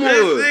together no more.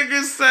 This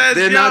nigga said,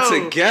 they're not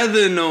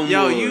together no more.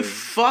 Yo, you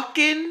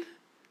fucking.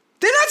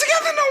 They're not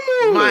together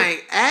no more. My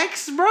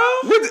ex, bro?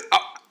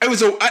 It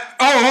was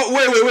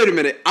wait a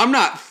minute. I'm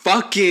not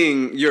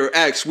fucking your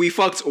ex. We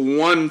fucked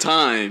one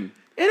time.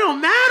 It don't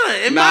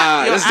matter.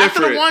 That's after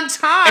different. The one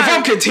time. If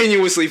I'm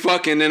continuously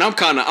fucking, then I'm a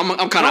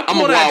wild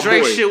that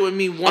Drake boy. Shit with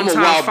me one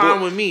time,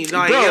 fine with me.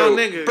 Like, yo,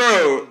 nigga,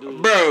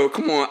 bro,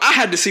 come on. I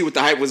had to see what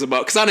the hype was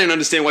about because I didn't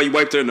understand why you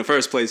wiped her in the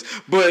first place.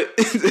 But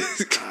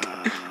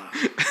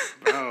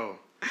bro,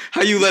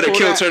 how you let a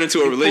kill turn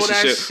into a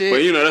relationship? Shit,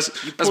 but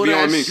that's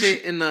beyond me.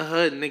 Shit in the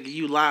hood, nigga,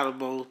 you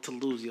liable to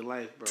lose your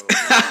life, bro.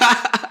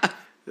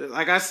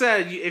 Like I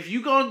said, if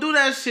you gonna do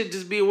that shit,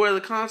 just be aware of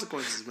the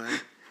consequences, man.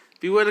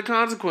 Beware the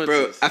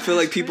consequences. Bro, I feel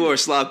like people are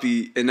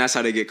sloppy, and that's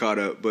how they get caught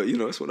up. But,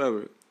 it's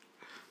whatever.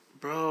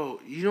 Bro,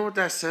 you know what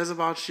that says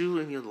about you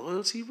and your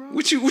loyalty, bro?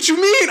 What you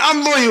mean?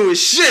 I'm loyal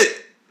as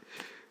shit.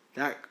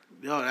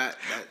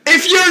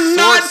 If you're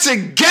not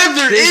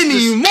together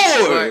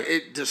anymore.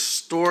 It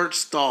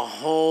distorts the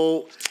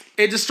whole...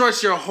 It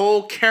distorts your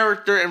whole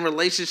character and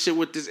relationship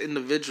with this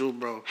individual,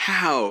 bro.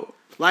 How?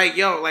 Like,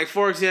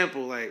 for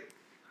example,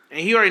 and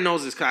he already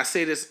knows this because I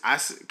say this.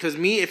 Because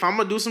if I'm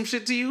gonna do some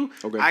shit to you,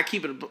 okay, I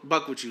keep it a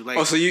buck with you.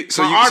 Like, so you're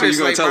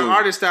gonna tell him? My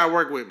artist that I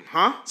work with,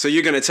 huh? So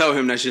you're gonna tell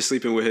him that you're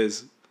sleeping with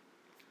his?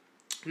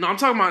 No, I'm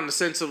talking about in the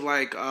sense of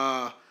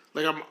I'm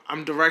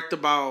direct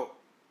about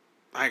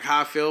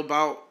how I feel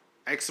about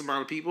X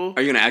amount of people.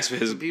 Are you gonna ask for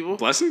his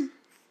blessing?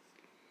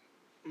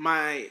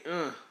 I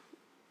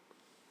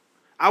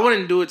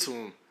wouldn't do it to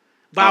him,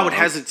 but I would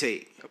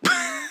hesitate.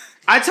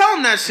 I tell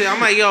him that shit.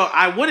 I'm like, yo,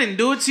 I wouldn't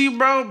do it to you,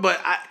 bro, but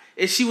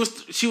if she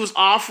was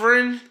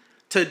offering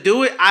to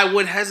do it, I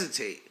would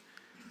hesitate.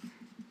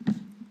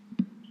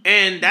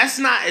 And that's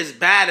not as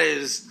bad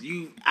as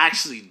you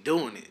actually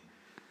doing it.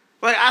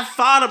 Like, I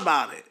thought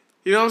about it.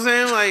 You know what I'm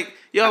saying? Like,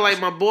 yo,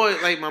 my boy,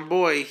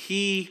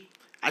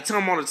 I tell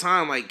him all the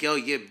time, like, yo,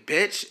 your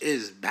bitch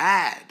is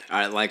bad. All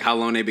right, like, how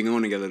long they been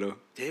going together, though?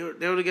 They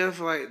were together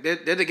for,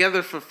 they're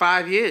together for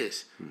 5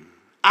 years.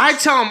 I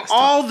tell him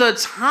all the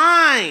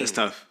time. That's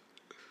tough.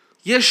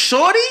 You're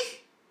shorty?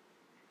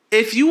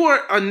 If you were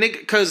a nigga,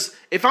 because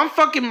if I'm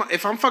fucking my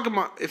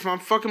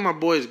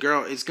boy's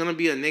girl, it's gonna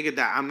be a nigga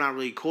that I'm not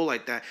really cool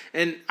like that,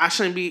 and I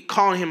shouldn't be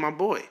calling him my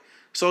boy.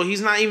 So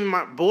he's not even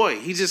my boy.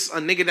 He's just a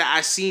nigga that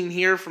I seen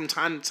here from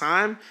time to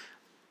time.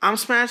 I'm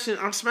smashing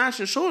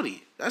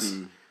shorty.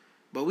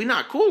 But we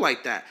not cool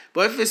like that.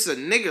 But if it's a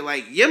nigga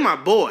like you're my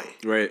boy,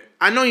 right?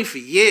 I know you for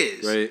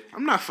years, right?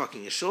 I'm not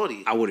fucking your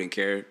shorty. I wouldn't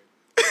care.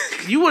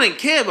 You wouldn't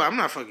care, but I'm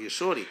not fucking your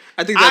shorty.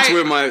 I think that's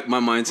where my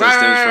mindset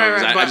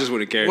stems from. I just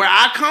wouldn't care. Where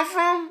I come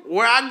from,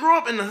 where I grew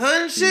up in the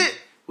hood and shit,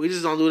 we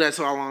just don't do that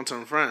to our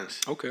long-term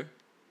friends. Okay.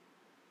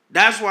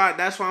 That's why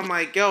I'm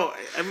like, yo,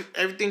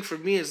 everything for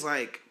me is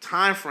like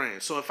time frame.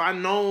 So if I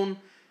known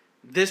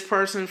this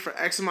person for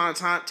X amount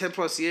of time, 10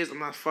 plus years, I'm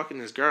not fucking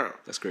this girl.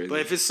 That's crazy. But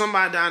if it's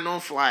somebody that I know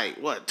for like,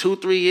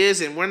 2-3 years,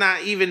 and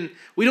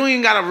we don't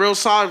even got a real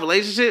solid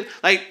relationship,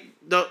 like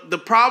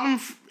the problem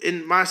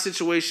in my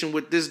situation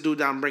with this dude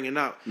that I'm bringing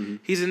up,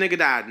 he's a nigga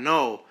that I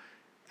know.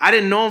 I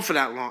didn't know him for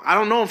that long. I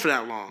don't know him for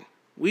that long.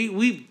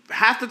 We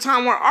half the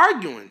time we're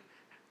arguing.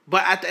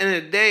 But at the end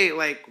of the day,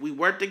 like, we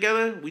work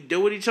together, we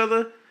deal with each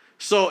other.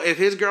 So if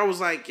his girl was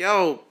like,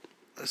 yo,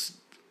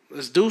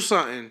 let's do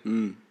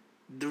something,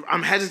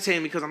 I'm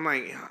hesitating because I'm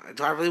like,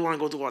 do I really want to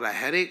go through all that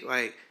headache?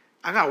 Like,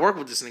 I got to work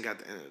with this nigga at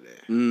the end of the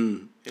day. You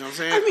know what I'm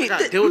saying? I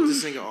got to deal with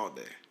this nigga all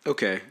day.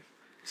 Okay.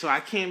 So I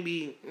can't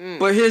be...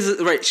 But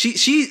right,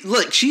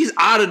 she's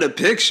out of the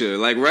picture,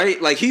 like,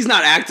 right? Like, he's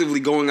not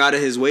actively going out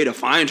of his way to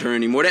find her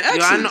anymore. The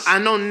exes. I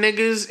know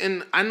niggas,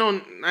 and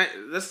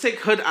let's take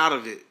hood out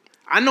of it.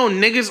 I know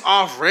niggas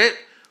off rip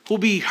who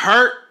be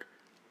hurt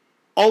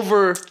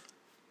over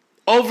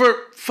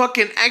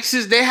fucking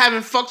exes they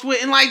haven't fucked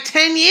with in like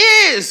 10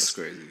 years. That's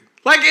crazy.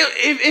 Like,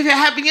 if it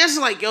happened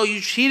yesterday, like, yo, you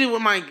cheated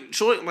with my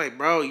short. Like,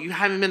 bro, you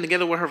haven't been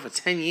together with her for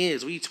 10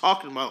 years. What are you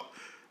talking about?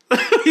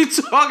 What are you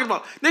talking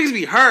about? Niggas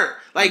be hurt.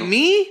 Like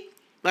me,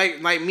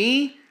 like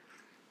me,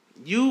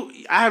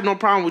 I have no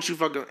problem with you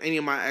fucking any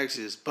of my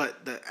exes.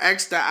 But the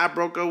ex that I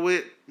broke up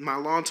with, my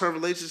long-term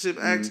relationship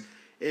ex,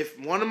 if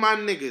one of my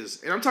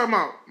niggas, and I'm talking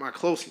about my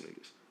close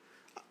niggas,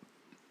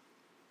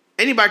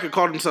 anybody could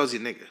call themselves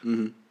your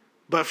nigga.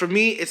 But for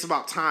me, it's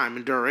about time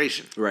and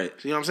duration. Right.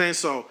 You know what I'm saying?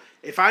 So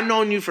if I've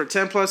known you for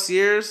 10 plus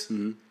years,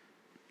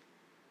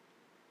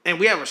 and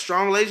we have a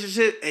strong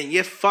relationship, and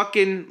you're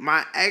fucking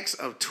my ex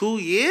of 2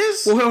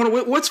 years? Well, hold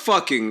on, what's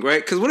fucking,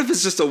 right? Because what if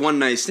it's just a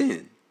one-night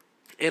stand?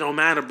 It don't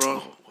matter,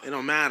 bro. It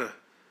don't matter.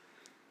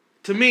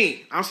 To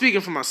me, I'm speaking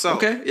for myself.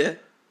 Okay, yeah.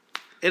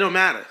 It don't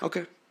matter.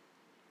 Okay.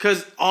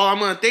 Because all I'm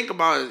going to think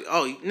about is,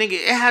 oh, nigga,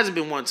 it hasn't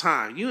been one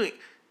time.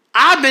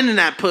 I've been in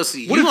that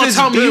pussy. What you going to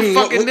tell me you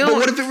fucking But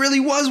what if it really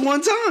was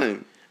one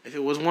time? If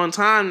it was one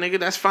time, nigga,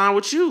 that's fine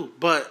with you.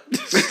 But...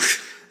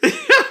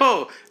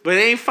 but it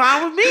ain't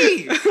fine with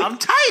me. I'm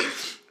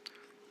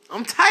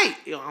tight.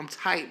 Yo, I'm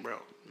tight, bro.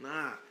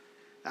 Nah.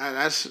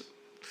 That's...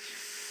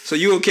 So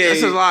you okay? That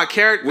says a lot of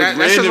character. That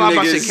says a lot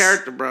about your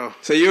character, bro.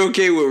 So you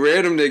okay with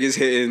random niggas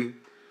hitting,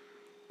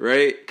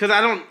 right? Because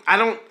I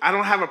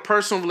don't have a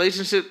personal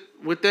relationship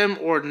with them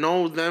or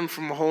know them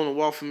from a hole in the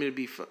wall for me to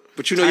be.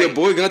 But you know your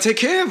boy gonna take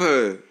care of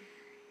her.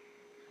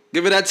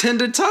 Give her that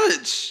tender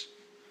touch.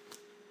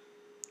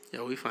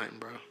 Yo, we fighting,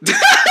 bro.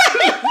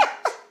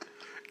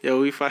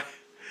 Yo, we fighting.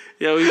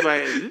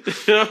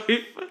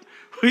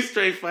 We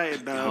straight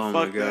fighting, dog.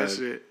 Fuck that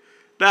shit.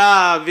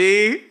 Nah,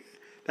 B.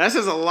 That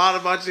says a lot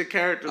about your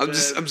character. I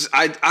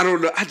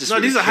don't know. I just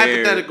these are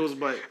care. hypotheticals,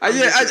 but I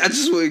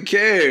just wouldn't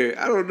care.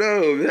 I don't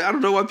know, man. I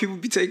don't know why people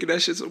be taking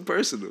that shit so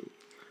personal.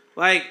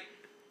 Like,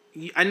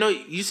 I know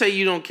you say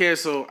you don't care,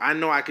 so I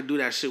know I could do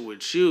that shit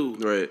with you.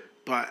 Right.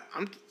 But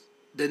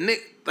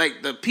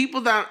the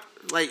people that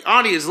like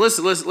audience,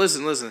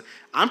 listen.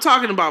 I'm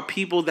talking about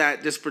people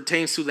that this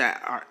pertains to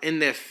that are in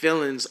their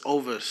feelings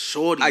over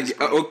shorties,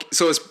 bro. Okay,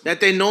 so it's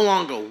that they no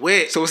longer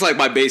with. So it's like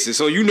my basis.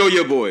 So you know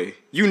your boy.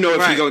 You know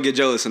if he's gonna get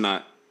jealous or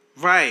not.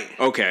 Right.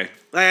 Okay.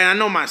 Like I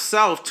know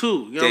myself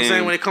too. You know what I'm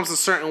saying? When it comes to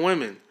certain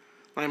women,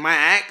 like my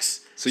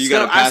ex. So you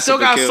gotta pass. I still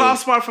got a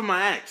soft spot for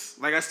my ex.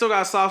 Like I still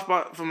got a soft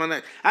spot for my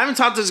ex. I haven't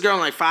talked to this girl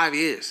in like 5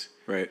 years.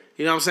 Right.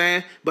 You know what I'm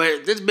saying?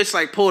 But this bitch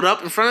like pulled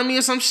up in front of me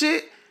or some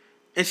shit,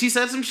 and she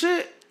said some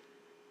shit.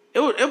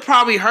 It'll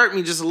probably hurt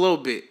me just a little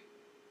bit.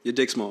 Your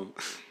dick small.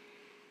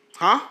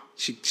 Huh?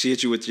 She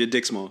hit you with your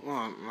dick small.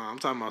 Well, no, I'm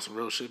talking about some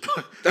real shit.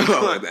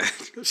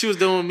 She was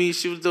doing me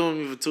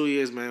for 2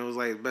 years, man. It was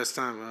like the best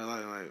time.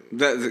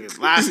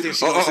 Last thing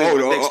she gonna say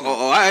my dick small.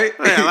 All right.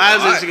 Yeah,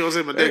 last thing she gonna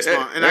say my dick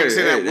small, and I can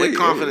say that with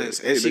confidence,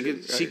 and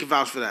she can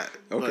vouch for that.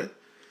 Okay.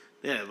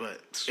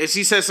 But if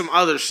she said some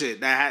other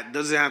shit that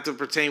doesn't have to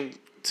pertain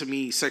to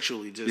me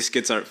sexually, just these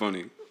skits aren't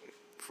funny.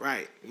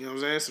 Right. You know what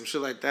I'm saying? Some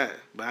shit like that.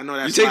 But I know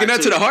that's you taking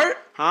that to the heart?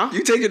 Huh?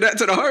 You taking that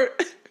to the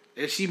heart?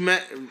 If she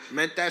meant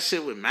that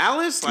shit with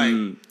malice, like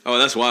oh,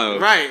 that's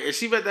wild. Right. If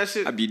she meant that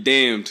shit, I'd be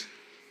damned.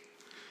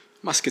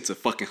 My skits are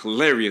fucking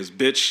hilarious,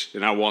 bitch.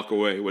 And I walk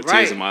away with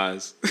tears in my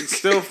eyes. It's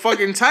still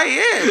fucking tight,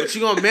 yeah. But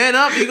you gonna man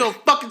up, you gonna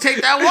fucking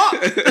take that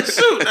walk.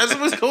 Shoot, that's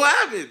what's gonna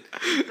happen.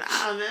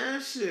 Nah, man,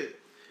 shit.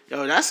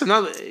 Yo, that's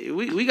another.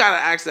 We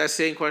gotta ask that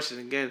same question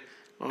again.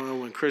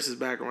 When Chris is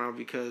back around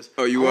because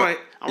I want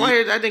to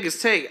hear that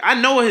nigga's take. I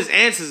know what his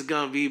answer is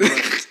gonna be, but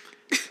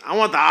I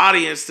want the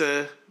audience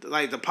to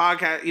like the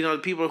podcast. You know,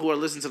 the people who are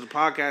listening to the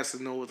podcast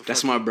to know what the.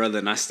 That's my brother,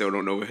 and I still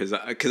don't know what his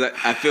because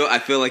I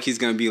feel like he's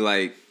gonna be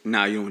like,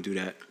 nah, you don't do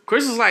that.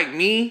 Chris is like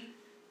me,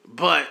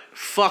 but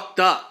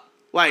fucked up.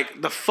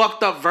 Like the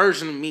fucked up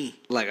version of me.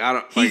 Like I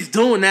don't. He's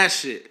doing that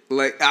shit.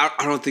 Like I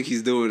don't think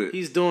he's doing it.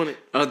 He's doing it.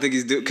 I don't think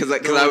he's doing because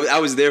I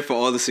was there for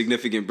all the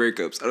significant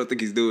breakups. I don't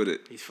think he's doing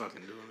it. He's fucking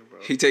doing it.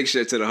 He takes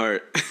shit to the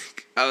heart.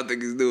 I don't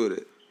think he's doing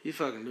it. He's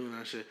fucking doing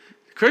that shit.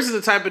 Chris is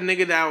the type of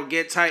nigga that will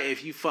get tight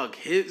if you fuck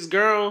his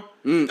girl.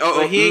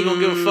 But he ain't gonna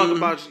give a fuck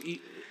about you.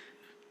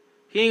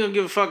 He ain't gonna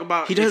give a fuck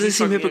about. He doesn't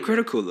seem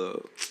hypocritical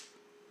though.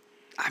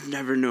 I've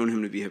never known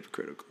him to be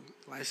hypocritical.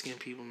 Light skinned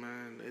people,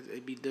 man,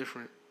 it be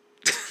different.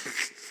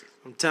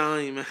 I'm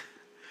telling you, man.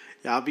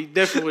 Y'all be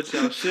different with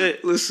y'all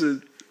shit.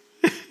 Listen.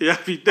 Y'all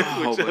be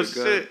different with y'all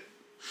shit.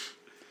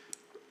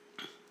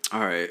 All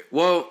right.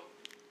 Well,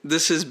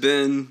 this has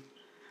been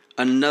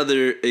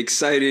another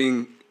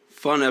exciting,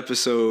 fun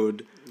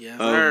episode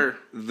of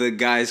the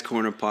Guys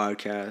Corner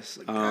podcast.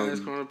 The Guys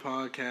Corner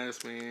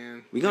podcast,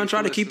 man. We're gonna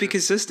try to keep it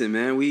consistent,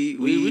 man.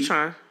 We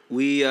trying.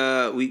 We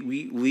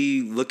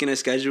looking at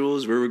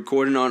schedules. We're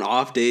recording on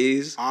off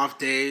days.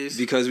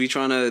 Because we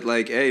trying to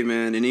like, hey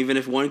man, and even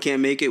if one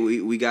can't make it,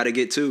 we got to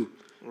get two,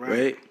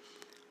 right?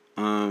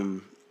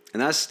 And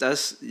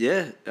that's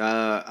yeah.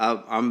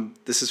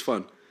 This is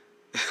fun.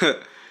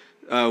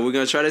 We're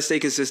gonna try to stay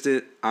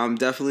consistent. I'm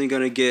definitely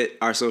gonna get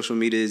our social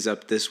medias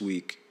up this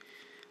week.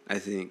 I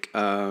think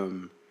I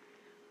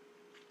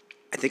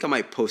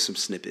might post some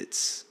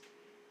snippets.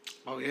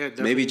 Oh yeah,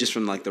 definitely. Maybe just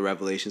from like the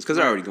revelations because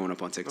they're already going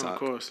up on TikTok, of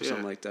course, or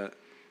something like that.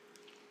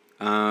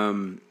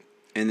 And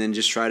then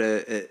just try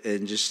to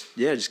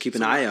just keep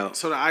an eye out.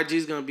 So the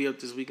IG's gonna be up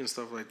this week and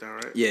stuff like that,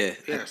 right? Yeah,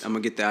 yes. I'm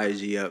gonna get the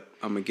IG up.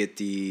 I'm gonna get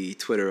the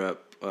Twitter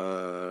up,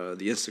 the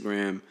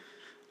Instagram,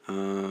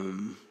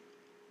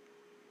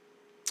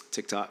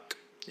 TikTok.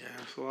 Yeah,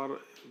 it's a lot of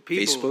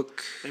people.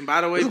 Facebook. And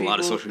by the way, people, a lot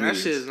of social that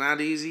shit is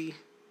not easy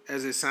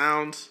as it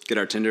sounds. Get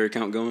our Tinder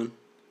account going.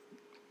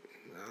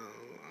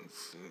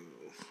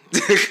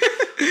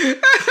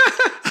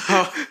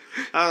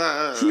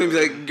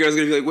 Girls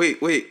gonna be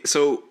like, wait,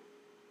 so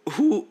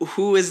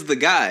who is the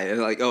guy?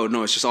 And like, oh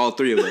no, it's just all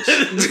three of us.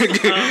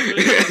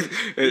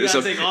 It's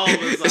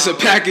a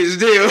package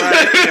deal.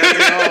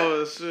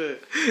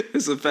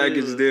 It's a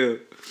package deal.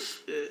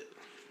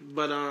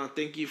 But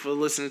thank you for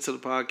listening to the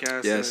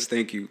podcast. Yes,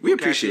 thank you. We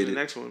appreciate it. The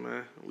next one,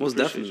 man. Most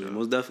definitely. Yes,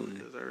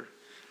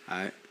 All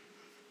right.